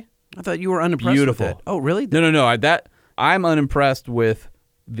the UK. I thought you were unimpressed Beautiful. with it. Oh, really? No. I'm unimpressed with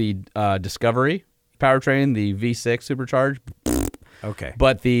the Discovery powertrain, the V6 supercharged. Okay.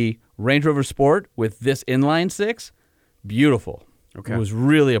 But the Range Rover Sport with this inline 6, beautiful. Okay. It was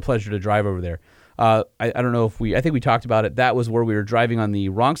really a pleasure to drive over there. I don't know if I think we talked about it. That was where we were driving on the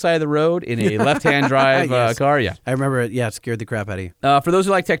wrong side of the road in a left-hand drive Yes. car. Yeah. I remember it. Yeah, it scared the crap out of you. For those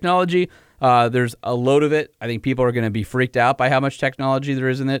who like technology, there's a load of it. I think people are going to be freaked out by how much technology there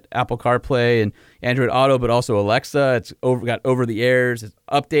is in it. Apple CarPlay and Android Auto, but also Alexa. It's got over-the-airs. It's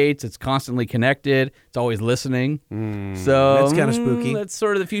updates. It's constantly connected. It's always listening. So That's kinda spooky. That's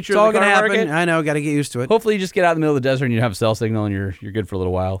sort of the future It's all of the going to car happen. market. I know. Got to get used to it. Hopefully you just get out in the middle of the desert and you have a cell signal and you're good for a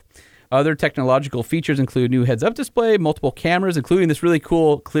little while. Other technological features include new heads-up display, multiple cameras, including this really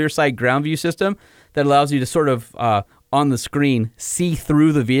cool clear sight ground view system that allows you to sort of, on the screen, see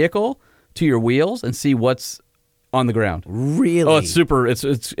through the vehicle to your wheels and see what's on the ground. Really? Oh, it's super.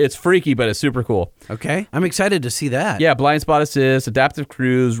 It's freaky, but it's super cool. Okay. I'm excited to see that. Yeah, blind spot assist, adaptive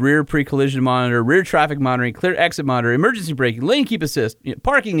cruise, rear pre-collision monitor, rear traffic monitoring, clear exit monitor, emergency braking, lane keep assist,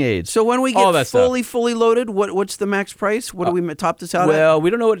 parking aids. So when we all get that stuff. fully loaded, what's the max price? What do we top this out at? Well, we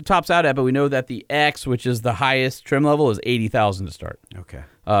don't know what it tops out at, but we know that the X, which is the highest trim level, is $80,000 to start. Okay.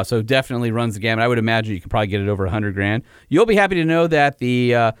 So definitely runs the gamut. I would imagine you could probably get it over $100,000. You'll be happy to know that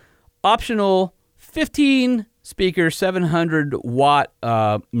the optional 15-speaker 700-watt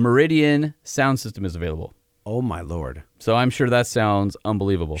Meridian sound system is available. Oh, my Lord. So I'm sure that sounds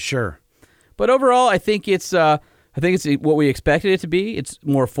unbelievable. Sure. But overall, I think it's what we expected it to be. It's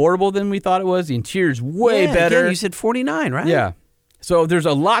more affordable than we thought it was. The interior's way better. Again, you said 49, right? Yeah. So there's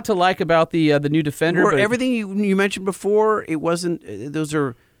a lot to like about the new Defender. Or but everything you mentioned before, it wasn't. Those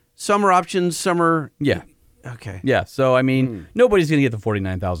are summer options. Summer. Yeah. Okay. Yeah. So I mean, nobody's gonna get the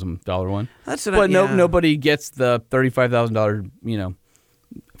 $49,000 one. That's but nobody gets the $35,000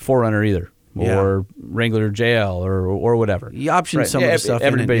 4Runner either, or Wrangler JL or whatever. You option some of the stuff.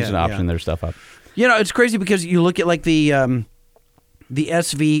 Everybody's in it. gonna option their stuff up. It's crazy because you look at like the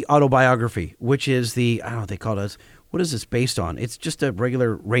SV autobiography, which is the, I don't know what they call it. What is this based on? It's just a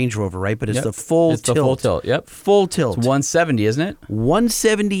regular Range Rover, right? But it's the full tilt. The full tilt. Yep. Full tilt. It's 170, isn't it?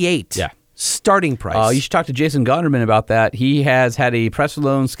 178. Yeah. Starting price. You should talk to Jason Gonderman about that. He has had a press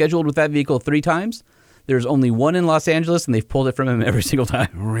loan scheduled with that vehicle 3 times. There's only one in Los Angeles, and they've pulled it from him every single time.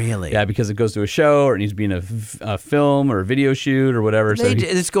 Really? Yeah, because it goes to a show, or it needs to be in a film or a video shoot or whatever.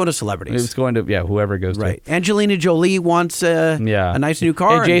 It's going to celebrities. It's going to whoever it goes Right. Angelina Jolie wants a nice new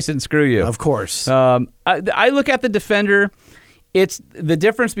car. Hey, Jason, screw you. Of course. I look at the Defender. It's the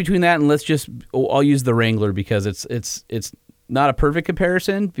difference between that and I'll use the Wrangler because it's not a perfect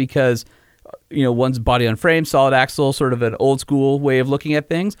comparison because one's body on frame, solid axle, sort of an old school way of looking at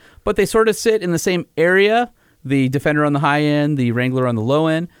things, but they sort of sit in the same area. The Defender on the high end, the Wrangler on the low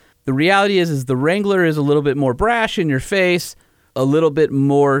end. The reality is the Wrangler is a little bit more brash in your face, a little bit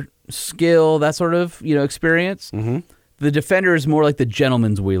more skill, that sort of experience. Mm-hmm. The Defender is more like the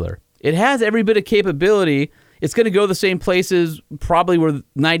gentleman's wheeler. It has every bit of capability. It's going to go the same places, probably where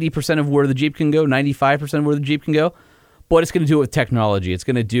 90% of where the Jeep can go, 95% of where the Jeep can go, but it's going to do it with technology. It's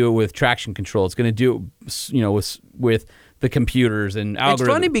going to do it with traction control. It's going to do it, with the computers and algorithms. It's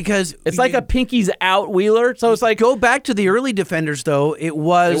funny because it's like a pinkies out wheeler. So it's like go back to the early Defenders, though. It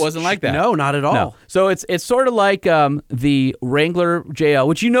wasn't like that. No, not at all. No. So it's sort of like the Wrangler JL,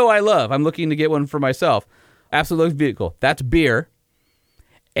 which I love. I'm looking to get one for myself. Absolute vehicle. That's beer.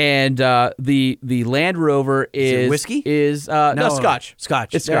 And the Land Rover is whiskey? No, Scotch.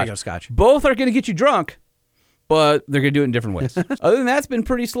 Scotch. It's there Scotch. You go, Scotch. Both are going to get you drunk, but they're going to do it in different ways. Other than that, it's been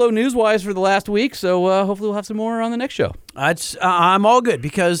pretty slow news-wise for the last week, so hopefully we'll have some more on the next show. I'm all good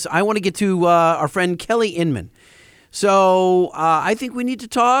because I want to get to our friend Kelly Inman. So I think we need to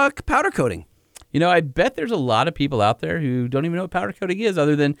talk powder coating. I bet there's a lot of people out there who don't even know what powder coating is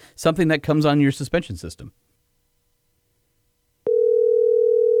other than something that comes on your suspension system.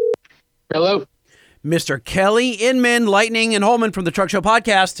 Hello. Mr. Kelly Inman, Lightning and Holman from the Truck Show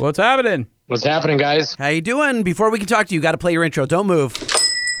Podcast. What's happening? What's happening, guys? How you doing? Before we can talk to you, got to play your intro. Don't move.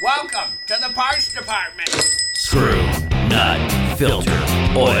 Welcome to the parts department. Screw, nut, filter,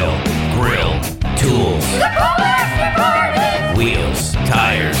 oil, grill, tools, wheels,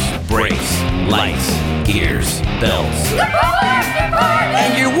 tires, brakes, lights, gears, belts.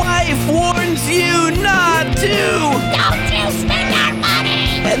 And your wife warns you not to. Don't you spend our money!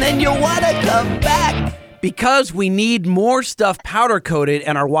 And then you'll want to come back. Because we need more stuff powder coated,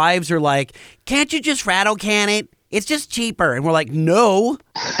 and our wives are like, can't you just rattle can it? It's just cheaper. And we're like, no.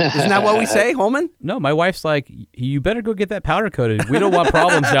 Isn't that what we say, Holman? No, my wife's like, you better go get that powder coated. We don't want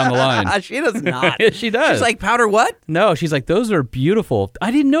problems down the line. She does not. She does. She's like, powder what? No, she's like, those are beautiful.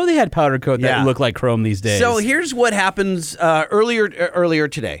 I didn't know they had powder coat that look like chrome these days. So here's what happens earlier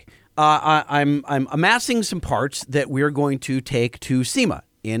today. I'm amassing some parts that we're going to take to SEMA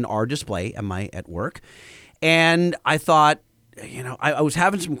in our display at work. And I thought, I was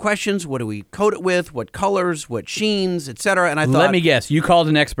having some questions. What do we coat it with? What colors? What sheens, etc. And I thought, let me guess, you called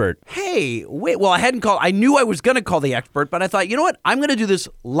an expert. Hey, wait. Well, I hadn't called. I knew I was going to call the expert, but I thought, you know what? I'm going to do this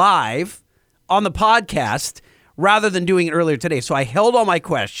live on the podcast rather than doing it earlier today. So I held all my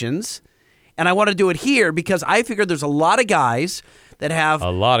questions, and I want to do it here because I figured there's a lot of guys that have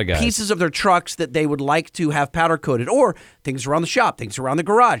pieces of their trucks that they would like to have powder coated, or things around the shop, things around the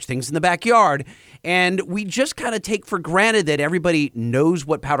garage, things in the backyard. And we just kind of take for granted that everybody knows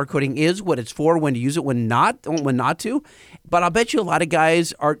what powder coating is, what it's for, when to use it, when not to. But I'll bet you a lot of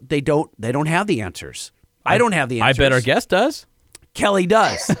guys they don't have the answers. I don't have the answers. I bet our guest does. Kelly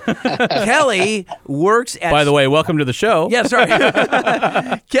does. Kelly works at... By the way, welcome to the show. Yeah, sorry.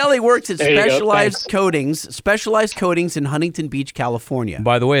 Kelly works at Specialized Coatings in Huntington Beach, California.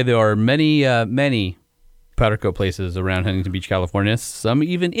 By the way, there are many powder coat places around Huntington Beach, California, some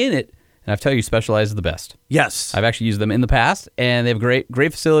even in it. And I tell you, Specialized is the best. Yes. I've actually used them in the past, and they have a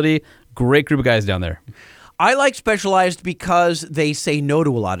great facility, great group of guys down there. I like Specialized because they say no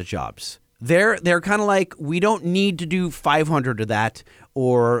to a lot of jobs. They're kind of like, we don't need to do 500 of that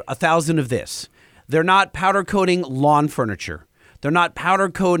or 1,000 of this. They're not powder coating lawn furniture. They're not powder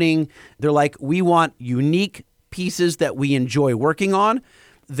coating. They're like, we want unique pieces that we enjoy working on.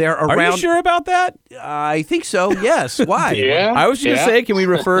 They're around. Are you sure about that? I think so. Yes. Why? Yeah. I was going to say, can we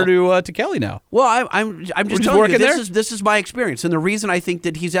refer to Kelly now? Well, I'm just telling you, this is my experience, and the reason I think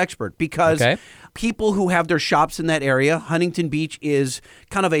that he's expert because people who have their shops in that area, Huntington Beach is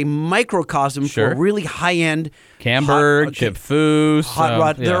kind of a microcosm for really high end. Camberg, Chip Foose, Hot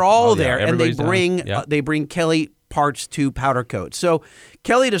Rod. They're all there, and they everybody's they bring Kelly parts to powder coat. So,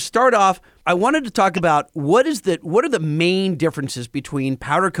 Kelly, to start off, I wanted to talk about what are the main differences between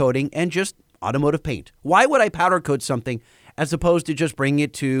powder coating and just automotive paint? Why would I powder coat something as opposed to just bringing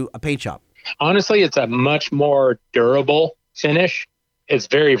it to a paint shop? Honestly, it's a much more durable finish. it's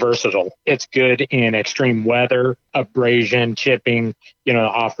very versatile. It's good in extreme weather, abrasion, chipping,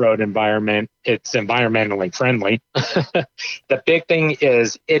 off-road environment. It's environmentally friendly. The big thing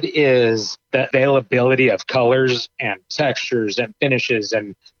is it is the availability of colors and textures and finishes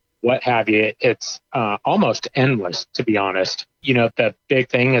and what have you. It's almost endless, to be honest. The big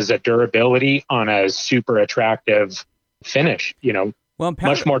thing is the durability on a super attractive finish, Well,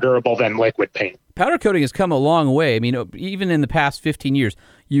 much more durable than liquid paint. Powder coating has come a long way. I mean, even in the past 15 years,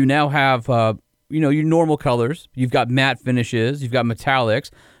 you now have, your normal colors. You've got matte finishes. You've got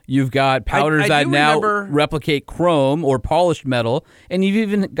metallics. You've got powders that now replicate chrome or polished metal. And you've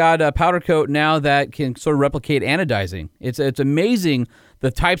even got a powder coat now that can sort of replicate anodizing. It's amazing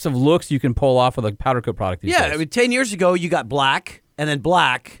the types of looks you can pull off with a powder coat product these days. I mean, 10 years ago, you got black. And then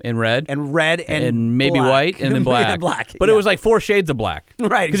black. And red. And maybe black. white, and then black. And black. But it was like 4 shades of black.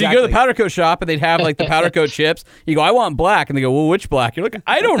 Right, Because you go to the powder coat shop, and they'd have like the powder coat chips. You go, I want black. And they go, well, which black? You're like,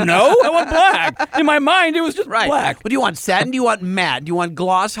 I don't know. I want black. In my mind, it was just black. What do you want, satin? Do you want matte? Do you want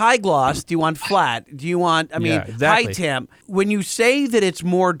gloss, high gloss? Do you want flat? Do you want, high temp? When you say that it's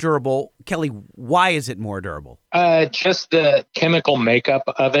more durable, Kelly, why is it more durable? Just the chemical makeup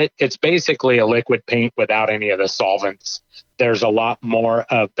of it. It's basically a liquid paint without any of the solvents. There's a lot more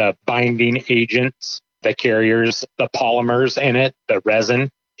of the binding agents, the carriers, the polymers in it, the resin.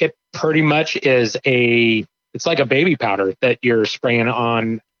 It pretty much is it's like a baby powder that you're spraying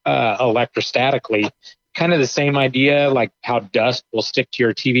on electrostatically. Kind of the same idea like how dust will stick to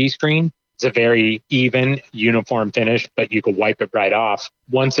your TV screen. It's a very even, uniform finish, but you can wipe it right off.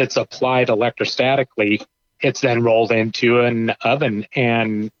 Once it's applied electrostatically, it's then rolled into an oven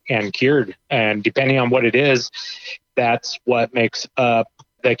and cured. And depending on what it is, that's what makes up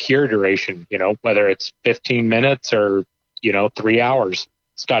the cure duration, whether it's 15 minutes or, 3 hours.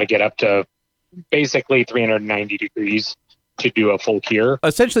 It's got to get up to basically 390 degrees to do a full cure.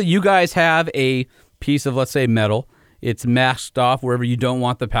 Essentially, you guys have a piece of, let's say, metal. It's masked off wherever you don't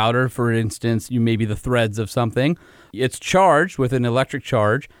want the powder. For instance, maybe the threads of something. It's charged with an electric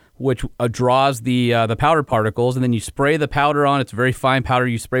charge, which draws the powder particles, and then you spray the powder on. It's a very fine powder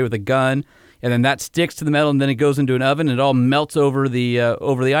you spray with a gun, and then that sticks to the metal, and then it goes into an oven, and it all melts over the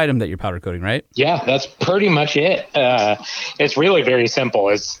item that you're powder coating, right? Yeah, that's pretty much it. It's really very simple.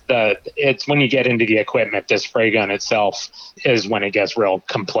 It's when you get into the equipment, the spray gun itself is when it gets real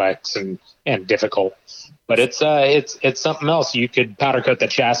complex and difficult. But it's something else. You could powder coat the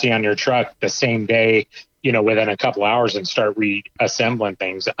chassis on your truck the same day, within a couple hours and start reassembling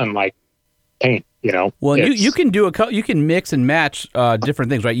things, unlike paint, Well, you can mix and match different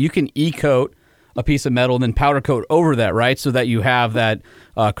things, right? You can e-coat a piece of metal and then powder coat over that, right? So that you have that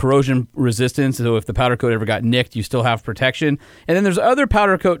corrosion resistance. So if the powder coat ever got nicked, you still have protection. And then there's other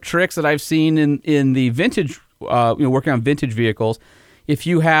powder coat tricks that I've seen in the vintage, working on vintage vehicles. If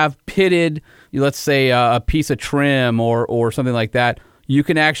you have pitted, let's say a piece of trim or something like that, you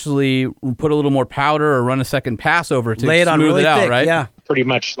can actually put a little more powder or run a second pass over to lay it on smooth really it out, thick, right? Yeah. Pretty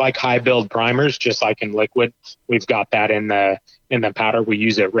much like high build primers, just like in liquid. We've got that in the powder. We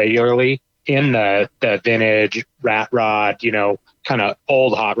use it regularly in the vintage rat rod, kind of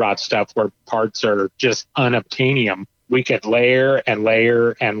old hot rod stuff where parts are just unobtainium. We could layer and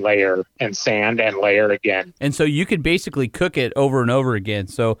layer and layer and sand and layer again. And so you could basically cook it over and over again.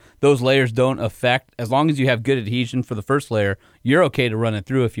 So those layers don't affect, as long as you have good adhesion for the first layer, you're okay to run it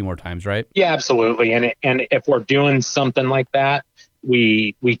through a few more times, right? Yeah, absolutely. And if we're doing something like that,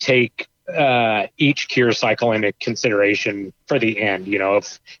 we take each cure cycle into consideration for the end.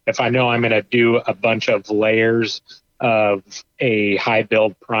 If I know I'm going to do a bunch of layers of a high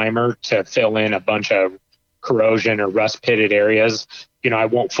build primer to fill in a bunch of corrosion or rust pitted areas, I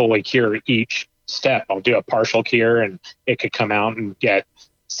won't fully cure each step. I'll do a partial cure and it could come out and get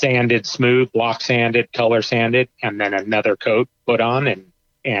sanded smooth, block sanded, color sanded, and then another coat put on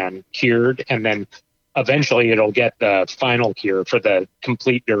and cured. And then eventually it'll get the final cure for the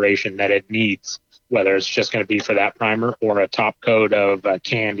complete duration that it needs, whether it's just going to be for that primer or a top coat of a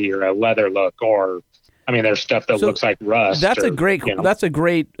candy or a leather look, or there's stuff that looks like rust. That's a great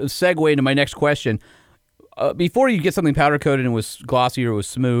segue into my next question. Before you get something powder coated and it was glossy or it was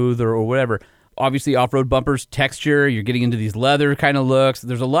smooth or whatever, obviously off-road bumpers, texture, you're getting into these leather kind of looks.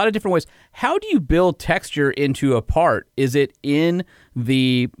 There's a lot of different ways. How do you build texture into a part? Is it in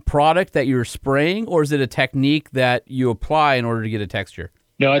the product that you're spraying, or is it a technique that you apply in order to get a texture?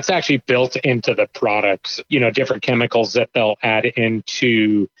 No, it's actually built into the products, different chemicals that they'll add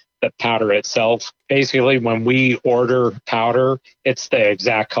into the powder itself. Basically, when we order powder, it's the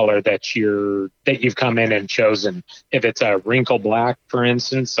exact color that you've come in and chosen. If it's a wrinkle black, for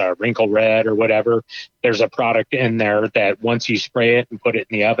instance, a wrinkle red or whatever, there's a product in there that once you spray it and put it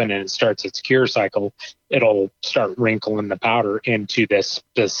in the oven and it starts its cure cycle, it'll start wrinkling the powder into this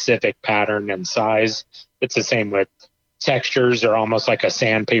specific pattern and size. It's the same with textures. Are almost like a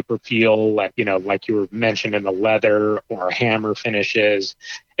sandpaper feel, like you were mentioning, the leather or hammer finishes.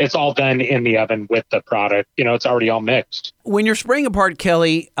 It's all done in the oven with the product. It's already all mixed. When you're spraying apart,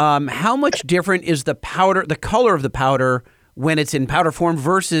 Kelly, how much different is the powder, the color of the powder when it's in powder form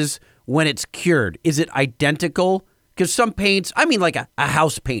versus when it's cured? Is it identical? Because some paints, like a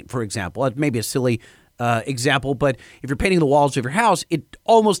house paint, for example, maybe a silly example, but if you're painting the walls of your house, it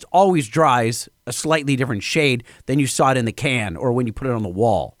almost always dries a slightly different shade than you saw it in the can or when you put it on the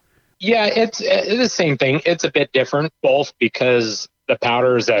wall. Yeah, it's the same thing. It's a bit different, both because the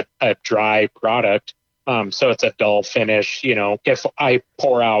powder is a dry product, so it's a dull finish. If I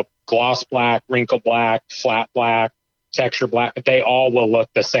pour out gloss black, wrinkle black, flat black, texture black, they all will look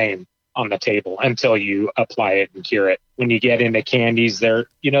the same on the table until you apply it and cure it. When you get into candies, they're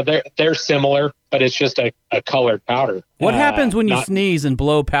similar, but it's just a colored powder. What happens when you sneeze and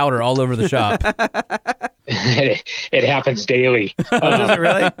blow powder all over the shop? It happens daily. Does it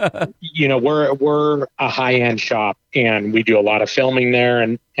really? We're a high-end shop, and we do a lot of filming there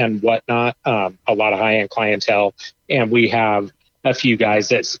and whatnot, a lot of high-end clientele, and we have a few guys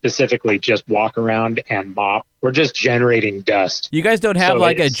that specifically just walk around and mop. We're just generating dust. You guys don't have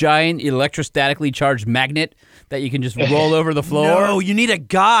a giant electrostatically charged magnet that you can just roll over the floor? No, you need a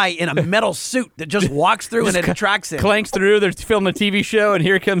guy in a metal suit that just walks through and it attracts him. Clanks through. They're filming a TV show, and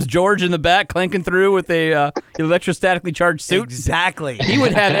here comes George in the back clanking through with a electrostatically charged suit. Exactly. He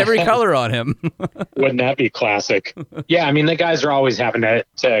would have every color on him. Wouldn't that be classic? Yeah, the guys are always having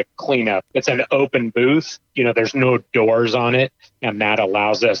to clean up. It's an open booth. There's no doors on it, and that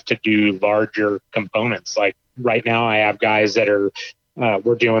allows us to do larger components. Like right now, I have guys that are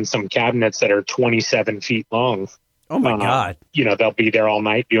we're doing some cabinets that are 27 feet long. Oh my God. They'll be there all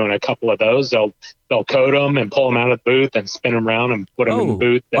night doing a couple of those. They'll coat them and pull them out of the booth and spin them around and put them in the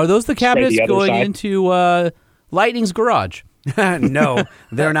booth. Are those the cabinets going into Lightning's garage? No,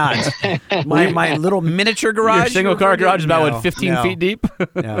 they're not. My little miniature garage. Your single car garage is about 15 feet deep?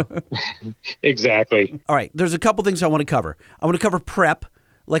 No. Exactly. All right. There's a couple things I want to cover. I want to cover prep.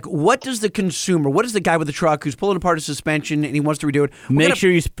 Like, what does the consumer, what does the guy with the truck who's pulling apart a suspension and he wants to redo it? Make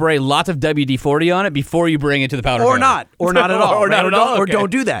sure you spray lots of WD-40 on it before you bring it to the powder Or coater. not at all. Or not at all. Or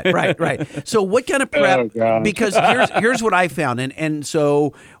don't do that. Right. So what kind of prep? Because here's what I found. And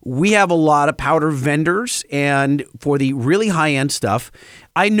so we have a lot of powder vendors, and for the really high-end stuff,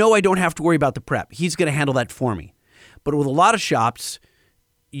 I know I don't have to worry about the prep. He's going to handle that for me. But with a lot of shops,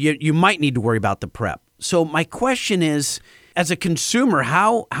 you might need to worry about the prep. So my question is, as a consumer,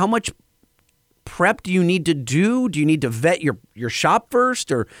 how much prep do you need to do? Do you need to vet your shop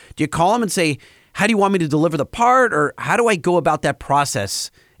first? Or do you call them and say, how do you want me to deliver the part? Or how do I go about that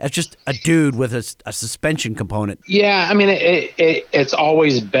process as just a dude with a suspension component? Yeah, it's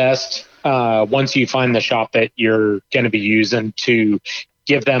always best once you find the shop that you're going to be using to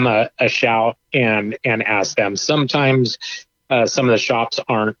give them a shout and ask them. Sometimes some of the shops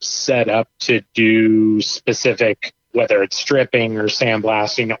aren't set up to do specific, whether it's stripping or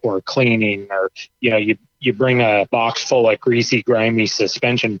sandblasting or cleaning, or you bring a box full of greasy, grimy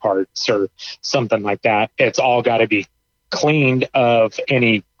suspension parts or something like that. It's all got to be cleaned of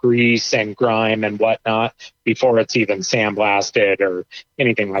any grease and grime and whatnot before it's even sandblasted or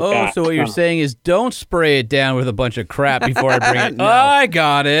anything like that. So what you're saying is don't spray it down with a bunch of crap before I bring it. No. Oh, I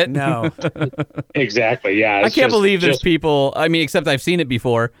got it. No. Exactly, yeah. I can't believe there's people, except I've seen it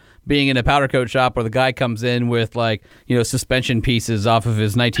before, being in a powder coat shop where the guy comes in with suspension pieces off of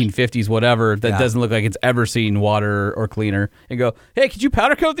his 1950s whatever that doesn't look like it's ever seen water or cleaner, and go, hey, could you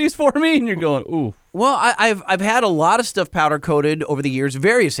powder coat these for me? And you're going, ooh. Well, I've had a lot of stuff powder coated over the years,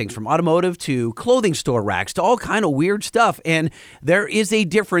 various things from automotive to clothing store racks to all kind of weird stuff. And there is a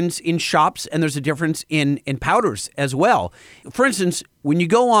difference in shops, and there's a difference in powders as well. For instance, when you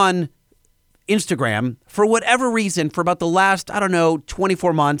go on Instagram, for whatever reason, for about the last,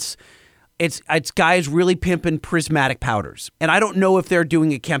 24 months, it's guys really pimping prismatic powders. And I don't know if they're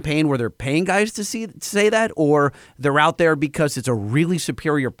doing a campaign where they're paying guys to say that, or they're out there because it's a really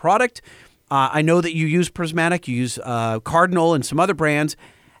superior product. I know that you use Prismatic, you use Cardinal and some other brands.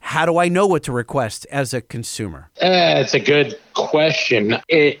 How do I know what to request as a consumer? It's a good question.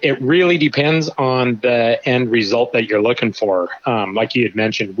 It really depends on the end result that you're looking for. Like you had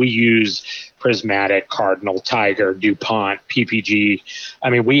mentioned, we use Prismatic, Cardinal, Tiger, DuPont, PPG. I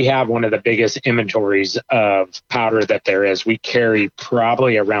mean, we have one of the biggest inventories of powder that there is. We carry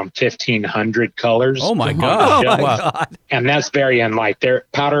probably around 1,500 colors. Oh my on the God. shelf. Oh my God. And that's very unlike their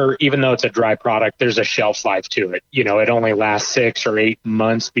powder. Even though it's a dry product, there's a shelf life to it. You know, it only lasts 6 or 8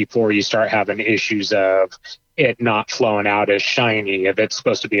 months before you start having issues of it not flowing out as shiny if it's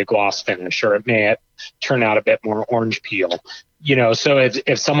supposed to be a gloss finish, or it may turn out a bit more orange peel. You know, so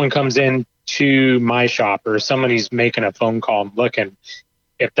if someone comes in to my shop, or somebody's making a phone call and looking,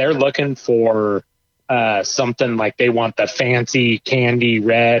 if they're looking for something like they want the fancy candy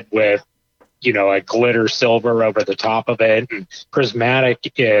red with, you know, a glitter silver over the top of it, and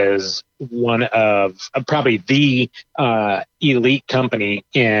Prismatic is one of probably the elite company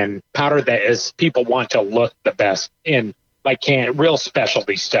in powder that is people want to look the best in, like real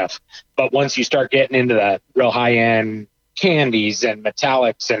specialty stuff. But once you start getting into the real high end candies and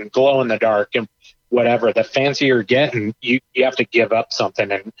metallics and glow in the dark and whatever, the fancier you're getting, you have to give up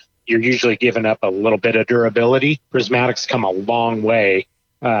something, and you're usually giving up a little bit of durability. Prismatics come a long way,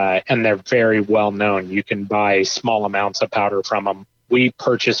 and they're very well known. You can buy small amounts of powder from them. We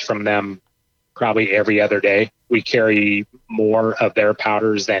purchase from them probably every other day. We carry more of their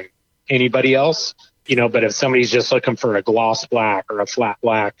powders than anybody else, you know, but if somebody's just looking for a gloss black or a flat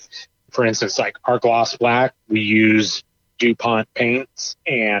black, for instance, like our gloss black, we use DuPont paints,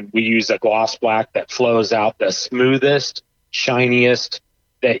 and we use a gloss black that flows out the smoothest, shiniest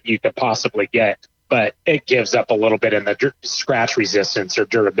that you could possibly get, but it gives up a little bit in the scratch resistance or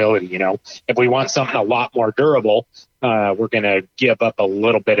durability. You know, if we want something a lot more durable, we're going to give up a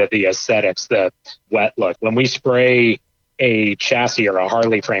little bit of the aesthetics, the wet look. When we spray a chassis or a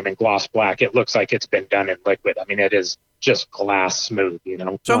Harley frame in gloss black, it looks like it's been done in liquid. I mean, it is just glass smooth, you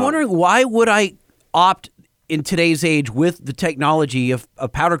know. So I'm wondering, why would I opt in today's age with the technology of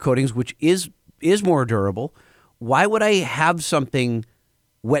powder coatings, which is more durable? Why would I have something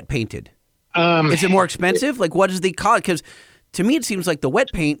wet painted? Is it more expensive? Like, what is the cost? Because to me, it seems like the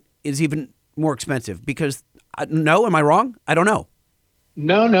wet paint is even more expensive. Because no, am I wrong? I don't know.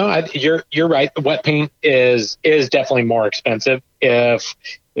 No, you're right. The wet paint is definitely more expensive. If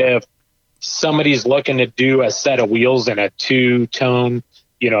somebody's looking to do a set of wheels in a 2-tone,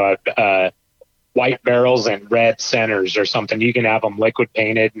 you know, white barrels and red centers or something, you can have them liquid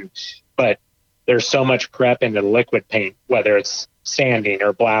painted, but there's so much prep into liquid paint, whether it's sanding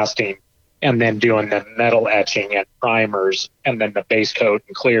or blasting, and then doing the metal etching and primers, and then the base coat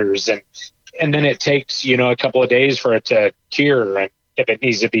and clears, and then it takes, you know, a couple of days for it to cure, and if it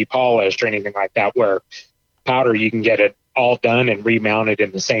needs to be polished or anything like that. Where powder, you can get it all done and remounted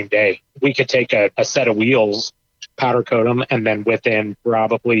in the same day. We could take a set of wheels, powder coat them, and then within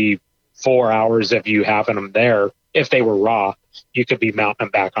probably 4 hours of you having them there, if they were raw, you could be mounting them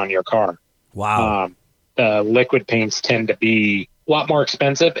back on your car. Wow. The liquid paints tend to be a lot more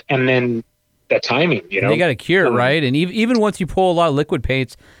expensive, and then the timing, you know. They got to cure, right? And even once you pull a lot of liquid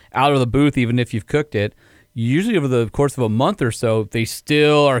paints out of the booth, even if you've cooked it, usually over the course of a month or so, they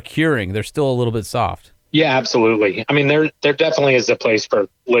still are curing. They're still a little bit soft. Yeah, absolutely. I mean, there definitely is a place for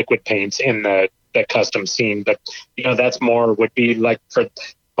liquid paints in the custom scene, but, you know, that's more would be like for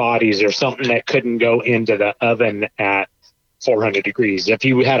bodies or something that couldn't go into the oven at 400 degrees. If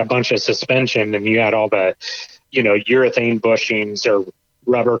you had a bunch of suspension and you had all the, you know, urethane bushings or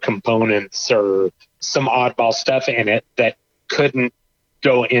rubber components or some oddball stuff in it that couldn't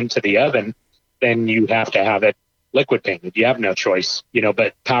go into the oven, then you have to have it liquid painted. You have no choice, you know.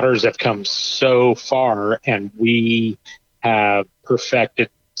 But powders have come so far, and we have perfected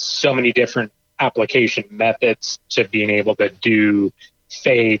so many different application methods to being able to do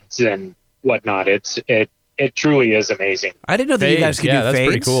fades and whatnot. It truly is amazing. I didn't know that you guys could do fades. That's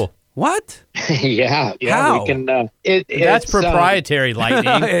pretty cool. What? yeah, How? we can. That's proprietary,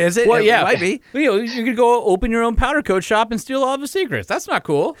 Lightning. Is it? Well, yeah, It might be. You know, you could go open your own powder coat shop and steal all of the secrets. That's not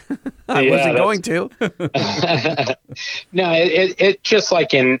cool. I wasn't going to. No, it just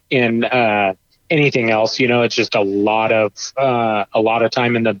like in anything else, you know, it's just a lot of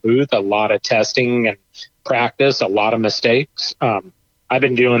time in the booth, a lot of testing and practice, a lot of mistakes. I've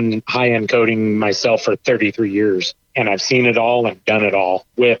been doing high-end coating myself for 33 years, and I've seen it all and done it all.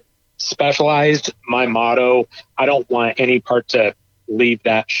 With Specialized, my motto, I don't want any part to leave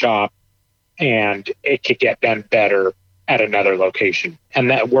that shop and it could get done better at another location. And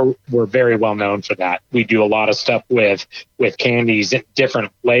that we're very well known for that. We do a lot of stuff with candies and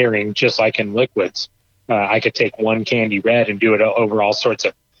different layering, just like in liquids. I could take one candy red and do it over all sorts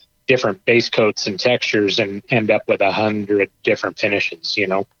of different base coats and textures and end up with 100 different finishes, you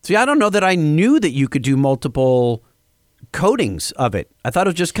know? See, I don't know that I knew that you could do multiple coatings of it. I thought it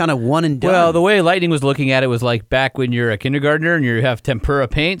was just kind of one and done. Well, the way Lightning was looking at it was like back when you're a kindergartner and you have tempura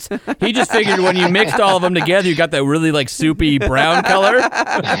paints. He just figured when you mixed all of them together, you got that really like soupy brown color.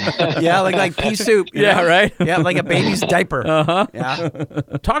 Yeah, like pea soup. Yeah, right? Yeah, like a baby's diaper. Uh-huh. Yeah.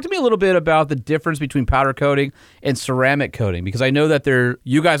 Talk to me a little bit about the difference between powder coating and ceramic coating, because I know that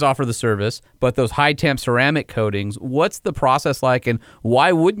you guys offer the service, but those high temp ceramic coatings, what's the process like, and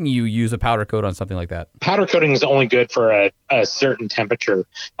why wouldn't you use a powder coat on something like that? Powder coating is only good for a certain temperature,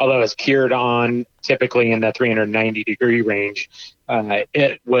 although it's cured on typically in the 390 degree range.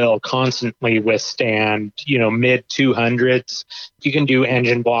 It will constantly withstand, mid 200s. You can do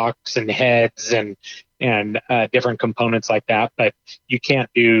engine blocks and heads and different components like that, but you can't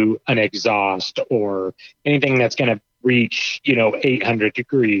do an exhaust or anything that's going to reach, 800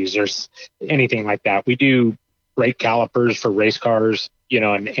 degrees or anything like that. We do brake calipers for race cars,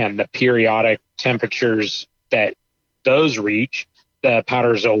 and the periodic temperatures that those reach, the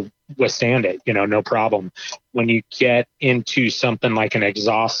powders will withstand it, no problem. When you get into something like an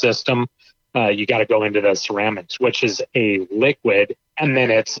exhaust system, you got to go into the ceramics, which is a liquid, and then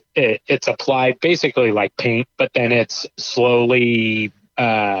it's applied basically like paint, but then it's slowly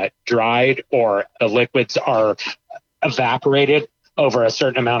dried, or the liquids are evaporated over a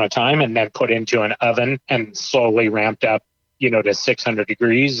certain amount of time and then put into an oven and slowly ramped up, to 600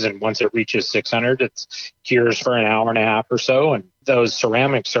 degrees. And once it reaches 600, it cures for an hour and a half or so. And those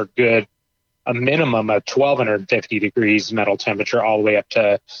ceramics are good, a minimum of 1250 degrees metal temperature, all the way up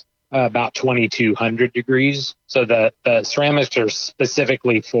to about 2200 degrees. So the ceramics are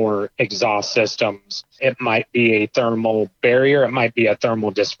specifically for exhaust systems. It might be a thermal barrier. It might be a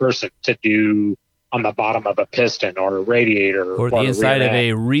thermal dispersant to do on the bottom of a piston or a radiator. Or the inside of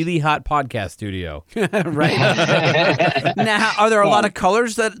a really hot podcast studio. Right. Now, are there a lot of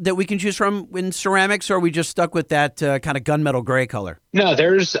colors that we can choose from in ceramics, or are we just stuck with that kind of gunmetal gray color? No,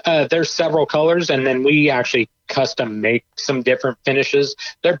 there's several colors, and then we actually custom make some different finishes.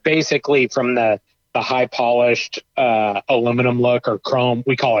 They're basically from the high polished aluminum look, or chrome.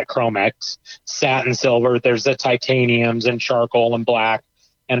 We call it Chrome X, satin silver. There's the titaniums and charcoal and black.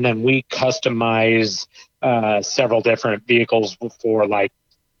 And then we customize several different vehicles for, like,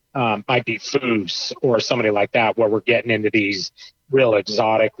 might be Foose or somebody like that, where we're getting into these real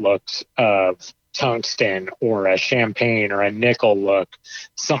exotic looks of tungsten or a champagne or a nickel look,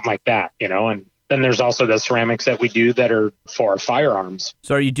 something like that, And then there's also the ceramics that we do that are for firearms.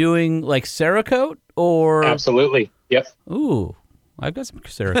 So are you doing like Cerakote or? Absolutely. Yep. Ooh. I've got some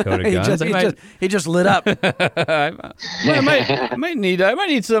Cerakote guns. He just lit up. I might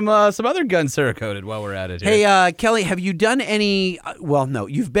need some other guns Cerakoted while we're at it here. Hey, Kelly, have you done any? Well, no,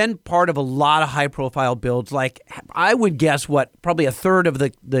 you've been part of a lot of high-profile builds. Like, I would guess probably a third of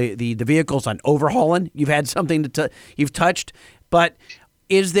the vehicles on overhauling. You've had something you've touched, but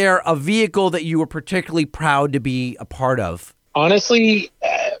is there a vehicle that you were particularly proud to be a part of? Honestly,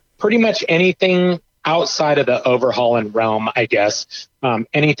 pretty much anything outside of the overhauling realm, I guess.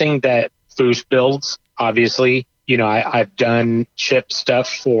 Anything that Foose builds, obviously. I've done chip stuff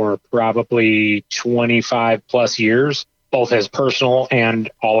for probably 25 plus years, both his personal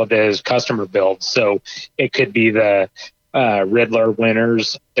and all of his customer builds. So it could be the Riddler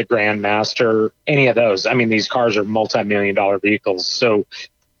winners, the Grandmaster, any of those. I mean, these cars are multi-million-dollar vehicles. So,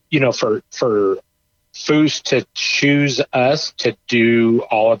 for Foose to choose us to do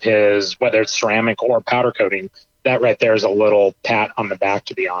all of his, whether it's ceramic or powder coating, that right there is a little pat on the back,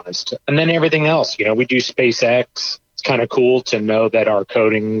 to be honest. And then everything else, we do SpaceX. It's kind of cool to know that our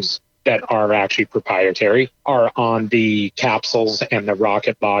coatings that are actually proprietary are on the capsules and the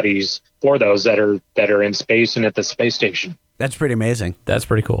rocket bodies for those that are in space and at the space station. That's pretty amazing. That's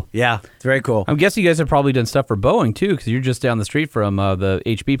pretty cool. Yeah, it's very cool. I'm guessing you guys have probably done stuff for Boeing too, because you're just down the street from the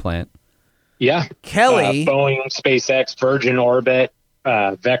HP plant. Yeah. Kelly. Boeing, SpaceX, Virgin Orbit,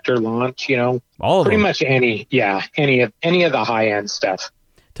 Vector Launch, all of pretty them. much any of the high end stuff.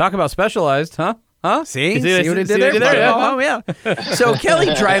 Talk about specialized, huh? See what it did see there? what it did there? Oh, yeah. So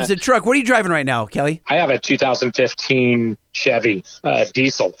Kelly drives the truck. What are you driving right now, Kelly? I have a 2015 Chevy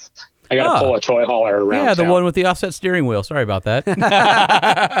diesel. I got to pull a toy hauler around. Yeah, the town. one with the offset steering wheel. Sorry about that.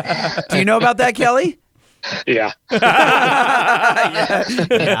 Do you know about that, Kelly? Yeah.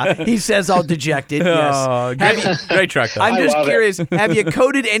 Yeah. He says all dejected. Yes. Oh, great truck, though. I'm just love curious. Have you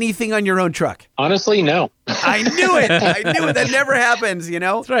coated anything on your own truck? Honestly, no. I knew it. That never happens,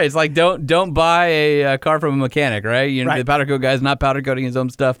 That's right. It's like don't buy a car from a mechanic, right? Right. The powder coat guy's not powder coating his own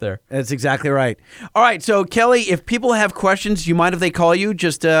stuff there. That's exactly right. All right. So, Kelly, if people have questions, do you mind if they call you?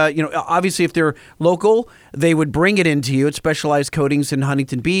 Just, obviously, if they're local, They would bring it into you at Specialized Coatings in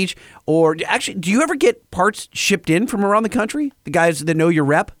Huntington Beach. Or actually, do you ever get parts shipped in from around the country? The guys that know your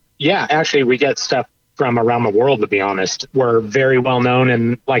rep? Yeah, actually, we get stuff from around the world, to be honest. We're very well known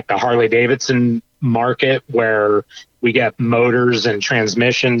in like the Harley Davidson market, where we get motors and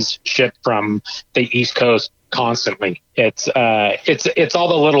transmissions shipped from the East Coast constantly. It's all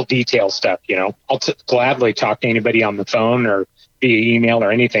the little detail stuff, you know. I'll gladly talk to anybody on the phone or via email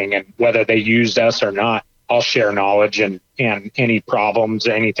or anything, and whether they used us or not, I'll share knowledge and any problems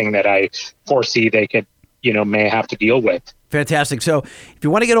or anything that I foresee they could, you know, may have to deal with. Fantastic. So if you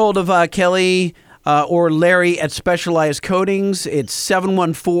want to get hold of Kelly or Larry at Specialized Coatings, it's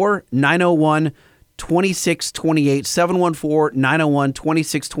 714-901-2628,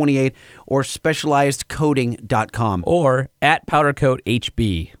 714-901-2628, or specializedcoating.com. Or at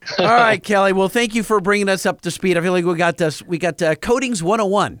PowderCoatHB. All right, Kelly. Well, thank you for bringing us up to speed. I feel like we got Coatings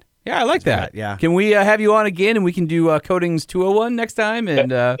 101. Yeah, I like that. Yeah. Can we have you on again and we can do Coatings 201 next time? And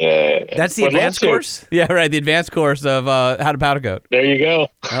that's the advanced course? Yeah, right. The advanced course of how to powder coat. There you go.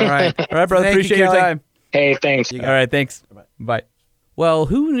 All right. All right, brother. Thank Appreciate you, your Kelly. time. Hey, thanks. All right, thanks. Bye. Well,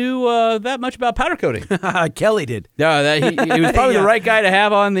 who knew that much about powder coating? Kelly did. Yeah, he was probably the right guy to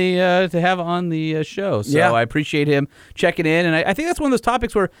have on the show. So Yeah. I appreciate him checking in, and I think that's one of those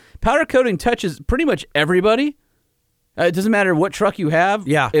topics where powder coating touches pretty much everybody. It doesn't matter what truck you have.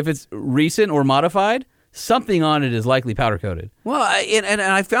 Yeah. If it's recent or modified, something on it is likely powder coated. Well, and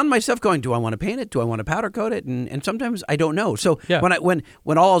I found myself going, do I want to paint it? Do I want to powder coat it? And sometimes I don't know. So Yeah. when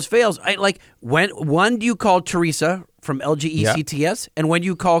all else fails, I like when do you call Teresa from LGECTS and when do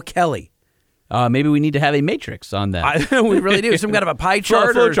you call Kelly? Maybe we need to have a matrix on that. We really do. Some kind of a pie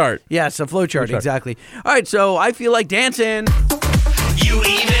chart. Flow chart. Yes, a flow chart, exactly. All right, so I feel like dancing. You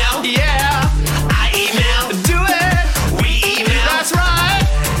email? Yeah. I email? Do it. We email? That's right.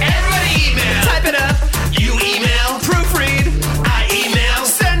 Everybody email. Type it up. You email? Proofread. I email?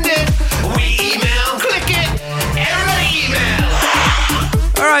 Send it. We email? Click it. Everybody email.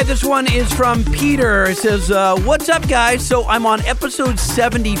 All right, this one is from Peter. It says, what's up, guys? So I'm on episode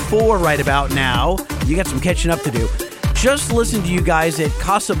 74 right about now. You got some catching up to do. Just listened to you guys at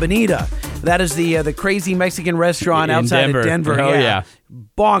Casa Bonita. That is the crazy Mexican restaurant In outside Denver. of Denver. Oh, yeah.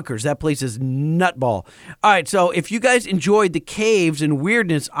 Bonkers. That place is nutball. All right, so if you guys enjoyed the caves and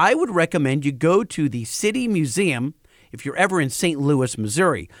weirdness, I would recommend you go to the City Museum if you're ever in St. Louis,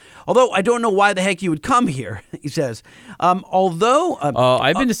 Missouri. Although I don't know why the heck you would come here, he says. I've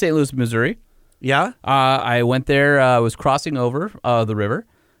been to St. Louis, Missouri. Yeah? I went there, I was crossing over the river,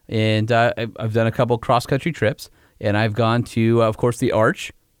 and I've done a couple cross-country trips, and I've gone to, of course, the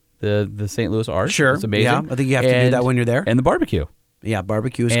Arch, the St. Louis Arch. Sure. It's amazing. Yeah, I think you have to do that when you're there. And the barbecue. Yeah,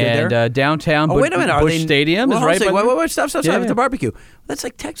 barbecue is good there. And downtown wait a minute. Busch Stadium is right by Wait, stop. Yeah, The barbecue. That's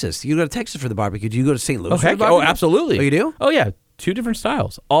like Texas. You go to Texas for the barbecue. Do you go to St. Louis Oh, for the heck, barbecue? absolutely. Oh, you do? Oh, yeah. 2 different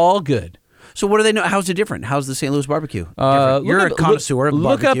styles. All good. So what do they know? How's it different? How's the St. Louis barbecue different? You're a connoisseur of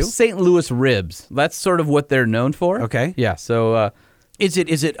Look barbecue. up St. Louis ribs. That's sort of what they're known for. Okay. Yeah, so... Is it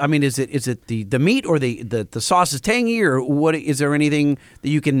the meat or the sauce is tangy, or what? Is there anything that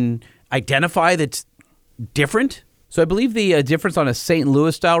you can identify that's different? So I believe the difference on a St.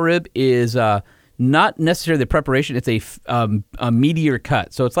 Louis style rib is not necessarily the preparation. It's a meatier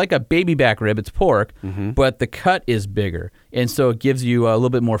cut. So it's like a baby back rib. It's pork, but the cut is bigger. And so it gives you a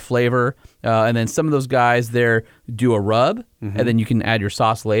little bit more flavor. And then some of those guys there do a rub, and then you can add your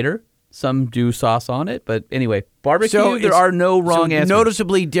sauce later. Some do sauce on it. But anyway, barbecue, there are no wrong answers.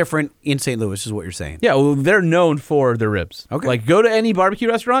 Noticeably different in St. Louis is what you're saying. Yeah, well, they're known for their ribs. Okay. Like, go to any barbecue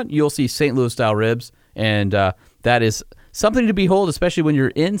restaurant, you'll see St. Louis style ribs. And that is something to behold, especially when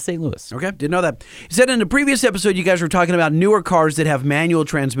you're in St. Louis. Okay, didn't know that. You said in the previous episode you guys were talking about newer cars that have manual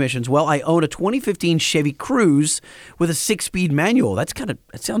transmissions. Well, I own a 2015 Chevy Cruze with a 6-speed manual. That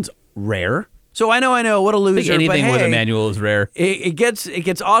sounds rare. So I know what a loser. I think anything but with hey, a manual is rare. It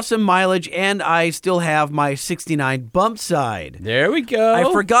gets awesome mileage, and I still have my 69 bump side. There we go. I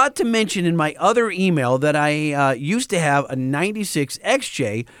forgot to mention in my other email that I used to have a 96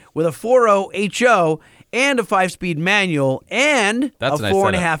 XJ with a 4.0 HO and a 5-speed manual and That's a a nice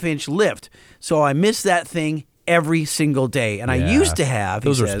 4.5-inch lift. So I miss that thing every single day. And I used to have,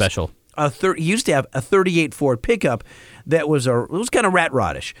 those he are says, special. He used to have a 38 Ford pickup that was kind of rat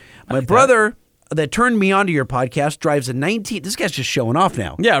rodish. My brother that turned me onto your podcast drives a 19. This guy's just showing off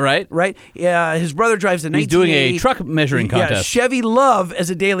now. Yeah, right. Right? Yeah, his brother drives a 19. He's doing a truck measuring contest. Yeah, Chevy Love as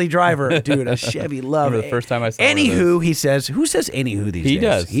a daily driver. Dude, a Chevy Love. Remember the first time I saw one of Anywho, he says, who says anywho these days? He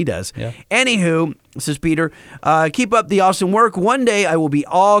does. He does. Yeah. Anywho, says Peter, keep up the awesome work. One day I will be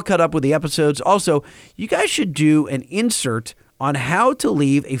all caught up with the episodes. Also, you guys should do an insert on how to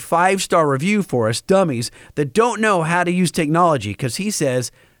leave a 5-star review for us dummies that don't know how to use technology, because he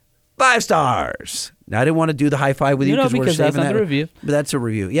says 5 stars. Now, I didn't want to do the high five with you because we're that's saving not that. the review. But that's a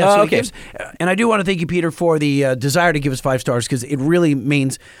review. Yeah. So okay. And I do want to thank you, Peter, for the desire to give us 5 stars, because it really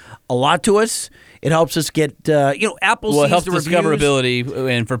means a lot to us. It helps us get, Apple Well, it sees helps the reviews. discoverability,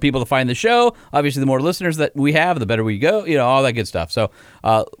 and for people to find the show. Obviously, the more listeners that we have, the better we go. All that good stuff. So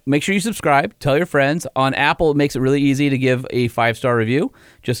make sure you subscribe. Tell your friends. On Apple, it makes it really easy to give a 5-star review.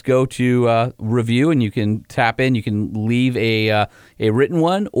 Just go to review, and you can tap in. You can leave a written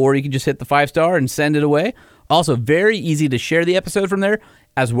one, or you can just hit the 5-star and send it away. Also, very easy to share the episode from there,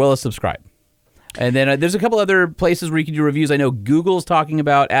 as well as subscribe. And then there's a couple other places where you can do reviews. I know Google's talking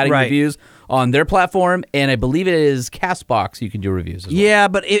about adding reviews on their platform, and I believe it is CastBox you can do reviews as well. Yeah,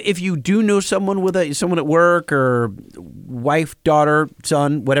 but if you do know someone someone at work, or wife, daughter,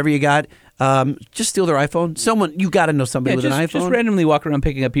 son, whatever you got, just steal their iPhone. You got to know somebody with an iPhone. Just randomly walk around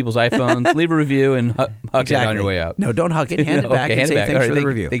picking up people's iPhones, leave a review, and hug it on your way out. No, don't hug it. Hand it back and say thanks for the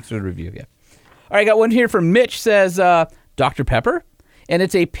review. Thanks for the review, yeah. All right, got one here from Mitch. Says, Dr. Pepper, and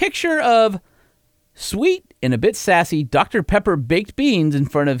it's a picture of sweet and a bit sassy Dr. Pepper baked beans in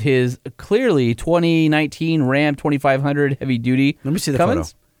front of his clearly 2019 Ram 2500 heavy duty. Let me see the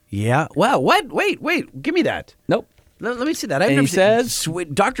Cummins. photo. Yeah. Wow. What? Wait. Give me that. Nope. Let me see that. I've And never he seen says-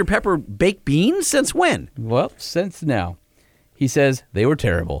 sweet Dr. Pepper baked beans. Since when? Well, since now. He says they were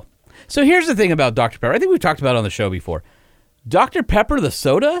terrible. So here's the thing about Dr. Pepper. I think we've talked about it on the show before. Dr. Pepper, the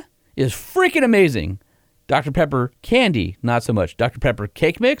soda, is freaking amazing. Dr. Pepper candy, not so much. Dr. Pepper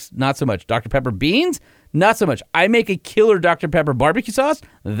cake mix, not so much. Dr. Pepper beans, not so much. I make a killer Dr. Pepper barbecue sauce.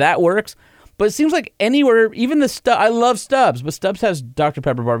 That works. But it seems like anywhere, even I love Stubbs, but Stubbs has Dr.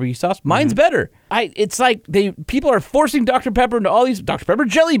 Pepper barbecue sauce. Mine's better. It's like people are forcing Dr. Pepper into all these Dr. Pepper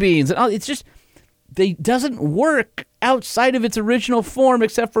jelly beans. And it's just, it doesn't work outside of its original form,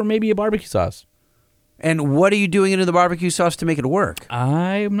 except for maybe a barbecue sauce. And what are you doing into the barbecue sauce to make it work?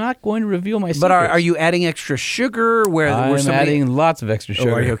 I'm not going to reveal my secrets. But are you adding extra sugar? I'm adding lots of extra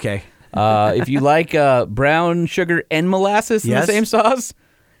sugar. Oh, are you okay? If you like brown sugar and molasses in the same sauce,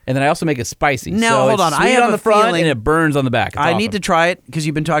 and then I also make it spicy. Now, so hold on. It's I sweet have on a the front feeling- and it burns on the back. It's I awesome. need to try it, because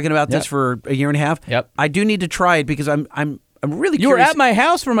you've been talking about this for a year and a half. Yep. I do need to try it, because I'm really You were curious. at my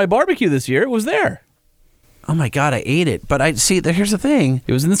house for my barbecue this year. It was there. Oh my God, I ate it. But here's the thing.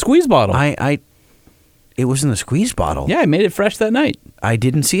 It was in the squeeze bottle. It was in the squeeze bottle. Yeah, I made it fresh that night. I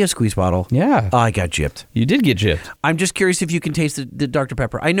didn't see a squeeze bottle. Yeah. Oh, I got gypped. You did get gypped. I'm just curious if you can taste the Dr.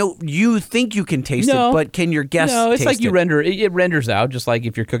 Pepper. I know you think you can taste it, but can your guests No, it's taste like you it? render it renders out, just like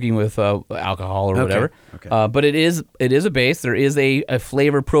if you're cooking with alcohol or whatever. Okay. But it is a base. There is a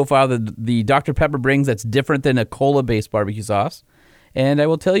flavor profile that the Dr. Pepper brings that's different than a cola-based barbecue sauce. And I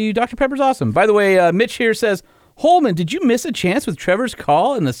will tell you, Dr. Pepper's awesome. By the way, Mitch here says, Holman, did you miss a chance with Trevor's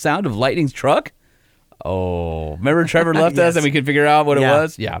call and the sound of Lightning's truck? Oh, remember Trevor left us and we could figure out what it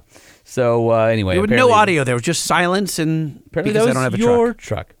was? Yeah. So anyway. There was no audio. There was just silence, and Apparently because that I don't have a was your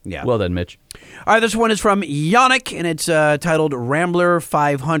truck. truck. Yeah. Well done, Mitch. All right, this one is from Yannick, and it's titled Rambler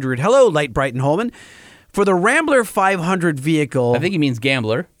 500. Hello, Light, Bright, and Holman. For the Rambler 500 vehicle... I think he means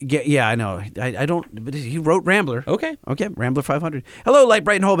gambler. Yeah, I know. I don't... But he wrote Rambler. Okay, Rambler 500. Hello, Light,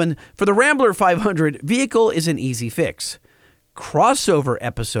 Bright, and Holman. For the Rambler 500, vehicle is an easy fix. Crossover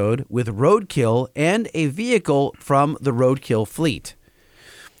episode with Roadkill and a vehicle from the Roadkill fleet.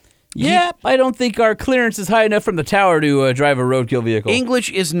 Yeah, I don't think our clearance is high enough from the tower to drive a Roadkill vehicle.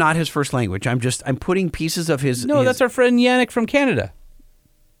 English is not his first language. I'm putting pieces of his... No, that's our friend Yannick from Canada.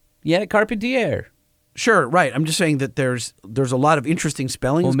 Yannick Carpentier. Sure, right. I'm just saying that there's a lot of interesting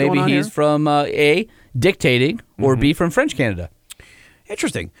spellings Well, maybe going on he's here. from A, dictating, or B, from French Canada.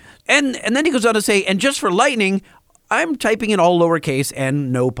 Interesting. And then he goes on to say, and just for lightning, I'm typing in all lowercase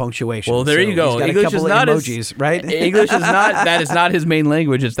and no punctuation. Well, there So you go. He's got English a couple is of not emojis, right? English is not. That is not his main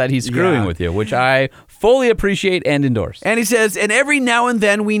language. It's that he's screwing with you, which I fully appreciate and endorse. And he says, and every now and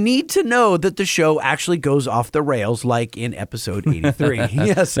then we need to know that the show actually goes off the rails, like in episode 83.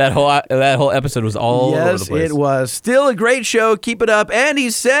 Yes. That whole episode was all over the place. Yes, it was. Still a great show. Keep it up. And he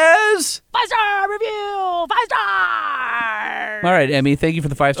says... 5-star review! 5 stars! All right, Emmy, thank you for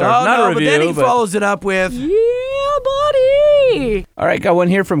the 5 stars. Oh, Not no, a review, but then he follows it up with... Yeah, buddy! All right, got one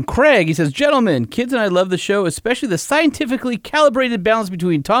here from Craig. He says, gentlemen, kids and I love the show, especially the scientifically calibrated balance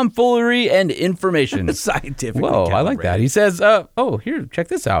between tomfoolery and information. Scientifically Whoa, I like that. calibrated. He says, here, check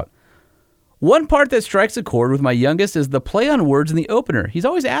this out. One part that strikes a chord with my youngest is the play on words in the opener. He's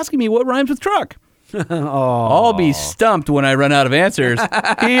always asking me what rhymes with truck. I'll be stumped when I run out of answers.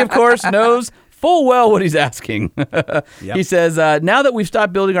 He, of course, knows full well what he's asking. He says, now that we've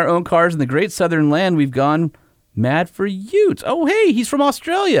stopped building our own cars in the great southern land, we've gone Mad for Utes. Oh, hey, he's from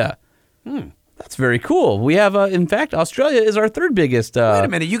Australia. That's very cool. We have, in fact, Australia is our third biggest. Wait a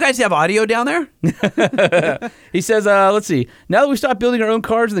minute. You guys have audio down there? He says, let's see. Now that we stopped building our own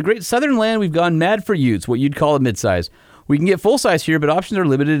cars in the great southern land, we've gone mad for Utes, what you'd call a midsize. We can get full-size here, but options are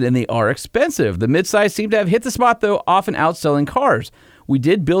limited and they are expensive. The midsize seem to have hit the spot, though, often outselling cars. We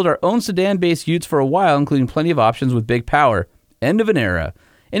did build our own sedan-based Utes for a while, including plenty of options with big power. End of an era.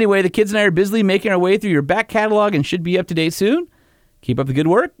 Anyway, the kids and I are busily making our way through your back catalog and should be up to date soon. Keep up the good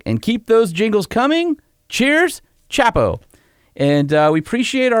work and keep those jingles coming. Cheers, Chapo. And we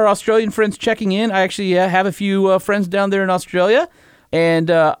appreciate our Australian friends checking in. I actually have a few friends down there in Australia.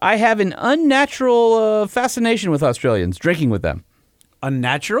 And I have an unnatural fascination with Australians, drinking with them.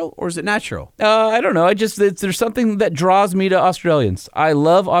 Unnatural, or is it natural? I don't know. There's something that draws me to Australians. I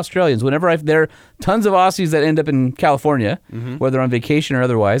love Australians. Whenever there are tons of Aussies that end up in California, whether on vacation or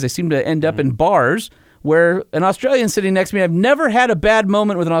otherwise, they seem to end up in bars where an Australian sitting next to me. I've never had a bad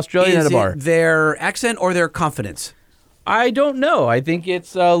moment with an Australian at a bar. Is it their accent or their confidence? I don't know. I think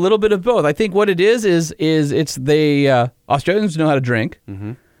it's a little bit of both. I think what it is it's the Australians know how to drink.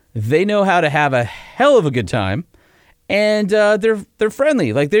 They know how to have a hell of a good time. And they're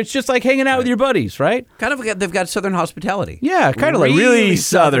friendly. Like, it's just like hanging out with your buddies, right? Kind of, they've got Southern hospitality. Yeah, kind of like really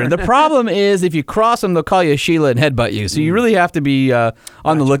Southern. The problem is if you cross them, they'll call you a Sheila and headbutt you. So you really have to be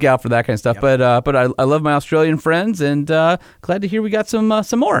on the lookout for that kind of stuff. Yep. But I love my Australian friends, and glad to hear we got some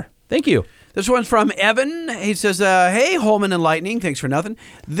more. Thank you. This one's from Evan. He says, hey, Holman and Lightning. Thanks for nothing.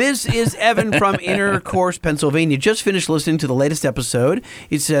 This is Evan from Intercourse, Pennsylvania. Just finished listening to the latest episode.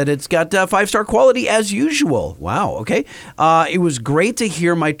 He said it's got 5-star quality as usual. Wow, okay. It was great to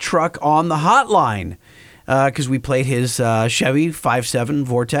hear my truck on the hotline because we played his Chevy 5.7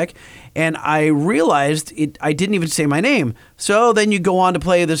 Vortec. And I realized I didn't even say my name. So then you go on to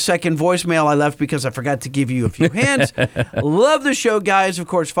play the second voicemail I left because I forgot to give you a few hints. Love the show, guys. Of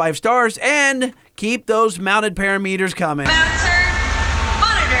course, 5 stars. And keep those mounted parameters coming. Monitor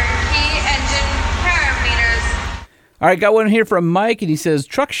key engine parameters. All right, got one here from Mike, and he says,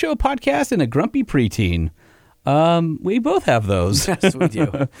 Truck Show Podcast and a Grumpy Preteen. We both have those. Yes, we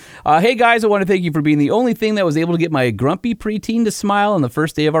do. Hey, guys, I want to thank you for being the only thing that was able to get my grumpy preteen to smile on the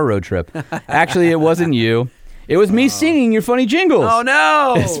first day of our road trip. Actually, it wasn't you. It was me singing your funny jingles. Oh,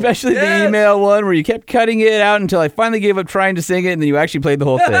 no. Especially the email one where you kept cutting it out until I finally gave up trying to sing it, and then you actually played the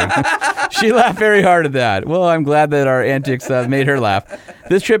whole thing. She laughed very hard at that. Well, I'm glad that our antics made her laugh.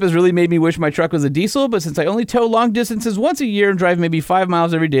 This trip has really made me wish my truck was a diesel, but since I only tow long distances once a year and drive maybe 5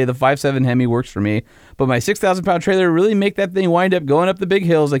 miles every day, the 5.7 Hemi works for me. But my 6,000-pound trailer really make that thing wind up going up the big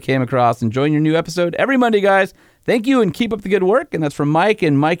hills I came across. Enjoying your new episode every Monday, guys. Thank you, and keep up the good work. And that's from Mike,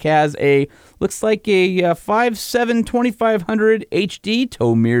 and Mike has looks like a 5.7 2500 HD,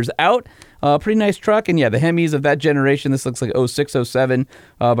 tow mirrors out. Pretty nice truck, and yeah, the Hemis of that generation, this looks like 06, 07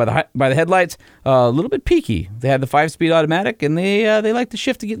 by the headlights. A little bit peaky. They had the 5-speed automatic, and they like to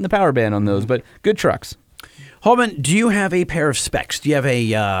shift to get in the power band on those, but good trucks. Holman, do you have a pair of specs? Do you have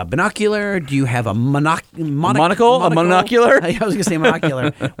a binocular? Do you have a monocle? A monocular? I was going to say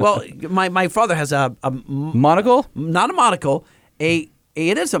monocular. Well, my father has a monocle? Not a monocle. It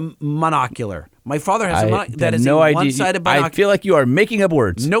is a monocular. My father has a monocular. That is no a idea. one-sided binocular. I feel like you are making up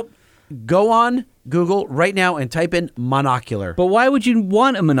words. Nope. Go on Google right now and type in monocular. But why would you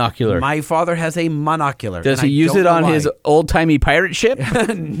want a monocular? My father has a monocular. Does he use it on his old-timey pirate ship?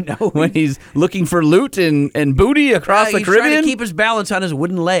 No. When he's looking for loot and booty across the Caribbean? He's trying to keep his balance on his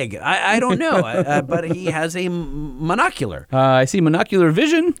wooden leg. I don't know, but he has a monocular. I see monocular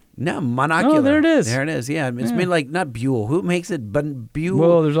vision. No, monocular. Oh, there it is. There it is, yeah. It's made like, not Buell. Who makes it? But Buell.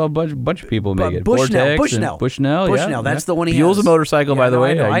 Well, there's a bunch of people make it. Bushnell. Bushnell, Bushnell, that's the one he Buell's has. a motorcycle, by the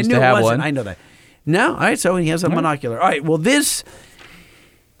way. I used to have one. I know that. No, all right, so he has a monocular. All right, well, this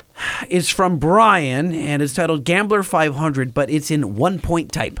is from Brian, and it's titled Gambler 500, but it's in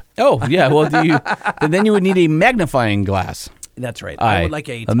 1-point type. Oh, yeah, well, then you would need a magnifying glass. That's right. I would like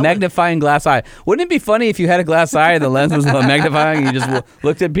a magnifying glass eye. Wouldn't it be funny if you had a glass eye and the lens was magnifying and you just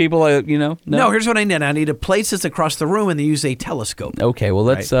looked at people, No, here's what I need. I need to place this across the room and then use a telescope. Okay, well,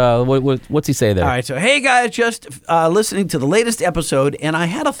 let's, what's he say there? All right, so, hey, guys, just listening to the latest episode, and I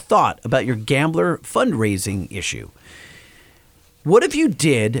had a thought about your gambler fundraising issue. What if you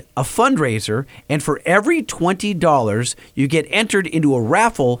did a fundraiser, and for every $20, you get entered into a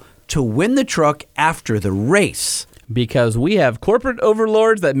raffle to win the truck after the race? Because we have corporate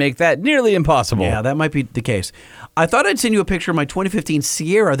overlords that make that nearly impossible. Yeah, that might be the case. I thought I'd send you a picture of my 2015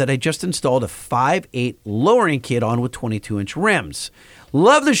 Sierra that I just installed a 5.8 lowering kit on with 22-inch rims.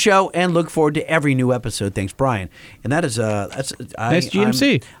 Love the show and look forward to every new episode. Thanks, Brian. And that is nice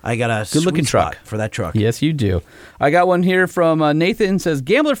GMC. I got a good looking truck for that truck. Yes, you do. I got one here from Nathan. Says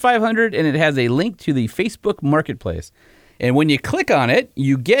Gambler 500, and it has a link to the Facebook Marketplace. And when you click on it,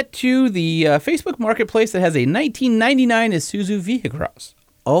 you get to the Facebook Marketplace that has a 1999 Isuzu V-Cross.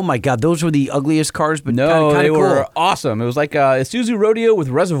 Oh my God, those were the ugliest cars, but no, kind they of cool. were awesome. It was like a Isuzu Rodeo with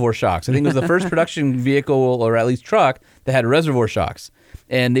reservoir shocks. I think it was the first production vehicle, or at least truck, that had reservoir shocks.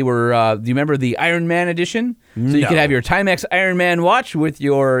 And they were, do you remember the Iron Man edition? So you could have your Timex Iron Man watch with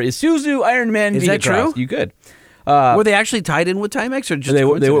your Isuzu Iron Man Is that V-Cross. true? You could. Were they actually tied in with Timex or just they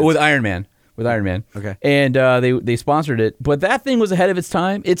were with Iron Man. With Iron Man. Okay. And they sponsored it. But that thing was ahead of its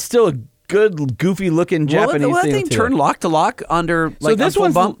time. It's still a good, goofy-looking Japanese Will that thing too. turn lock to lock under, like,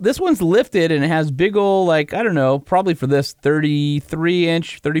 so this one's lifted, and it has big old, like, I don't know, probably for this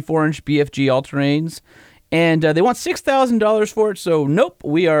 33-inch, 34-inch BFG all-terrains. And they want $6,000 for it, so nope,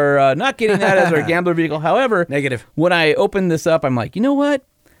 we are not getting that as our gambler vehicle. However, negative. When I opened this up, I'm like, you know what?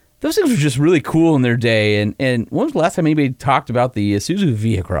 Those things were just really cool in their day. And when was the last time anybody talked about the Isuzu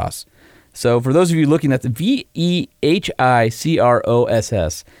V-Cross? So for those of you looking at the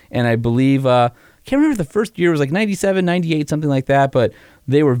VEHICROSS, and I believe, can't remember if the first year was like 97, 98, something like that, but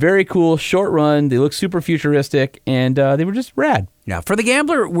they were very cool, short run, they look super futuristic, and they were just rad. Yeah, for the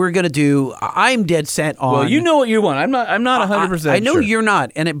gambler, we're going to do, I'm dead set on. Well, you know what you want. I'm not 100% I know sure. you're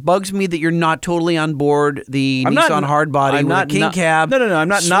not, and it bugs me that you're not totally on board the Nissan hardbody with a king cab. No, I'm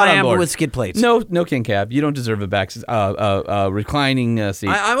not on slammed board. with skid plates. No king cab. You don't deserve a back reclining seat.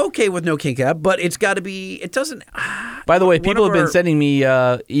 I'm okay with no king cab, but it's got to be, it doesn't. By the way, people have been sending me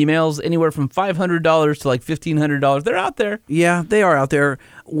emails anywhere from $500 to like $1,500. They're out there. Yeah, they are out there.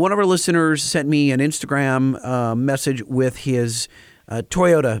 One of our listeners sent me an Instagram message with his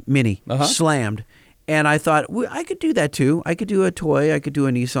Toyota Mini slammed. And I thought, I could do that too. I could do a toy. I could do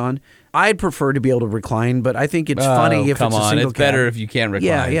a Nissan. I'd prefer to be able to recline, but I think it's funny if it's a single It's better if you can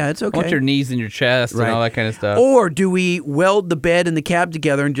recline. Yeah, it's okay. I want your knees in your chest and all that kind of stuff. Or do we weld the bed and the cab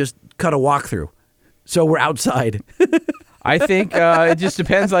together and just cut a walkthrough? So we're outside. I think it just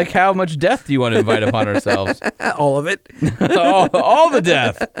depends, like, how much death do you want to invite upon ourselves? All of it. all the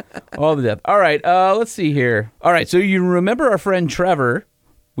death. All the death. All right, let's see here. All right, so you remember our friend Trevor,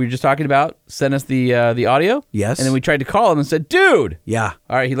 we were just talking about, sent us the audio? Yes. And then we tried to call him and said, dude. Yeah.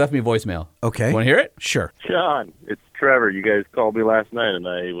 All right, he left me a voicemail. Okay. Want to hear it? Sure. Sean, it's Trevor. You guys called me last night, and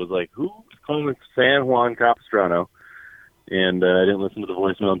I was like, who's calling San Juan Capistrano? And I didn't listen to the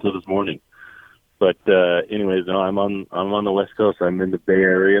voicemail until this morning. But anyways, no, I'm on the West Coast. I'm in the Bay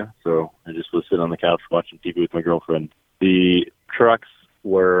Area, so I just was sitting on the couch watching TV with my girlfriend. The trucks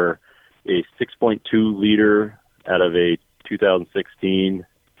were a 6.2 liter out of a 2016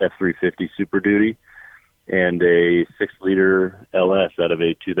 F350 Super Duty and a 6 liter LS out of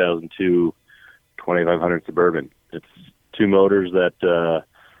a 2002 2500 Suburban. It's two motors that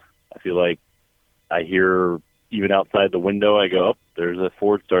I feel like I hear even outside the window. I go, oh, there's a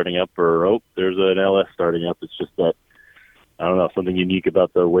Ford starting up, or oh, there's an LS starting up. It's just that, I don't know, something unique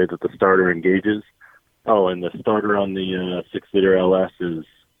about the way that the starter engages. Oh, and the starter on the 6 liter LS is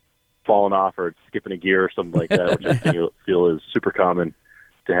falling off, or it's skipping a gear or something like that, which I feel is super common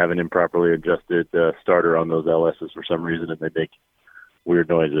to have an improperly adjusted starter on those LSs for some reason, and they make weird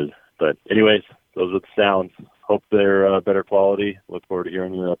noises. But anyways, those are the sounds. Hope they're better quality. Look forward to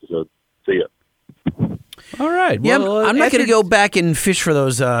hearing your episode. See ya. All right. Yeah, well, I'm not going to go back and fish for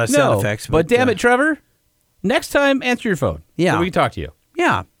those sound effects. But damn it, Trevor, next time, answer your phone. Yeah. So we can talk to you.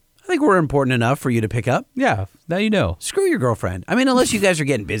 Yeah. I think we're important enough for you to pick up. Yeah, now you know. Screw your girlfriend. I mean, unless you guys are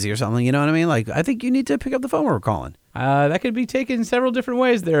getting busy or something, you know what I mean? Like, I think you need to pick up the phone when we're calling. That could be taken several different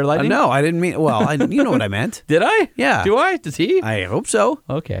ways there, Lightning. No, I didn't mean, well, you know what I meant. Did I? Yeah. Do I? Does he? I hope so.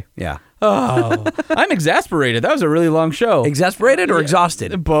 Okay. Yeah. Oh, I'm exasperated. That was a really long show. Exasperated or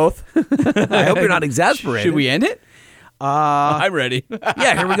exhausted? Both. I hope you're not exasperated. Should we end it? I'm ready.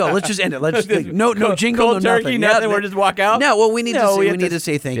 Yeah, here we go. Let's just end it. Let's no jingle, cold no turkey, nothing. nothing. We'll just walk out. No, well, we need to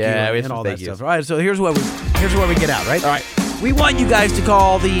say thank you we have and to all thank that you. stuff. All right, so here's where we get out. Right. All right. We want you guys to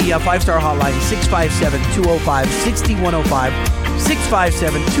call the 5-star hotline 657-205-6105,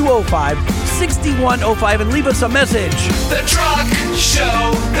 657-205-6105, and leave us a message. The Truck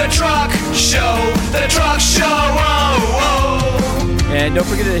Show, the Truck Show, the Truck Show. Oh, oh. And don't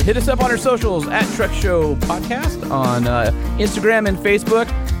forget to hit us up on our socials at Truck Show Podcast on Instagram and Facebook.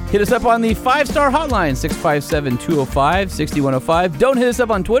 Hit us up on the 5-star hotline, 657-205-6105. Don't hit us up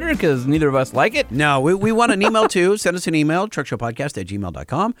on Twitter because neither of us like it. No, we want an email too. Send us an email,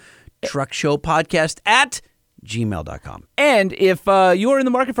 truckshowpodcast@gmail.com, truckshowpodcast gmail.com. And if you are in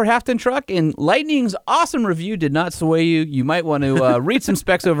the market for half-ton truck and Lightning's awesome review did not sway you, you might want to read some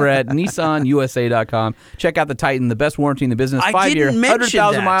specs over at NissanUSA.com. Check out the Titan, the best warranty in the business. I 5-year, didn't mention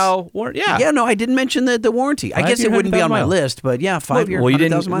 100,000-mile warranty. Yeah. Yeah, no, I didn't mention the warranty. I guess it wouldn't be on my 100,000 list, but yeah, 5-year, Well, you 100,000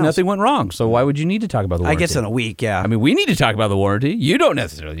 didn't. miles. Nothing went wrong. So why would you need to talk about the I warranty? guess in a week, yeah. I mean, we need to talk about the warranty. You don't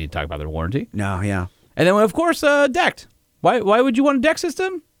necessarily need to talk about the warranty. No, yeah. And then, of course, decked. Why would you want a deck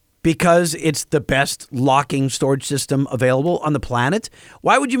system? Because it's the best locking storage system available on the planet.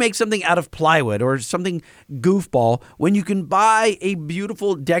 Why would you make something out of plywood or something goofball when you can buy a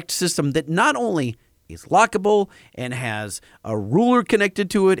beautiful decked system that not only is lockable and has a ruler connected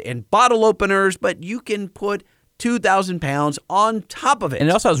to it and bottle openers, but you can put 2,000 pounds on top of it. And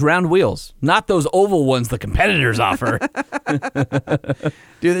it also has round wheels, not those oval ones the competitors offer.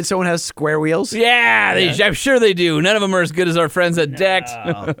 Dude, that someone has square wheels? Yeah, I'm sure they do. None of them are as good as our friends at Decked.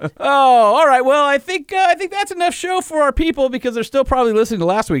 Oh, all right. Well, I think that's enough show for our people because they're still probably listening to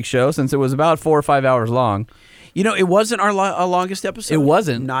last week's show since it was about 4 or 5 hours long. You know, it wasn't our longest episode. It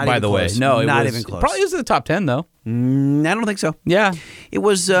wasn't, Not by even the close. way. No, it not was, even close. Probably was in the top 10, though. I don't think so. Yeah. It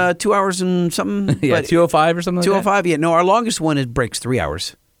was 2 hours and something. Yeah, 205 or something like that? 205, yeah. No, our longest one breaks 3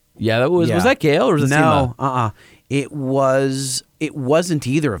 hours. Yeah, that was that Gale or was it No, SEMA? It wasn't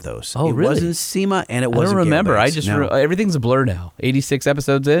either of those. Oh, it really? wasn't SEMA and it I wasn't don't remember. Gale I Banks. just No. everything's a blur now. 86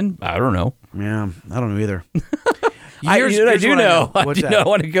 episodes in? I don't know. Yeah, I don't know either. I do know. I What's do that? know. I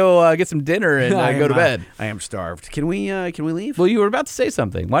want to go get some dinner and go to bed. I am starved. Can we leave? Well, you were about to say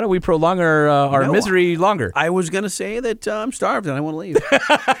something. Why don't we prolong our No, misery longer? I was going to say that I'm starved and I want to leave.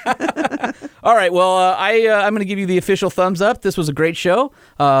 All right. Well, I'm going to give you the official thumbs up. This was a great show.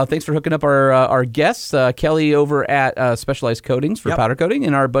 Thanks for hooking up our guests, Kelly over at Specialized Coatings for powder coating,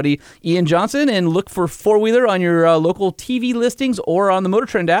 and our buddy Ian Johnson. And look for Four Wheeler on your local TV listings or on the Motor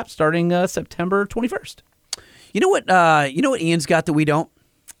Trend app starting September 21st. You know what Ian's got that we don't?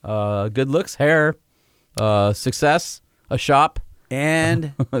 Good looks, hair, success, a shop,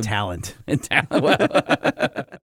 and talent. And talent.